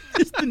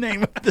is the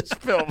name of this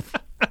film,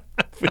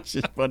 which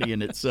is funny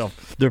in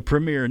itself. The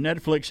premiere,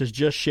 Netflix has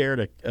just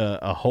shared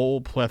a whole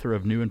plethora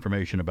of new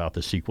information about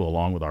the sequel,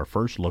 along with our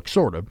first look,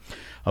 sort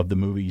of the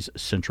movie's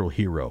central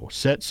hero.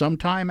 Set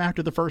sometime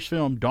after the first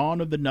film,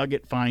 Dawn of the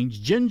Nugget finds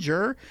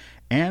Ginger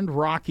and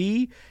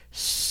Rocky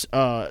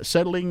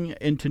settling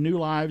into new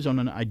lives on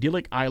an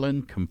idyllic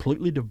island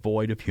completely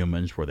devoid of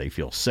humans, where they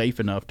feel safe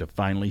enough to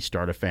finally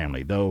start a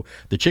family. Though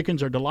the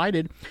chickens are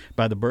delighted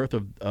by the birth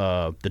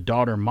of the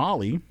daughter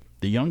Molly,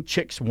 the young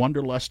chick's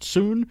wanderlust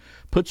soon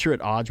puts her at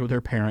odds with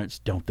her parents,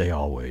 don't they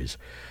always?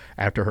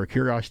 After her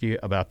curiosity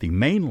about the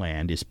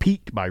mainland is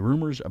piqued by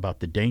rumors about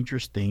the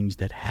dangerous things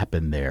that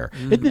happen there.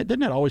 Doesn't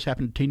that always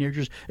happen to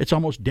teenagers? It's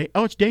almost,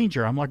 it's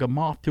danger. I'm like a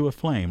moth to a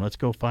flame. Let's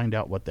go find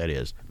out what that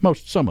is.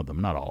 Some of them,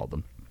 not all of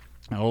them.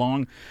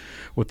 Along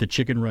with the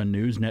Chicken Run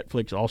news,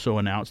 Netflix also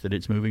announced that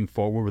it's moving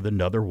forward with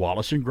another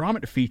Wallace and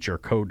Gromit feature,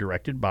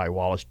 co-directed by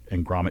Wallace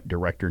and Gromit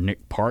director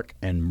Nick Park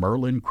and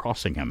Merlin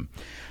Crossingham.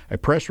 A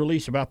press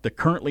release about the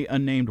currently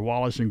unnamed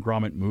Wallace and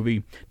Gromit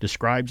movie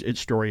describes its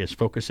story as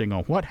focusing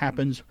on what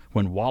happens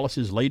when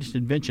Wallace's latest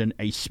invention,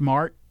 a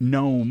smart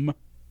gnome,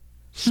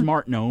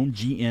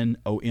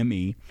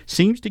 G-N-O-M-E,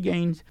 seems to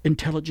gain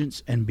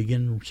intelligence and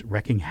begins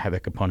wreaking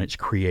havoc upon its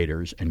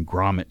creators and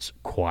Gromit's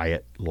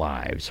quiet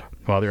lives.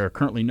 While there are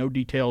currently no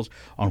details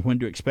on when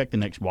to expect the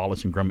next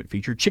Wallace and Gromit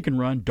feature, Chicken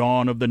Run,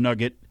 Dawn of the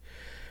Nugget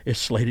is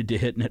slated to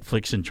hit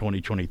Netflix in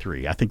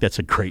 2023. I think that's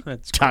a great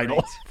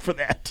title for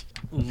that.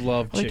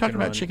 Love Chicken Run. Are they talking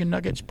about chicken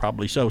nuggets?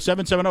 Probably so.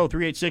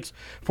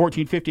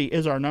 770-386-1450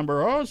 is our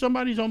number. Oh,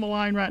 somebody's on the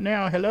line right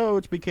now. Hello,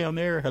 it's BK on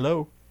there.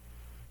 Hello.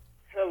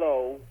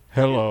 Hello.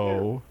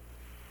 Hello.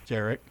 It's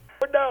Eric.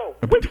 But now,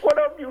 which one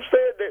of you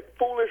said that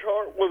Foolish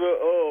Heart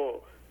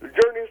was a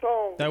Journey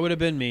song? That would have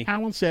been me.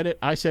 Alan said it.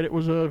 I said it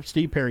was a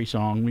Steve Perry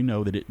song. We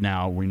know that it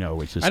now. We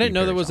know it's a Steve I didn't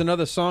know Perry there was song.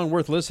 another song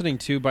worth listening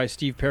to by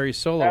Steve Perry's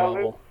solo Alan?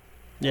 album.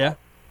 Yeah.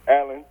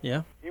 Alan.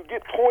 Yeah. You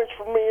get points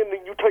from me and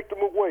then you take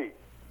them away.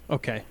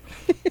 Okay.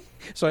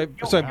 so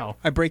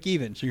I break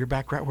even. So you're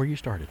back right where you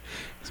started.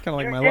 It's kind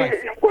of like my life.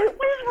 What is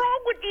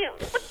wrong with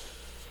you?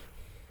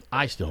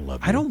 I still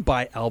love you. I don't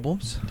buy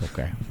albums.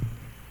 Okay.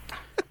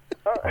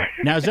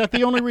 Now, is that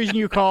the only reason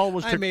you called?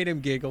 Was I made him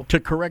giggle. To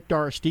correct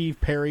our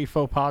Steve Perry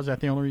faux pas? Is that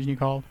the only reason you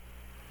called?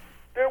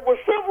 There were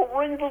several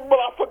reasons, but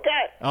I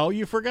forgot. Oh,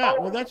 you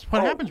forgot. Well, that's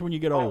what happens when you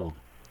get old.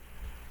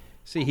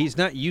 See, he's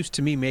not used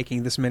to me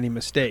making this many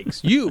mistakes.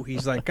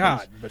 He's like,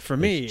 God, but for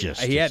me, It's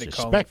just he had to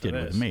call me for suspected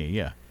this. with me,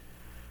 yeah.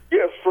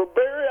 Yes, from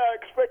Barry I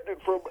expected.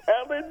 From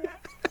Alan,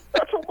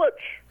 not so much.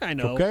 I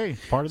know. Okay,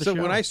 part of the so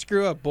show. when I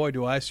screw up, boy,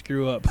 do I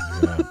screw up.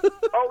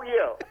 Oh,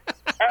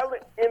 yeah. Alan,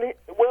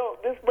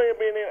 this may have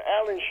been in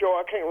Alan's show.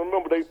 I can't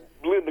remember. They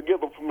blend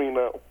together for me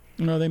now.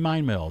 No, they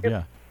mind meld,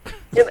 yeah.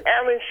 In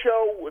Alan's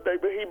show,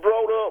 he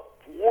brought up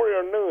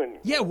Warrior Nun.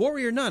 Yeah,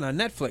 Warrior Nun on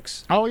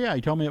Netflix. Oh, yeah,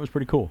 he told me it was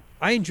pretty cool.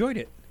 I enjoyed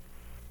it.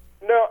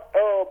 Now,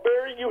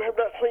 Barry, you have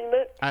not seen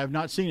that? I have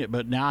not seen it,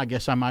 but now I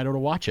guess I might ought to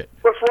watch it.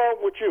 What's wrong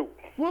with you?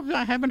 Well,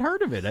 I haven't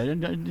heard of it. I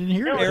didn't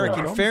hear it. Eric,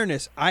 in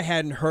fairness, I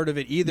hadn't heard of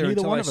it either Neither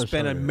until one I of us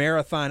spent a heard of it.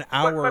 marathon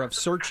hour of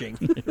searching.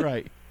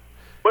 Right.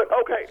 But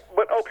okay.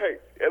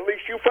 At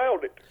least you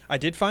found it. I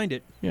did find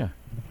it. Yeah.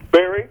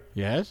 Barry,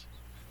 Yes?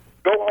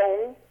 go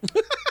home.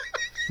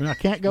 I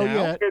can't go Now?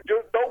 yet. And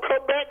just don't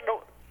come back.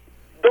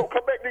 Don't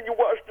come back till you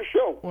watch the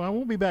show. Well, I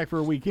won't be back for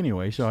a week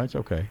anyway, so it's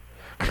okay.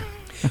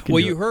 Well,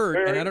 you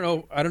heard, and I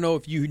don't know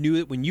if you knew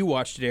it when you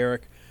watched it,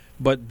 Eric,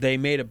 but they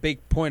made a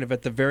big point of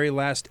at the very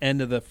last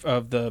end of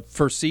the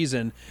first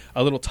season,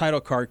 a little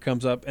title card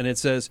comes up and it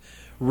says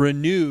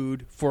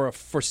renewed for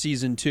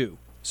season 2.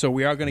 So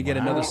we are going to get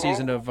another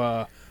season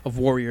of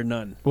Warrior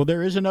Nun. Well,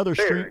 there is another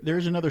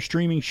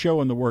streaming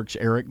show in the works,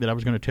 Eric, that I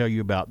was going to tell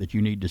you about that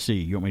you need to see.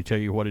 You want me to tell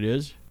you what it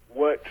is?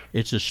 What?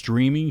 It's a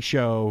streaming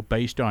show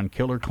based on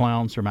killer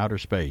clowns from outer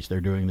space.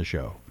 They're doing the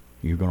show.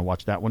 You going to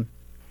watch that one?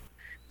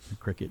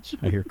 Crickets.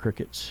 I hear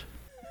crickets.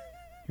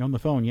 You're on the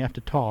phone. You have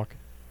to talk.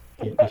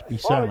 You can't just be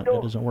silent.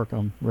 That doesn't work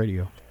on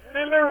radio.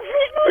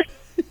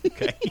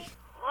 Okay.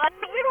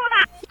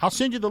 I'll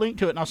send you the link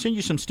to it, and I'll send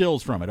you some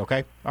stills from it,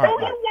 okay? All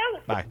right,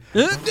 bye.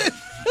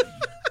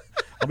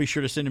 I'll be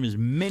sure to send him as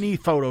many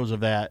photos of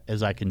that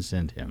as I can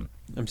send him.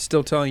 I'm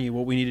still telling you,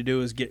 what we need to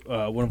do is get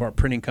one of our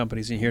printing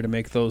companies in here to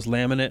make those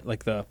laminate,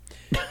 like the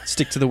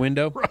stick to the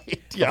window,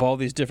 right? Yeah. Of all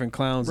these different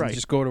clowns, Right. and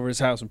just go over to his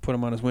house and put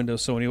them on his window.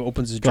 So when he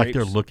opens his drapes, Like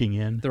they're looking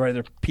in.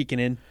 they're peeking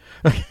in.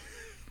 Like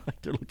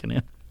they're looking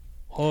in.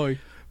 Hi.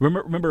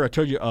 Remember I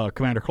told you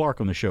Commander Clark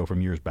on the show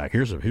from years back.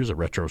 Here's a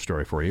retro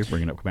story for you,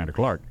 bringing up Commander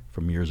Clark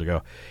from years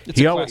ago. It's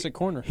a classic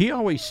corner. He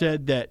always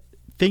said that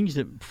things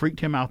that freaked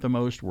him out the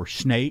most were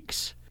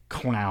snakes,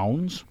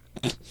 clowns,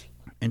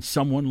 and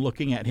someone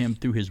looking at him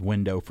through his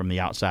window from the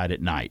outside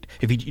at night.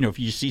 If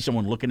you see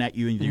someone looking at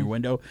you in your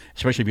window,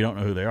 especially if you don't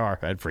know who they are,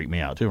 that'd freak me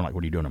out too. I'm like,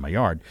 what are you doing in my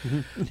yard?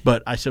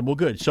 But I said, well,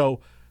 good. So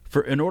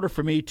in order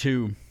for me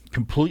to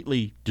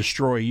completely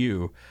destroy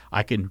you,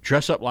 I can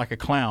dress up like a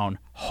clown,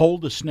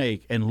 hold a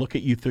snake, and look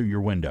at you through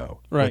your window.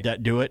 Right. Would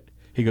that do it?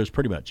 He goes,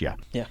 pretty much, yeah.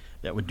 Yeah.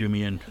 That would do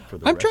me in for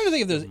the I'm rest trying to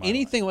think if there's of my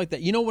anything like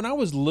that. You know, when I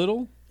was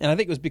little, and I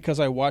think it was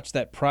because I watched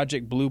that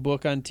Project Blue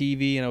Book on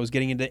TV, and I was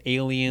getting into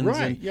aliens.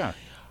 Right, and yeah.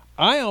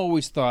 I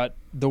always thought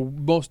the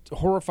most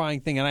horrifying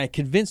thing, and I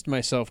convinced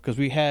myself because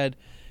we had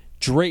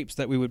drapes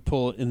that we would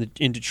pull in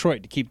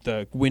Detroit to keep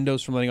the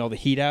windows from letting all the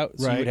heat out.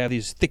 So Right. you would have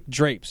these thick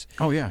drapes.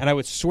 Oh, yeah. And I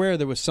would swear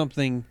there was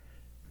something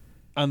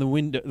on the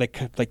window, like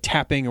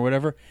tapping or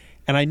whatever.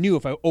 And I knew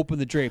if I opened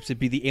the drapes, it'd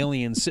be the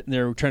aliens sitting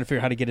there trying to figure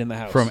out how to get in the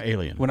house. From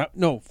Alien?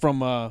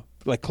 From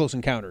like Close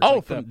Encounters. Oh,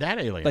 like from that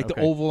alien. Like okay.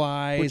 the oval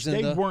eyes. Which and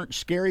they weren't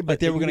scary, but like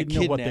they were going to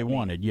know what they kidnap me.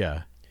 wanted.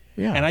 Yeah.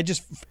 Yeah. And I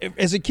just,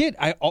 as a kid,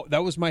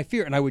 that was my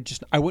fear, and I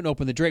wouldn't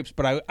open the drapes,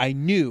 but I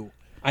knew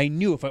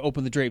if I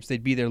opened the drapes,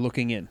 they'd be there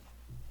looking in.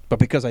 But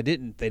because I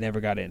didn't, they never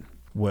got in.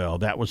 Well,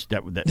 that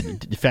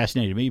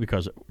fascinated me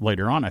because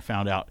later on I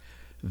found out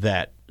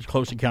that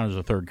Close Encounters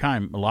of the Third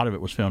Kind, a lot of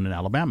it was filmed in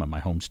Alabama, my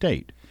home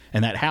state.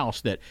 And that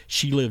house that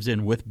she lives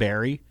in with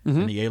Barry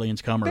and the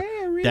aliens come,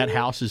 that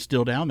house is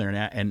still down there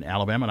in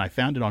Alabama, and I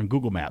found it on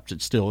Google Maps.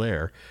 It's still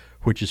there,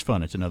 which is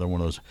fun. It's another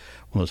one of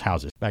those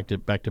houses. Back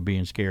to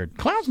being scared.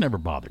 Clowns never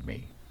bothered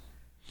me.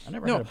 I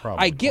never had a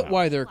problem. I with get clowns.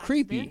 why they're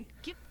creepy.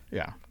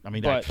 Yeah, I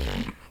mean, But-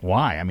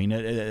 why? I mean,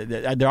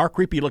 there are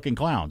creepy-looking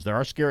clowns. There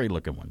are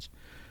scary-looking ones,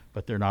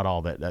 but they're not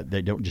all that.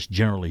 They don't just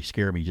generally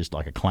scare me. Just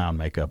like a clown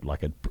makeup,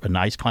 like a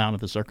nice clown at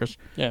the circus.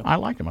 Yeah. I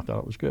liked him. I thought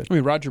it was good. I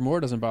mean, Roger Moore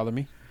doesn't bother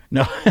me.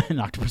 No, an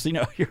Octopussy.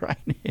 No, you're right.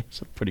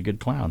 It's a pretty good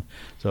clown.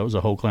 So it was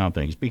a whole clown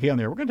thing. Speaking on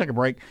there, we're going to take a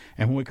break,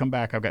 and when we come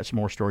back, I've got some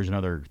more stories,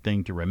 another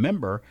thing to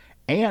remember,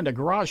 and a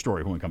garage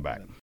story when we come back.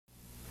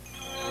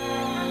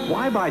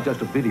 Why buy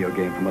just a video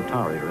game from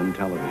Atari or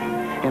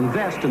Intellivision?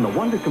 Invest in the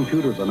wonder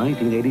computer of the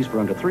 1980s for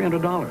under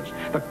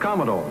 $300. The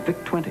Commodore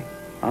VIC-20.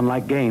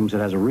 Unlike games, it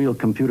has a real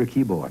computer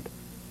keyboard.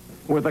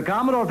 With the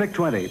Commodore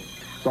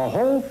VIC-20, the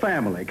whole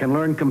family can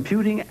learn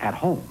computing at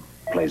home.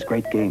 Plays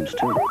great games,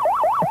 too.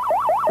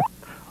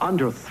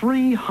 Under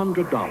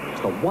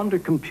 $300, the wonder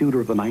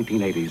computer of the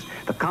 1980s,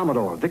 the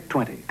Commodore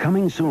VIC-20.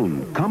 Coming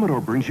soon, Commodore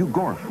brings you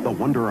Gorf, the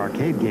Wonder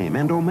Arcade game,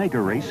 and Omega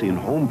Race in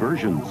home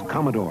versions.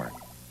 Commodore.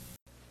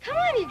 Come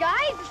on, you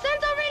guys. The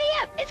sun's already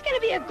up. It's going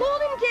to be a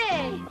golden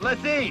day.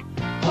 Let's eat.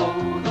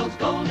 Oh, those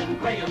golden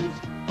grahams.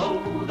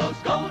 Oh, those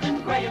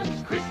golden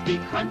grahams. Crispy,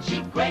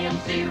 crunchy graham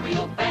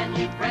cereal,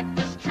 family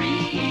breakfast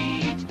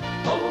treat.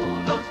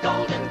 Oh, those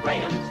golden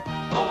grahams.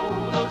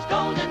 Oh, those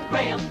golden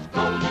grahams.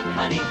 Golden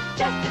honey,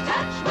 just a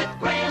touch with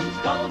Graham's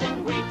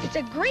golden wheat. It's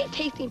a great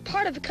tasting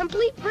part of a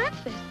complete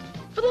breakfast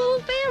for the whole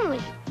family.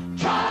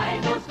 Try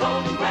those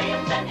golden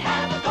grahams and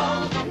have a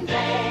golden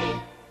day.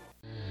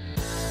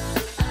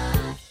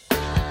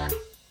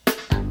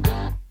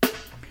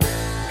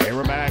 Hey,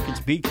 we're back. It's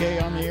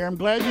BK on the air. I'm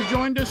glad you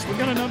joined us. We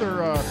got another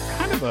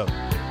kind of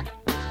a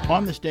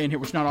on this day in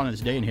history, not on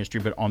this day in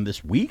history, but on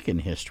this week in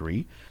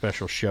history,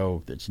 special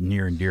show that's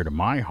near and dear to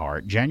my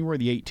heart. January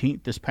the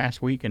 18th, this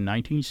past week in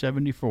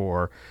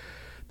 1974,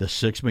 The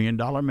 $6 Million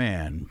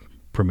Man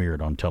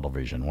premiered on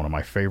television. One of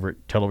my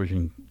favorite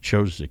television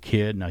shows as a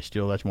kid, and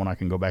that's one I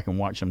can go back and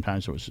watch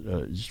sometimes. It was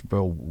just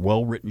a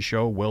well-written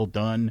show, well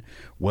done,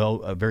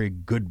 a very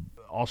good,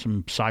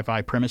 awesome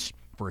sci-fi premise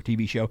for a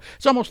TV show.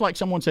 It's almost like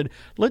someone said,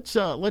 let's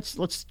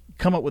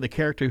come up with a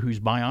character who's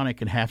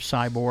bionic and half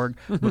cyborg,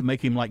 but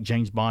make him like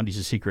James Bond. He's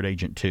a secret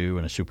agent too,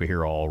 and a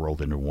superhero all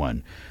rolled into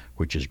one,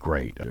 which is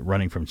great.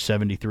 Running from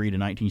 73 to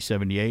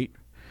 1978,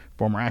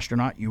 former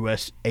astronaut,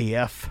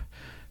 USAF,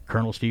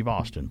 Colonel Steve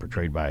Austin,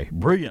 portrayed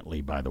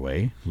brilliantly, by the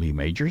way, Lee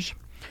Majors.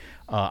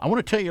 I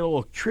want to tell you a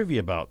little trivia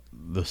about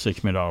the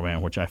 $6 Million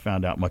Man, which I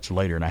found out much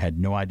later, and I had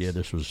no idea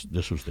this was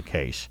the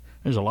case.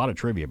 There's a lot of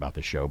trivia about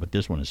the show, but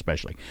this one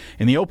especially.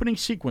 In the opening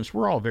sequence,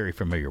 we're all very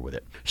familiar with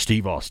it.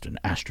 Steve Austin,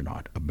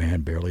 astronaut, a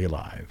man barely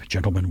alive.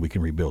 Gentlemen, we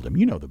can rebuild him.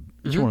 You know,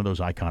 it's one of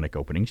those iconic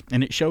openings,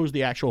 and it shows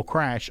the actual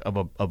crash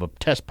of a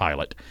test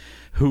pilot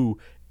who,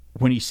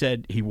 when he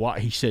said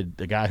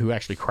the guy who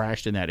actually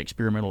crashed in that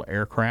experimental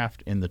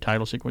aircraft in the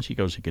title sequence, he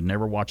goes, he could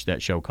never watch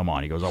that show come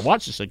on. He goes, I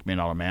watched the $6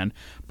 Million Man,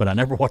 but I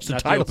never watched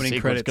the title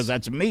sequence because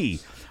that's me.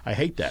 I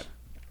hate that.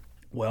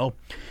 Well,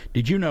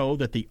 did you know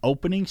that the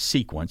opening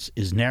sequence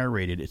is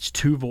narrated? It's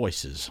two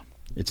voices.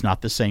 It's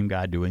not the same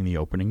guy doing the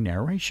opening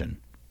narration.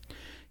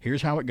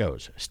 Here's how it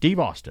goes. Steve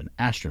Austin,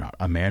 astronaut,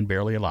 a man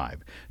barely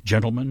alive.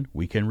 Gentlemen,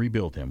 we can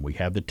rebuild him. We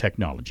have the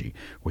technology.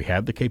 We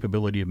have the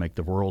capability to make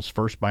the world's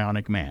first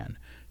bionic man.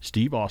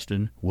 Steve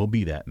Austin will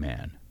be that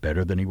man,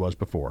 better than he was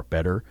before.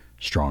 Better,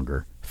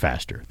 stronger,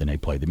 faster. Then they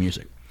play the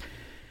music.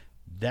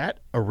 That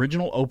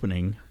original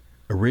opening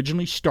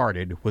originally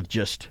started with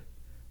just...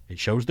 It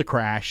shows the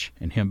crash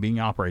and him being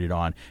operated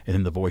on, and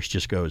then the voice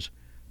just goes,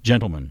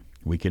 Gentlemen,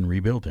 we can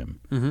rebuild him.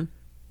 Mm-hmm.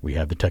 We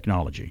have the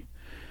technology.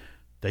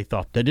 They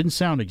thought that didn't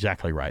sound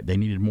exactly right. They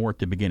needed more at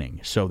the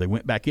beginning. So they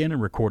went back in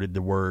and recorded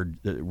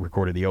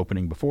the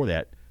opening before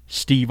that.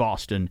 Steve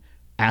Austin,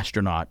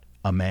 astronaut,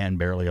 a man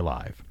barely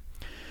alive.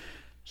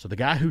 So the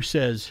guy who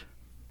says,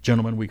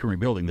 Gentlemen, we can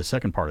rebuild him, the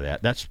second part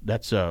of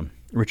that's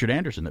Richard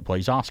Anderson that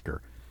plays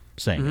Oscar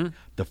saying it.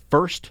 The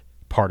first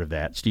part of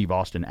that, Steve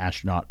Austin,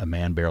 astronaut, a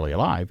man barely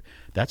alive,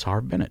 that's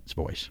Harv Bennett's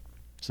voice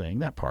saying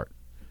that part.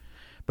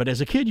 But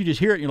as a kid, you just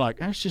hear it and you're like,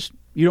 that's just,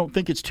 you don't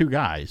think it's two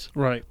guys.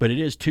 Right. But it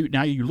is two.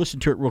 Now you listen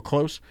to it real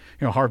close.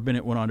 You know, Harv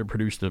Bennett went on to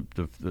produce the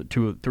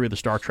three of the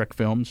Star Trek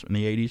films in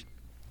the 80s.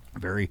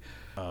 Very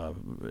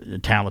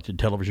talented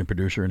television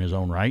producer in his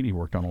own right. He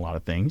worked on a lot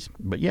of things.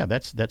 But yeah,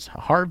 that's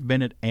Harv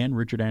Bennett and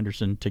Richard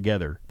Anderson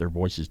together, their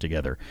voices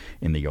together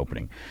in the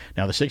opening.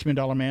 Now, the $6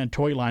 Million Man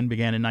toy line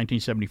began in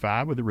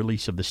 1975 with the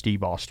release of the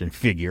Steve Austin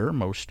figure.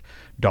 Most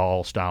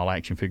doll-style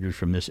action figures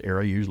from this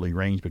era usually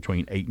range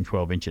between 8 and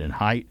 12 inches in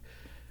height.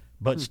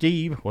 But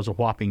Steve was a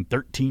whopping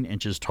 13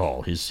 inches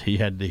tall.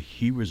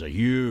 He was a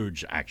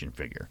huge action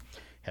figure.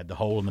 Had the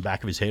hole in the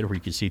back of his head where you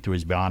could see through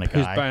his bionic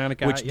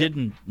eye, which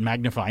didn't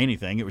magnify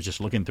anything. It was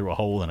just looking through a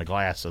hole in a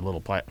glass, a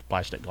little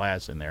plastic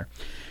glass in there.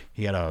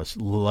 He had a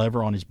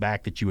lever on his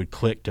back that you would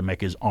click to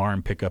make his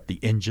arm pick up the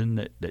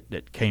engine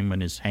that came in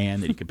his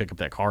hand, that he could pick up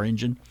that car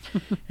engine.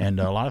 And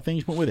a lot of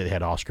things went with it. They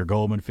had Oscar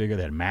Goldman figure.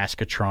 They had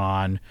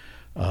Maskatron.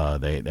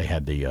 They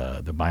had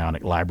the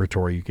bionic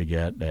laboratory you could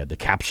get. They had the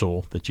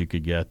capsule that you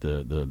could get,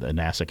 the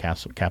NASA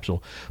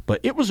capsule. But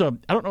it was I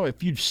don't know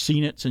if you've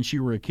seen it since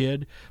you were a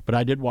kid, but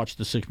I did watch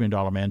the $6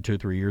 Million Man 2 or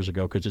 3 years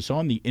ago because it's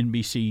on the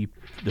NBC,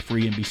 the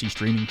free NBC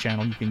streaming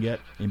channel you can get,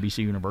 NBC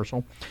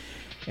Universal.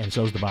 And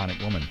so is the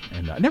Bionic Woman.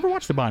 And I never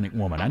watched the Bionic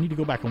Woman. I need to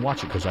go back and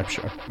watch it because I've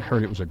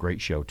heard it was a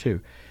great show too.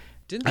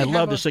 I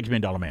love the $6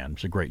 Million Man.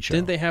 It's a great show.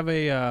 Didn't they have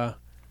a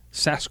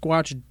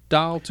Sasquatch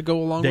doll to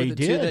go along with it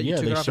too? That you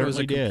took it off as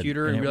a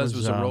computer and realized it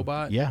was a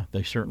robot? Yeah,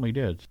 they certainly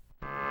did.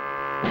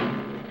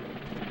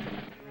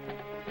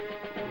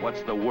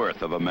 What's the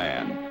worth of a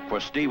man?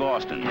 For Steve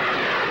Austin,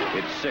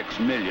 it's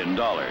 $6 million.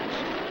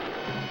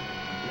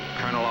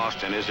 Colonel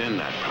Austin is in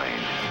that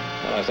plane.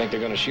 Well, I think they're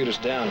going to shoot us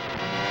down.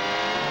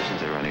 Isn't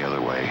there any other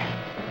way?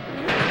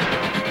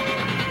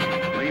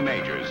 Lee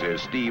Majors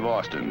is Steve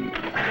Austin.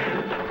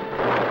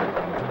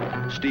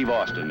 Steve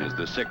Austin is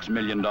the $6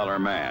 million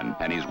man,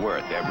 and he's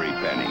worth every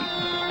penny.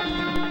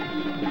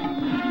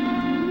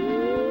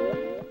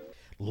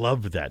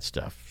 Love that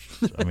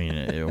stuff. I mean,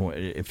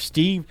 if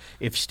Steve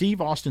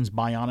Austin's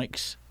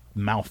bionics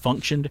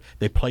malfunctioned,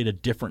 they played a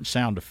different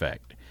sound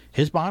effect.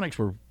 His bionics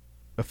were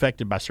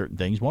affected by certain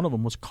things. One of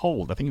them was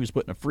cold. I think he was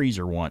put in a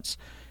freezer once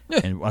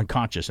and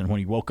unconscious. And when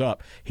he woke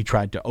up, he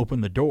tried to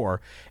open the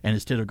door, and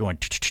instead of going,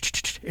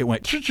 it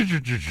went.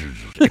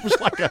 It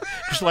was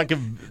like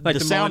the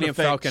sound Millennium effect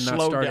Falcon not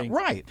slowed starting. down.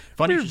 Right.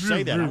 Funny you should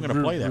say that. I'm going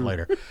to play that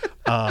later.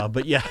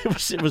 But yeah,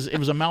 it was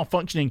a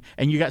malfunctioning,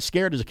 and you got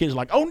scared as a kid. It's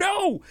like, oh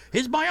no,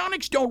 his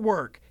bionics don't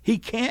work. He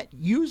can't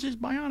use his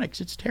bionics.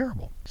 It's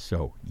terrible.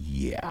 So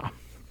yeah.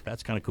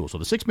 That's kind of cool. So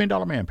The $6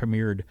 Million Man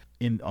premiered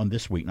on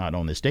this week, not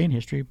on this day in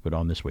history, but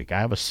on this week. I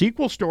have a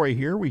sequel story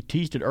here. We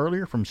teased it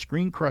earlier from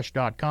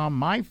ScreenCrush.com.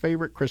 My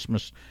favorite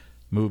Christmas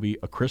movie,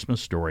 A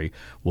Christmas Story,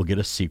 will get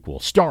a sequel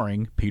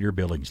starring Peter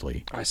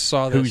Billingsley. I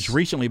saw this. Who's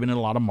recently been in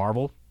a lot of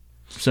Marvel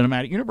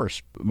Cinematic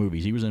Universe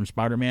movies. He was in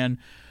Spider-Man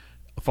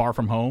Far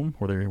From Home,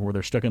 where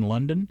they're stuck in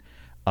London.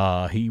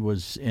 He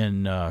was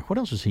in, what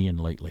else was he in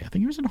lately? I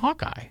think he was in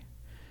Hawkeye.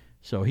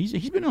 So he's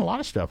been in a lot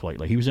of stuff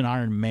lately. He was in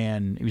Iron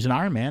Man. He was in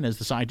Iron Man as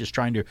the scientist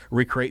trying to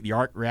recreate the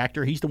arc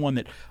reactor. He's the one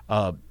that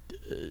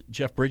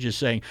Jeff Bridges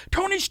saying,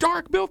 Tony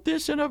Stark built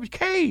this in a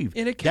cave.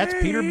 That's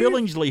Peter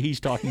Billingsley he's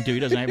talking to. He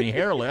doesn't have any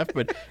hair left,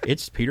 but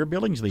it's Peter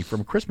Billingsley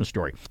from A Christmas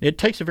Story. It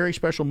takes a very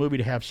special movie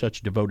to have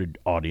such devoted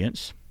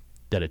audience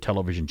that a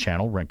television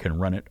channel can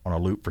run it on a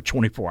loop for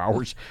 24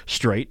 hours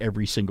straight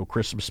every single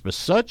Christmas. But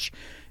such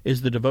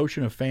is the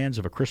devotion of fans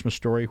of A Christmas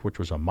Story, which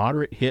was a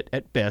moderate hit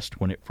at best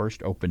when it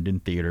first opened in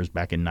theaters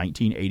back in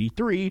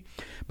 1983,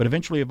 but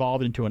eventually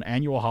evolved into an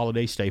annual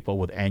holiday staple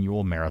with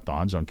annual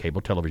marathons on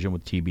cable television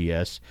with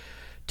TBS,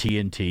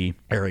 TNT,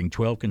 airing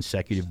 12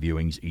 consecutive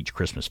viewings each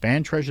Christmas.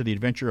 Fans treasure the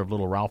adventure of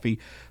little Ralphie,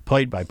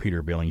 played by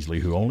Peter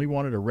Billingsley, who only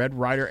wanted a Red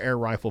Ryder air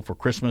rifle for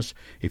Christmas.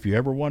 If you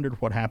ever wondered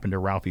what happened to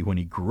Ralphie when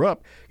he grew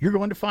up, you're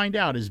going to find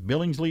out, as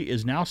Billingsley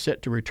is now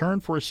set to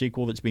return for a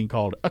sequel that's being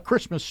called A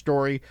Christmas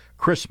Story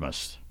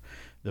Christmas.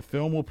 The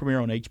film will premiere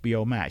on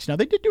HBO Max. Now,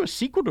 they did do a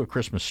sequel to A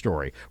Christmas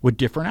Story with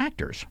different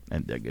actors.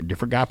 And a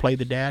different guy played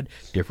the dad,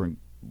 different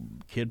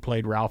kid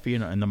played Ralphie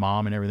and the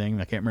mom and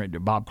everything. I can't remember.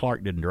 Bob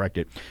Clark didn't direct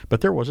it,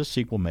 but there was a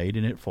sequel made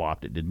and it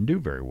flopped. It didn't do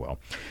very well.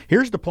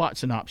 Here's the plot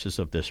synopsis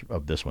of this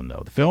one,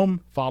 though. The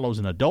film follows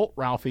an adult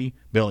Ralphie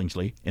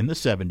Billingsley in the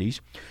 70s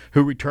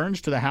who returns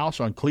to the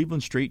house on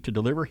Cleveland Street to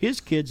deliver his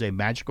kids a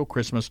magical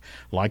Christmas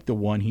like the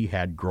one he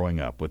had growing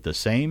up. With the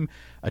same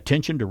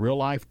attention to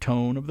real-life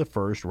tone of the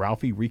first,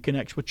 Ralphie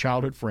reconnects with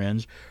childhood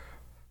friends,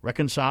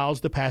 reconciles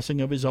the passing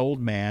of his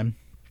old man,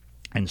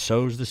 and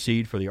sows the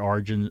seed for the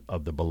origin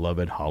of the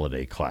beloved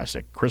holiday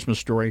classic. Christmas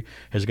Story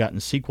has gotten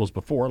sequels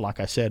before.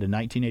 Like I said, in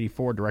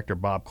 1984, director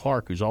Bob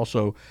Clark, who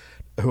also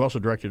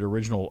directed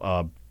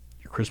original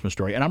Christmas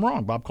Story. And I'm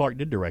wrong. Bob Clark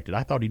did direct it.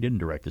 I thought he didn't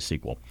direct the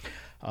sequel.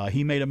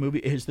 He made a movie.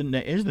 Is the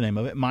name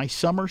of it. My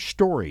Summer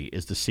Story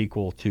is the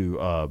sequel to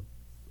A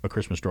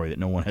Christmas Story that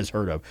no one has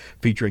heard of,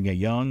 featuring a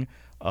young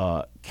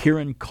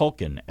Kieran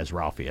Culkin as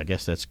Ralphie. I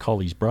guess that's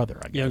Cully's brother,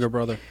 I guess. Younger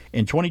brother.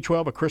 In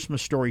 2012, A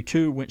Christmas Story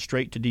 2 went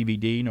straight to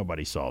DVD.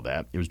 Nobody saw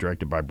that. It was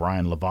directed by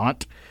Brian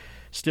Levant.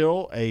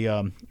 Still,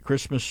 A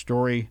Christmas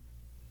Story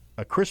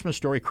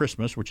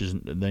Christmas, which is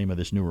the name of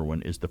this newer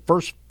one, is the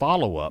first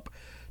follow-up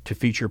to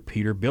feature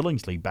Peter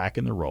Billingsley back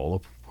in the role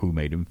of who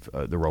made him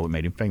the role that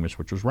made him famous,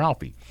 which was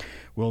Ralphie.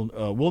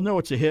 We'll know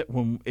it's a hit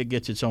when it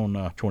gets its own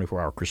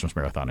 24-hour Christmas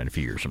marathon in a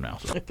few years from now.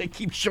 So if they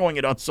keep showing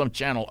it on some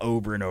channel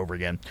over and over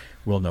again,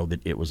 we'll know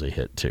that it was a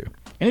hit too.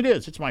 And it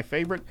is. It's my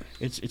favorite.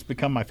 It's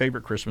become my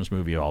favorite Christmas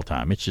movie of all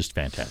time. It's just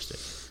fantastic.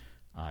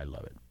 I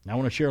love it. Now I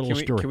want to share a little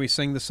story. Can we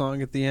sing the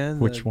song at the end?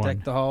 Which one?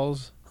 Deck the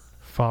Halls.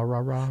 Fa ra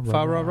ra ra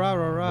Fa ra ra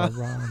ra ra.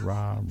 Ra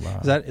ra.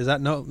 Is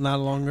that not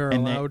longer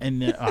allowed?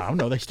 And I don't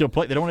know. They still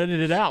play. They don't edit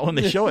it out when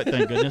they show it.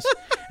 Thank goodness.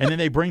 And then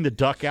they bring the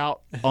duck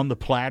out on the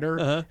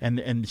platter, and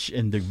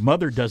the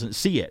mother doesn't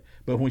see it.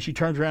 But when she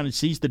turns around and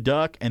sees the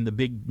duck and the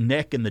big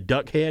neck and the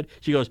duck head,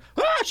 she goes,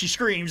 ah! She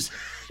screams.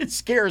 It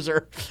scares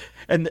her.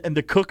 And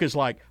the cook is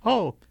like,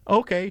 oh,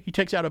 okay. He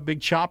takes out a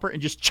big chopper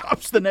and just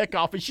chops the neck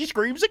off, and she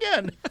screams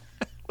again.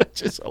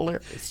 Which is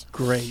hilarious.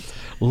 Great.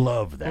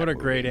 Love that. What a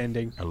movie. Great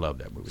ending. I love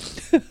that movie.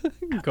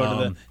 Go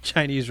to the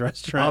Chinese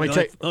restaurant.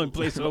 The only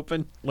place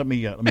open. Let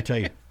me tell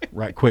you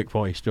right quick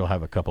while you still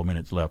have a couple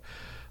minutes left.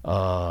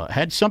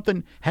 Had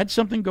something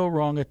go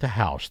wrong at the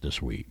house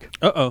this week.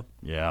 Uh-oh.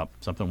 Yeah,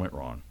 something went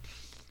wrong.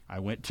 I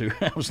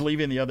was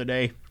leaving the other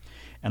day,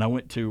 and I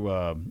went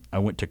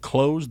to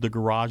close the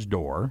garage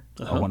door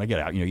when I get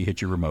out. You know, you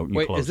hit your remote and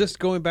you close it. Is this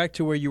going back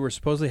to where you were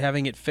supposedly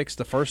having it fixed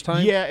the first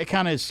time? Yeah, it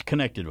kind of is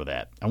connected with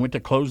that. I went to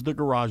close the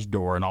garage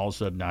door, and all of a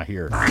sudden I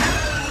hear... does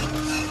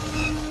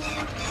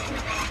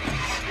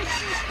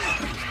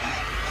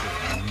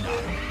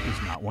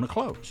not want to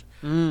close.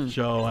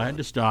 So I had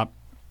to stop.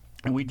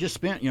 And we just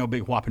spent, a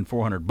big whopping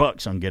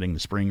 $400 on getting the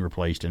spring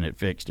replaced and it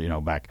fixed,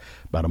 back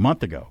about a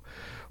month ago.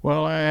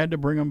 Well, I had to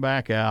bring them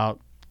back out,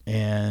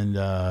 and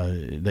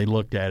they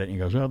looked at it, and he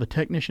goes, well, the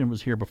technician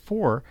was here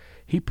before.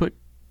 He put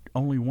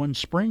only one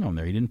spring on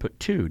there. He didn't put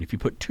two. And if you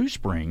put two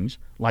springs,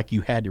 like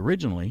you had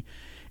originally,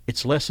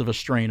 it's less of a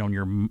strain on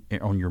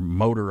your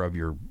motor of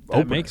your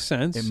opener. That makes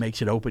sense. It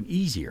makes it open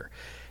easier.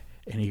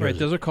 And he goes, right,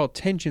 those are called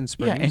tension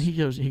springs. Yeah, and he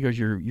goes,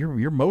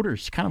 your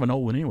motor's kind of an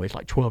old one anyway. It's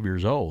like 12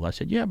 years old. I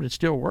said, yeah, but it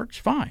still works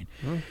fine.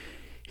 Oh.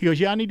 He goes,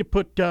 yeah, I need to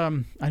put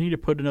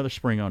another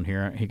spring on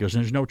here. He goes,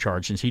 there's no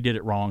charge. Since he did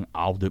it wrong,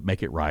 I'll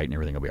make it right, and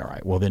everything will be all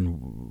right. Well, then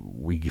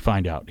we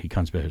find out. He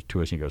comes back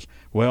to us and he goes,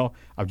 well,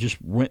 I've just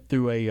went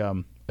through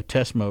a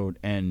test mode,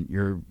 and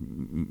your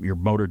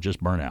motor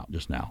just burned out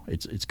just now.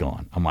 It's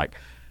gone. I'm like,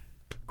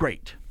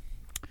 great.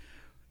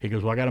 He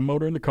goes, well, I got a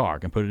motor in the car. I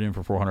can put it in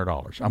for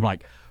 $400. I'm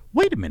like,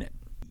 wait a minute.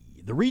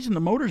 The reason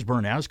the motor's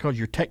burned out is because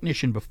your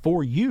technician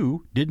before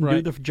you didn't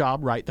do the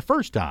job right the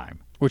first time.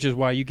 Which is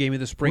why you gave me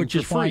the spring for free.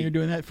 Which is why you're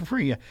doing that for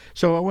free. Yeah.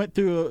 So I went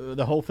through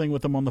the whole thing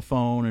with them on the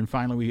phone, and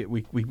finally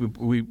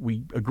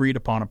we agreed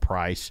upon a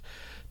price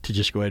to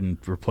just go ahead and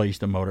replace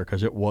the motor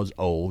because it was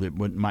old. It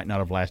might not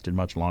have lasted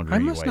much longer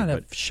anyway. I must not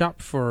have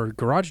shopped for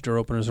garage door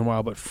openers in a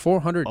while, but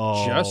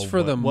 $400 just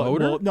for the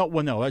motor?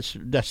 No,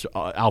 that's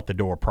out the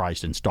door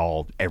price,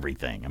 installed,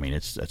 everything. I mean,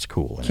 that's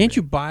cool. Can't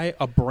you buy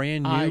a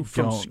brand new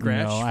from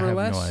scratch for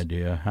less? I have no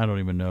idea. I don't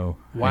even know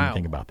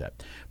anything about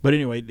that. But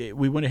anyway,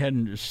 we went ahead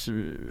and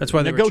that's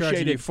why they were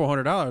charging you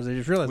 $400. They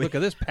just realized, look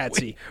at this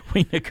patsy.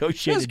 We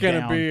negotiated down.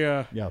 That's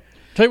going to be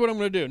tell you what I'm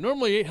going to do.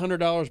 Normally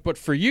 $800, but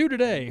for you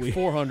today,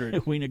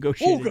 $400. We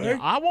negotiated. Okay.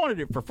 I wanted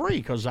it for free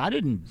because I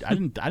didn't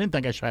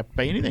think I should have to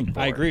pay anything for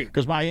it. I agree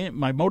because my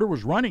motor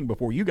was running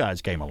before you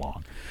guys came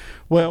along.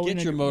 Well, we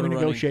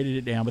negotiated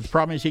it down, but the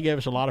problem is he gave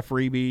us a lot of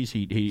freebies.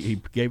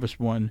 He gave us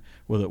one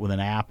with an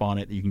app on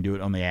it. You can do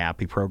it on the app.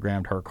 He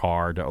programmed her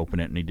car to open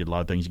it, and he did a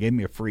lot of things. He gave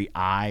me a free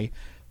eye.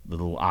 The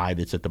little eye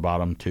that's at the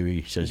bottom too.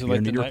 He says, "You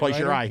need to replace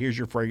your eye. Here's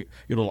your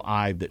little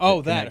eye that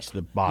connects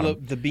the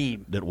bottom, the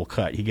beam that will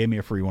cut." He gave me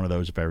a free one of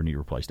those if I ever need to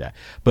replace that.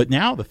 But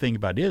now the thing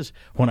about it is,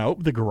 when I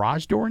open the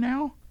garage door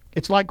now,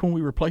 it's like when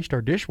we replaced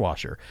our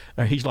dishwasher.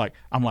 He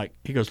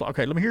goes,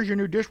 "Okay, here's your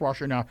new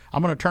dishwasher. Now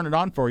I'm going to turn it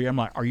on for you." I'm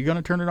like, "Are you going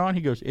to turn it on?"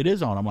 He goes, "It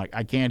is on." I'm like,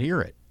 "I can't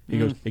hear it." He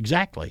goes,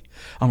 "Exactly."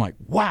 I'm like,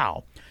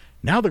 "Wow."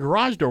 Now the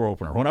garage door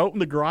opener. When I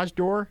opened the garage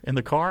door in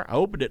the car, I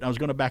opened it and I was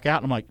going to back out,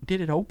 and I'm like, "Did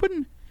it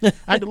open?" I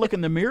had to look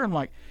in the mirror. I'm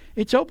like,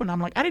 it's open. I'm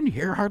like, I didn't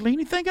hear hardly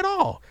anything at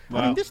all.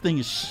 Wow. I mean, this thing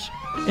is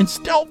in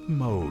stealth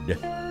mode.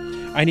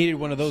 I needed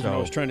one of those when I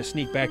was trying to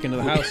sneak back into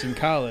the house in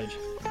college.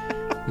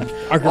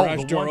 Our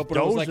garage door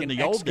opener was like an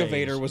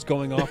excavator was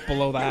going off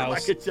below the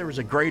house. Like there was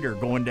a grader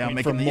going down,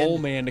 making the mole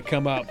man to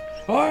come up.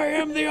 I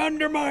am the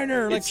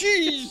underminer. Like,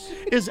 jeez.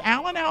 Is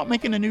Alan out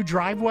making a new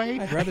driveway?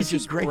 I'd rather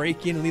just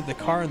break in and leave the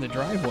car in the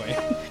driveway.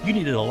 You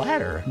needed a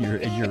ladder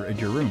in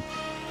your room.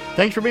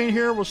 Thanks for being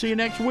here. We'll see you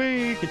next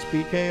week. It's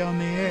BK on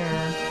the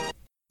air.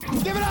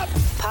 Give it up!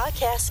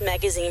 Podcast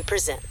Magazine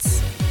presents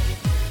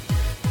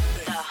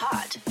the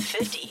Hot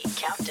 50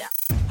 Countdown.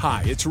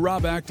 Hi, it's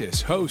Rob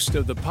Actis, host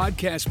of the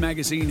Podcast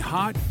Magazine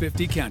Hot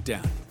 50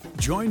 Countdown.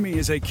 Join me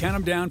as I count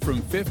them down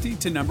from 50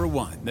 to number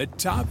 1, the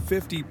top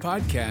 50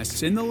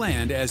 podcasts in the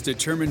land as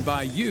determined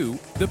by you,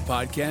 the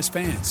podcast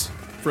fans.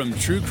 From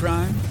true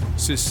crime,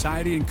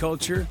 society and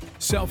culture,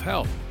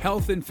 self-help,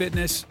 health and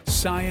fitness,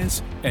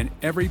 science, and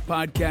every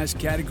podcast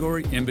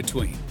category in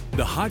between.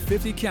 The Hot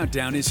 50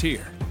 Countdown is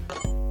here.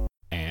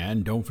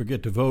 And don't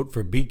forget to vote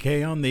for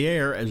BK on the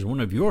Air as one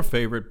of your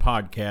favorite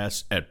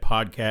podcasts at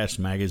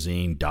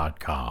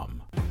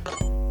podcastmagazine.com.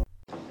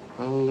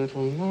 A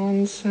little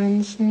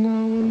nonsense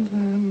now and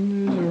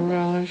then is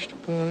relished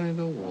by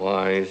the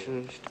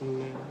wisest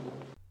men.